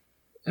erections.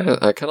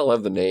 I kind of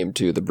love the name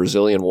too, the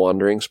Brazilian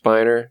wandering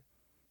spider.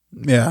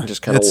 Yeah. It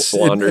just kind of It's-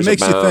 wanders it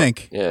makes about. you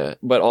think. Yeah,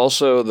 but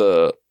also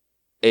the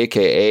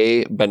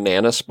AKA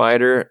banana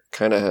spider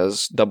kind of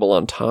has double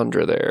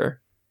entendre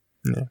there.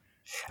 Yeah.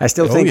 I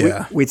still Oh, think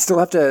yeah. we'd still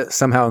have to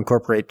somehow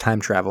incorporate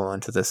time travel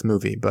into this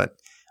movie, but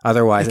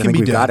otherwise, It I can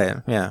think be we've got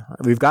done. it. Yeah,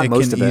 we've got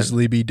most can of it.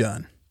 easily be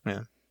done.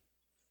 Yeah.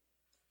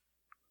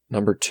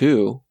 Number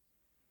 2,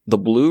 the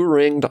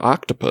blue-ringed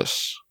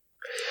octopus.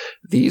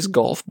 These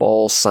golf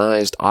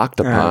ball-sized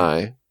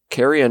octopi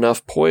carry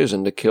enough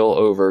poison to kill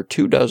over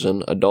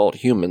 24 adult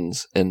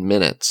humans in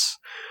minutes,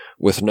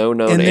 with no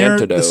known And they're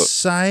antidote. the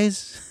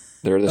size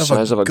They're the of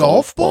size of a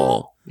golf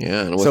ball.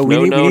 Yeah, and with So we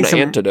no need known some-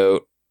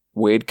 antidote,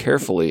 wade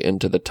carefully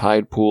into the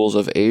tide pools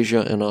of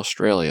Asia and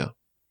Australia.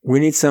 We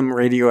need some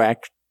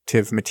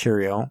radioactive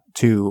material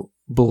to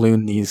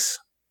balloon these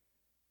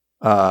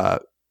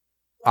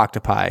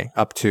octopi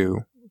up to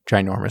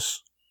ginormous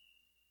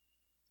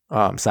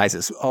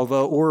sizes.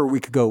 Or we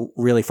could go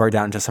really far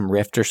down to some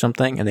rift or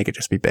something, and they could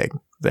just be big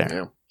there.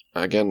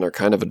 Yeah. Again, they're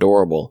kind of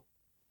adorable.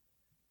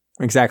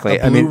 Exactly.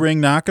 a blue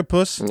ringed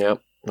octopus. Yep,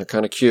 they're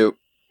kind of cute.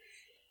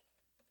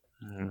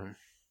 Mm.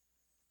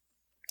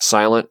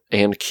 Silent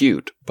and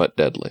cute, but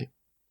deadly.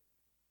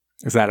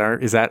 Is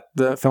that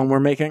the film we're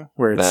making?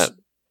 Where it's That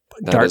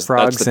dart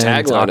frogs that's the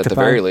and tagline at the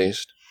octopi? very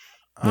least.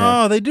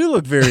 Oh, they do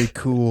look very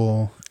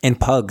cool. And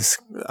pugs.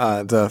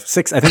 The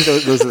 6. I think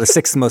those are the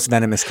 6 most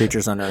venomous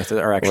creatures on Earth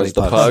are actually Was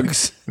the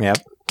pugs. pugs?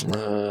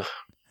 Yep.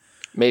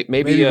 Maybe,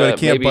 Maybe, but it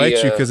can't maybe,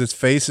 bite you because its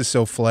face is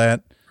so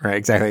flat. Right.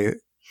 Exactly.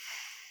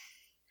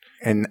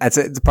 And that's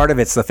it. Part of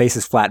it's the face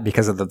is flat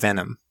because of the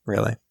venom.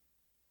 Really.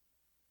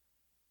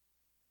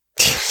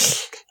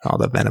 All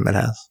the venom it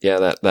has. Yeah,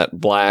 the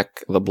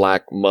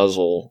black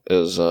muzzle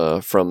is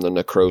from the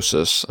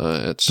necrosis.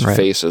 Its Right.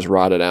 face is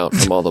rotted out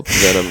from all the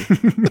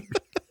venom.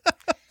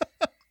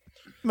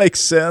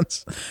 Makes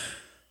sense.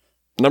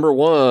 Number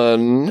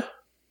 1,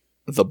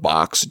 the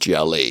box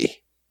jelly.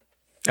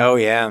 Oh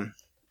yeah.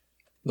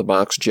 The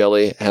box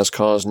jelly has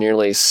caused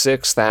nearly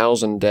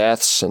 6,000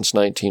 deaths since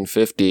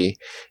 1950.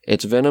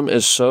 Its venom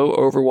is so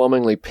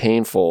overwhelmingly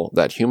painful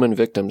that human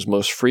victims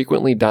most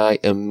frequently die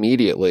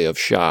immediately of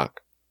shock.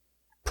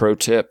 Pro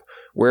tip,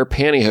 wear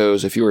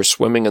pantyhose if you are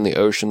swimming in the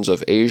oceans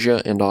of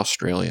Asia and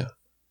Australia.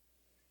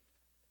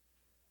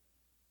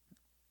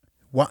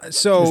 What?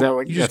 So Is that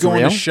what- you just that's go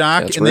into real?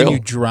 shock That's and then real. you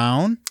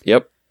drown?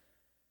 Yep.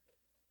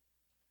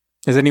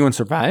 Has anyone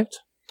survived?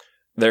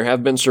 There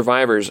have been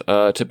survivors.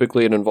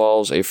 Typically, it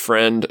involves a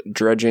friend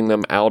dredging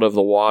them out of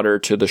the water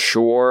to the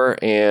shore,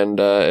 and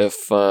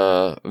if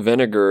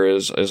vinegar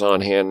is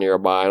on hand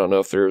nearby, I don't know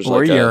if there's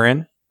Or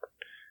urine.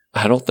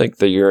 I don't think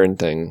the urine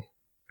thing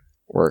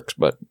works,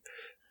 but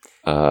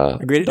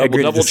Agreed to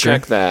double disagree.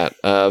 check that.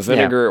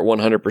 Vinegar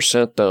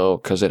 100% though,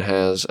 because it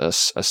has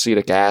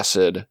acetic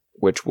acid,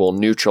 which will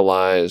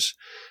neutralize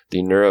the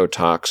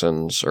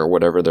neurotoxins or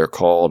whatever they're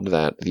called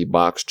that the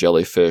box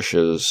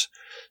jellyfish's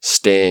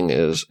sting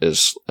is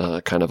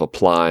kind of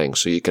applying,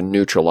 so you can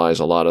neutralize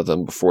a lot of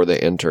them before they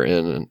enter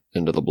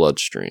into the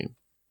bloodstream.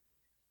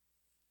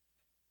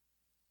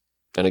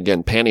 And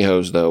again,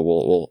 pantyhose though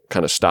will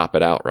kind of stop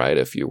it outright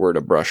if you were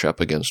to brush up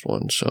against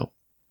one. So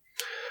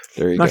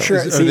there you Not go. sure.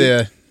 Are See,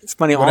 it's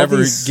funny. Whatever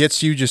all these,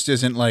 gets you just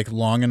isn't like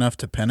long enough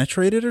to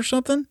penetrate it or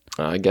something?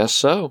 I guess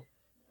so.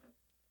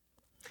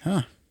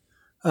 Huh.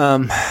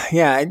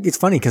 Yeah, it's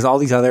funny because all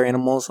these other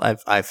animals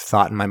I've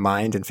thought in my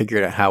mind and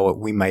figured out how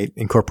we might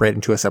incorporate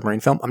into a submarine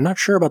film. I'm not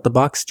sure about the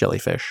box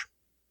jellyfish.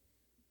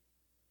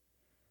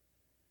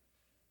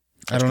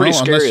 I don't pretty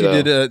know, scary, unless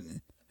you though.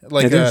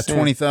 did a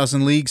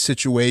 20,000 League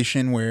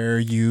situation where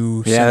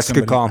you send that's a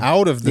good somebody call.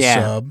 out of the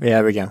sub. Yeah,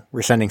 there we go.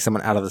 We're sending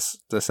someone out of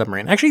the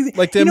submarine. Actually,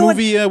 Like that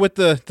movie with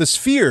the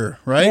Sphere,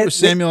 right? Yeah, with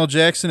Samuel L.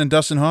 Jackson and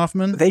Dustin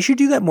Hoffman. They should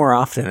do that more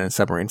often in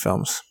submarine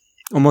films.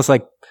 Almost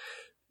like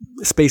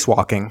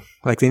spacewalking.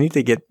 Like they need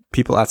to get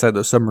people outside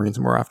those submarines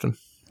more often.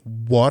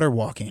 Water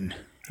walking.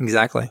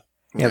 Exactly.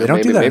 Yeah, they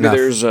don't do that Maybe enough.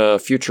 there's a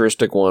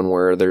futuristic one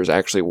where there's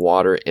actually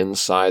water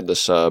inside the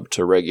sub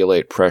to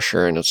regulate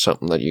pressure, and it's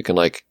something that you can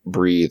like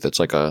breathe. It's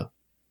like a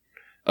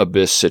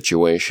abyss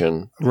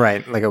situation.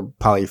 Right, like a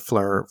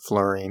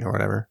polyfluorine or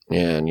whatever.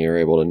 Yeah, and you're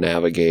able to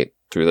navigate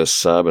through the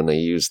sub, and they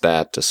use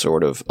that to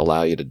sort of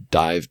allow you to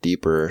dive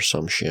deeper or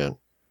some shit.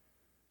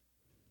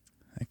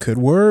 It could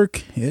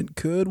work. It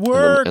could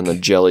work. And the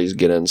jellies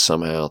get in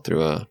somehow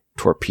through a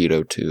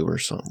torpedo tube or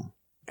something.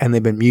 And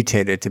they've been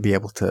mutated to be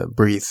able to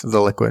breathe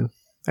the liquid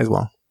as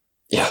well.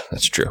 Yeah,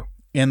 that's true.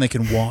 And they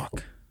can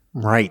walk.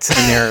 Right.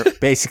 And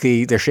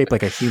they're shaped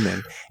like a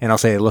human. And I'll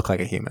say they look like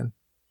a human.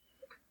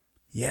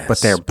 Yes. But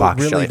they're box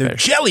really, jellyfish. they're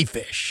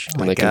jellyfish.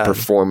 And they can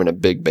perform in a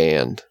big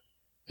band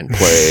and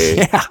play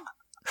yeah.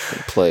 and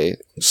play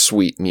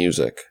sweet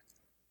music.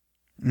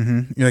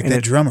 Mm-hmm. You're like,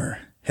 that drummer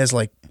has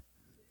like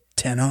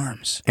 10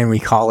 arms. And we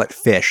call it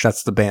Fish.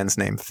 That's the band's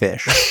name,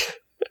 Fish.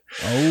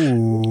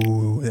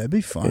 Oh, that'd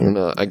be fun. And,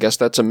 I guess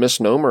that's a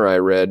misnomer I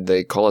read.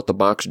 They call it the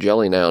box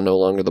jelly now, no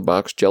longer the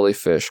box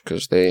jellyfish,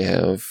 because they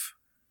have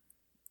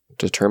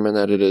determined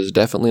that it is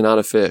definitely not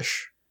a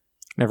fish.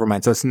 Never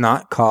mind. So it's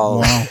not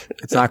called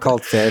It's not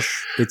called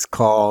Fish. It's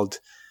called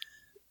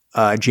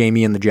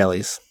Jamie and the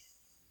Jellies.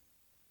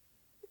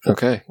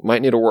 Okay.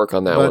 Might need to work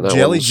on that but one. That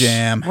Jelly one's-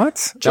 Jam.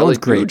 What? Jelly, That one's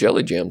great.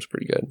 Jelly Jam's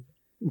pretty good.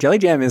 Jelly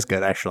Jam is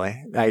good,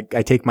 actually. I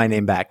take my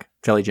name back.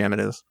 Jelly Jam it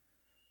is.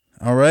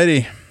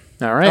 Alrighty.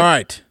 All right. All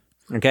right.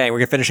 Okay,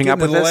 we're finishing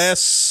Getting up with to the this.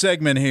 last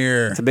segment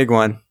here. It's a big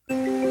one.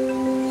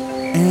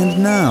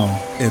 And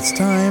now it's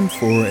time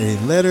for a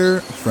letter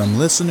from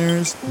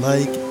listeners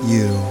like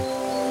you.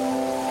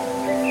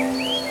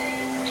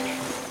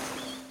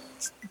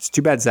 It's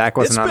too bad Zach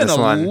wasn't on this It's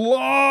been one. a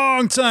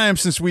long time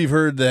since we've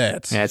heard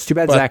that. Yeah, it's too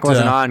bad But, Zach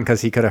wasn't on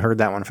because he could have heard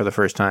that one for the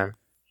first time.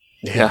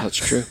 Yeah, that's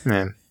true.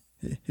 Man.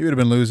 He would have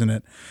been losing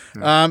it.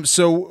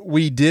 So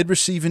we did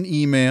receive an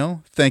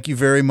email. Thank you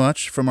very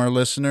much from our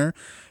listener.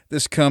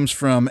 This comes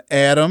from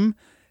Adam,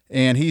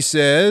 and he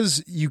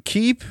says, "You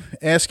keep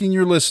asking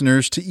your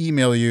listeners to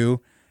email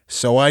you,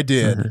 so I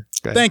did.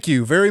 Good. Thank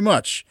you very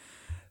much."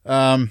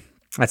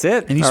 That's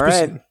it. And he's All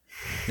right.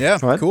 Yeah,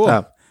 What? cool.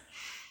 Oh.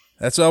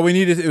 That's all we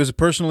needed. It was a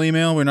personal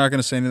email. We're not going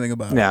to say anything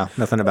about it. No,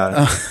 nothing about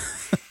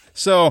it.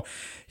 So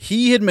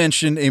he had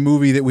mentioned a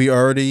movie that we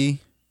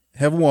already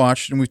have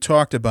watched and we've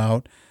talked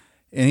about,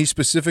 and he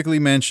specifically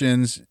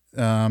mentions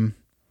the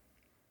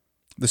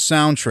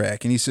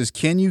soundtrack. And he says,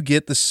 "Can you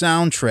get the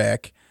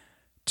soundtrack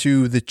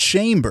to The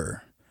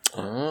Chamber?"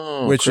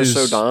 Oh, Which Chris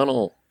is-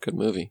 O'Donnell. Good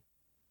movie.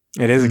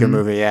 It is a good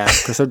movie, yeah.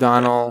 Chris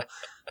O'Donnell,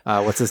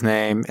 what's his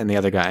name, and the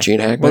other guy. Gene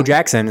Hackman. Bo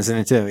Jackson is in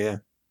it too, yeah.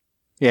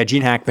 Yeah,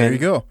 Gene Hackman. There you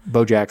go.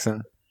 Bo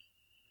Jackson.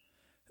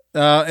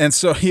 And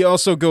so he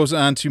also goes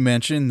on to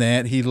mention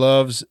that he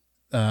loves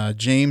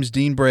James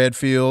Dean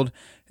Bradfield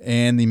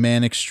and the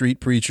Manic Street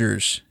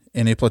Preachers,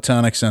 in a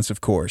platonic sense,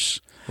 of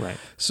course. Right.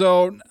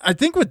 So I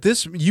think with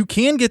this, you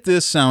can get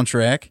this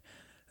soundtrack.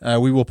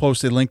 We will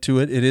post a link to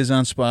it. It is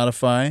on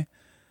Spotify,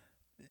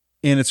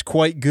 and it's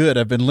quite good.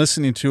 I've been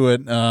listening to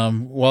it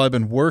while I've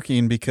been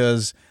working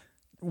because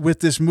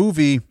with this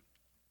movie,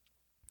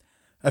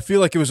 I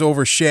feel like it was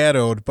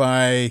overshadowed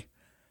by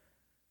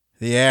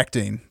the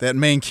acting. That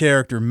main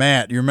character,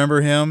 Matt, you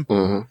remember him?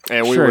 Mm-hmm.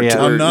 And we Sure, were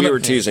yeah. we were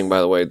teasing, by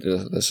the way.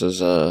 This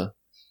is a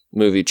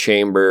movie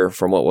Chamber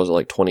from what was it,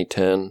 like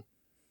 2010?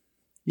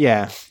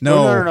 Yeah.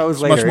 No, It was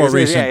it's later. much more It was-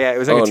 recent. Yeah, it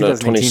was like a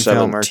 2018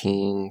 film or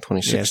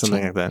 2016. yeah,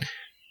 something like that.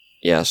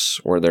 Yes,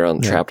 where they're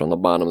trapped on the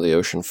bottom of the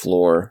ocean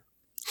floor.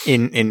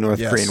 In North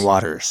Yes. Korean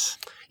waters.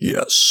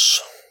 Yes.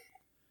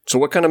 So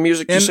what kind of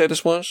music did you say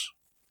this was?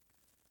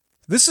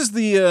 This is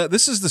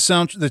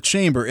the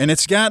Chamber, and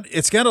it's got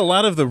a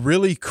lot of the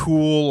really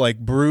cool, like,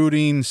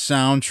 brooding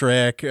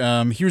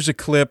soundtrack. Here's a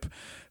clip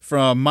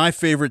from my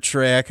favorite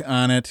track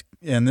on it,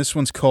 and this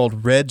one's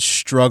called Red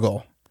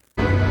Struggle.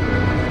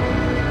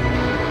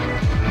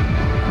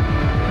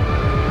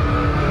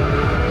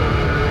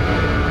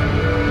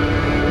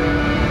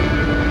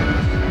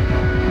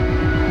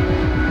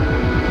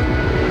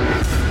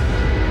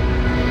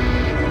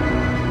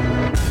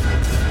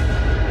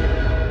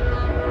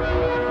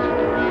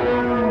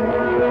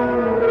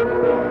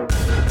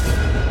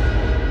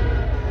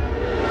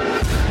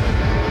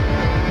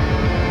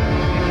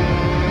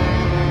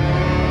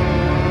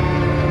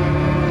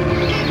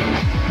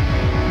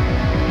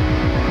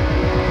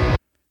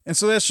 And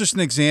so that's just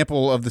an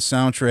example of the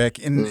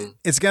soundtrack. And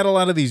it's got a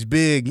lot of these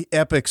big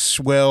epic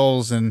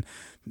swells and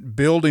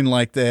building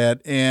like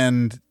that.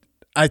 And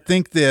I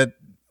think that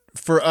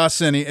for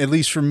us, at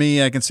least for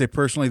me, I can say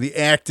personally, the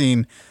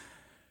acting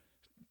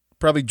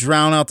probably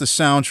drown out the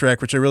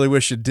soundtrack, which I really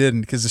wish it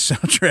didn't because the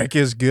soundtrack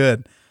is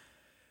good.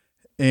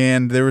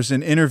 And there was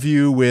an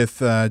interview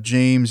with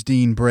James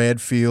Dean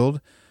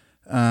Bradfield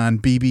on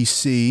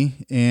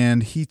BBC,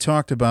 and he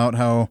talked about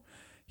how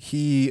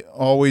he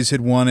always had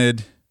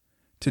wanted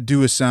to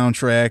do a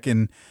soundtrack,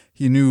 and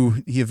he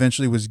knew he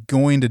eventually was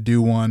going to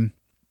do one.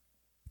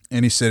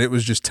 And he said it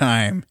was just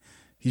time.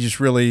 He just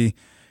really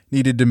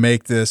needed to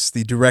make this.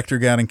 The director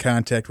got in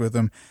contact with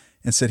him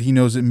and said he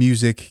knows that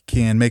music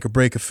can make or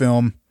break a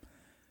film.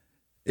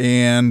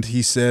 And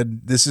he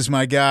said, this is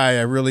my guy.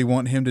 I really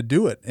want him to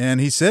do it. And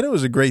he said it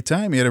was a great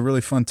time. He had a really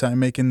fun time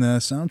making the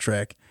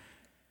soundtrack.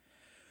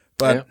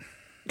 But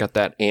got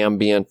that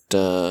ambient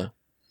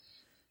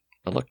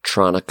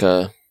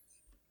electronica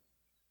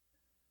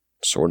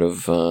sort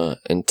of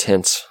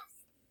intense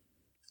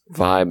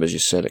vibe. As you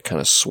said, it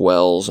kind of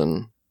swells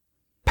and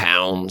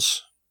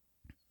pounds.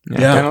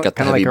 Kind of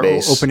like our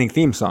opening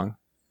theme song.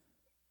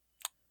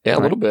 Yeah, a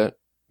little bit.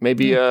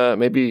 Maybe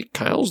maybe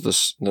Kyle's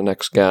the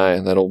next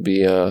guy that'll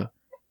be.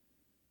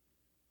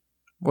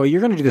 Well, you're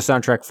going to do the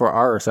soundtrack for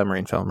our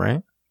submarine film,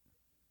 right?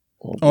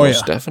 Well,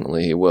 most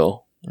definitely he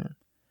will. Yeah.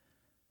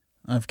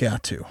 I've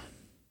got to.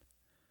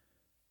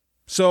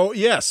 So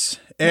yes,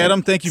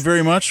 Adam, thank you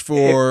very much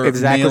for if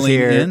Zach was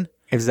here. In.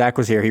 If Zach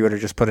was here, he would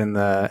have just put in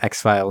the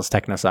X-Files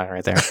techno song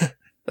right there.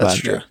 That's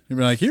true. He'd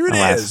be like, here it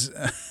is.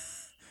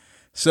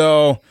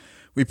 So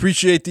we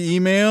appreciate the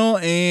email,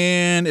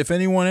 and if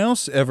anyone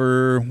else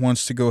ever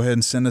wants to go ahead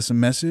and send us a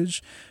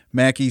message,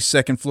 Mackey's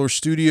Second Floor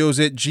Studios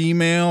at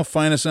Gmail.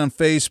 Find us on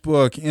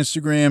Facebook,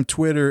 Instagram,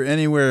 Twitter,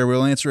 anywhere.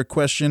 We'll answer a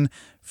question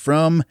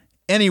from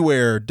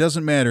anywhere.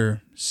 Doesn't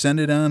matter. Send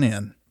it on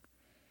in.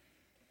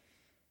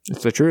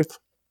 It's the truth.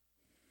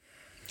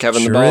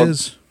 Kevin sure the dog.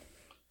 Is.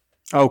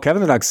 Oh,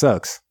 Kevin the dog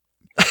sucks.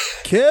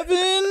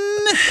 Kevin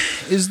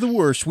is the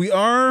worst.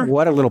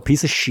 What a little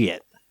piece of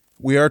shit.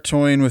 We are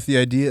toying with the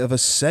idea of a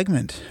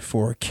segment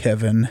for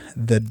Kevin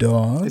the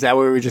dog. Is that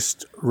where we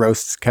just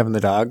roast Kevin the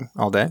dog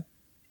all day?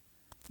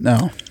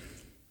 No,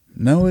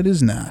 it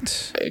is not.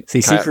 See,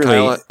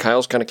 secretly,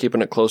 Kyle's kind of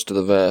keeping it close to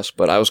the vest,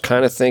 but I was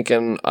kind of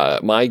thinking.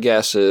 My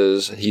guess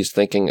is he's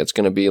thinking it's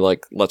going to be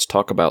like, let's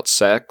talk about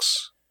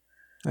sex.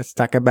 Let's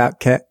talk about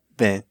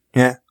Kevin.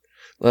 Yeah.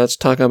 Let's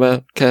talk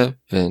about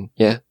Kevin.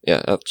 Yeah.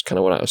 That's kind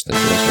of what I was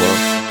thinking as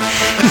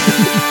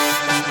well.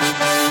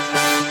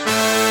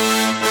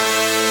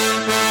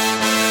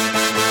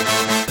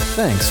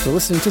 Thanks for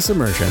listening to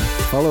Submersion.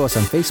 Follow us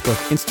on Facebook,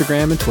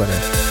 Instagram, and Twitter.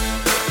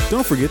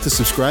 Don't forget to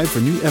subscribe for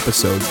new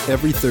episodes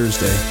every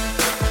Thursday.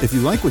 If you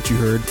like what you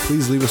heard,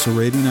 please leave us a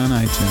rating on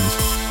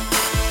iTunes.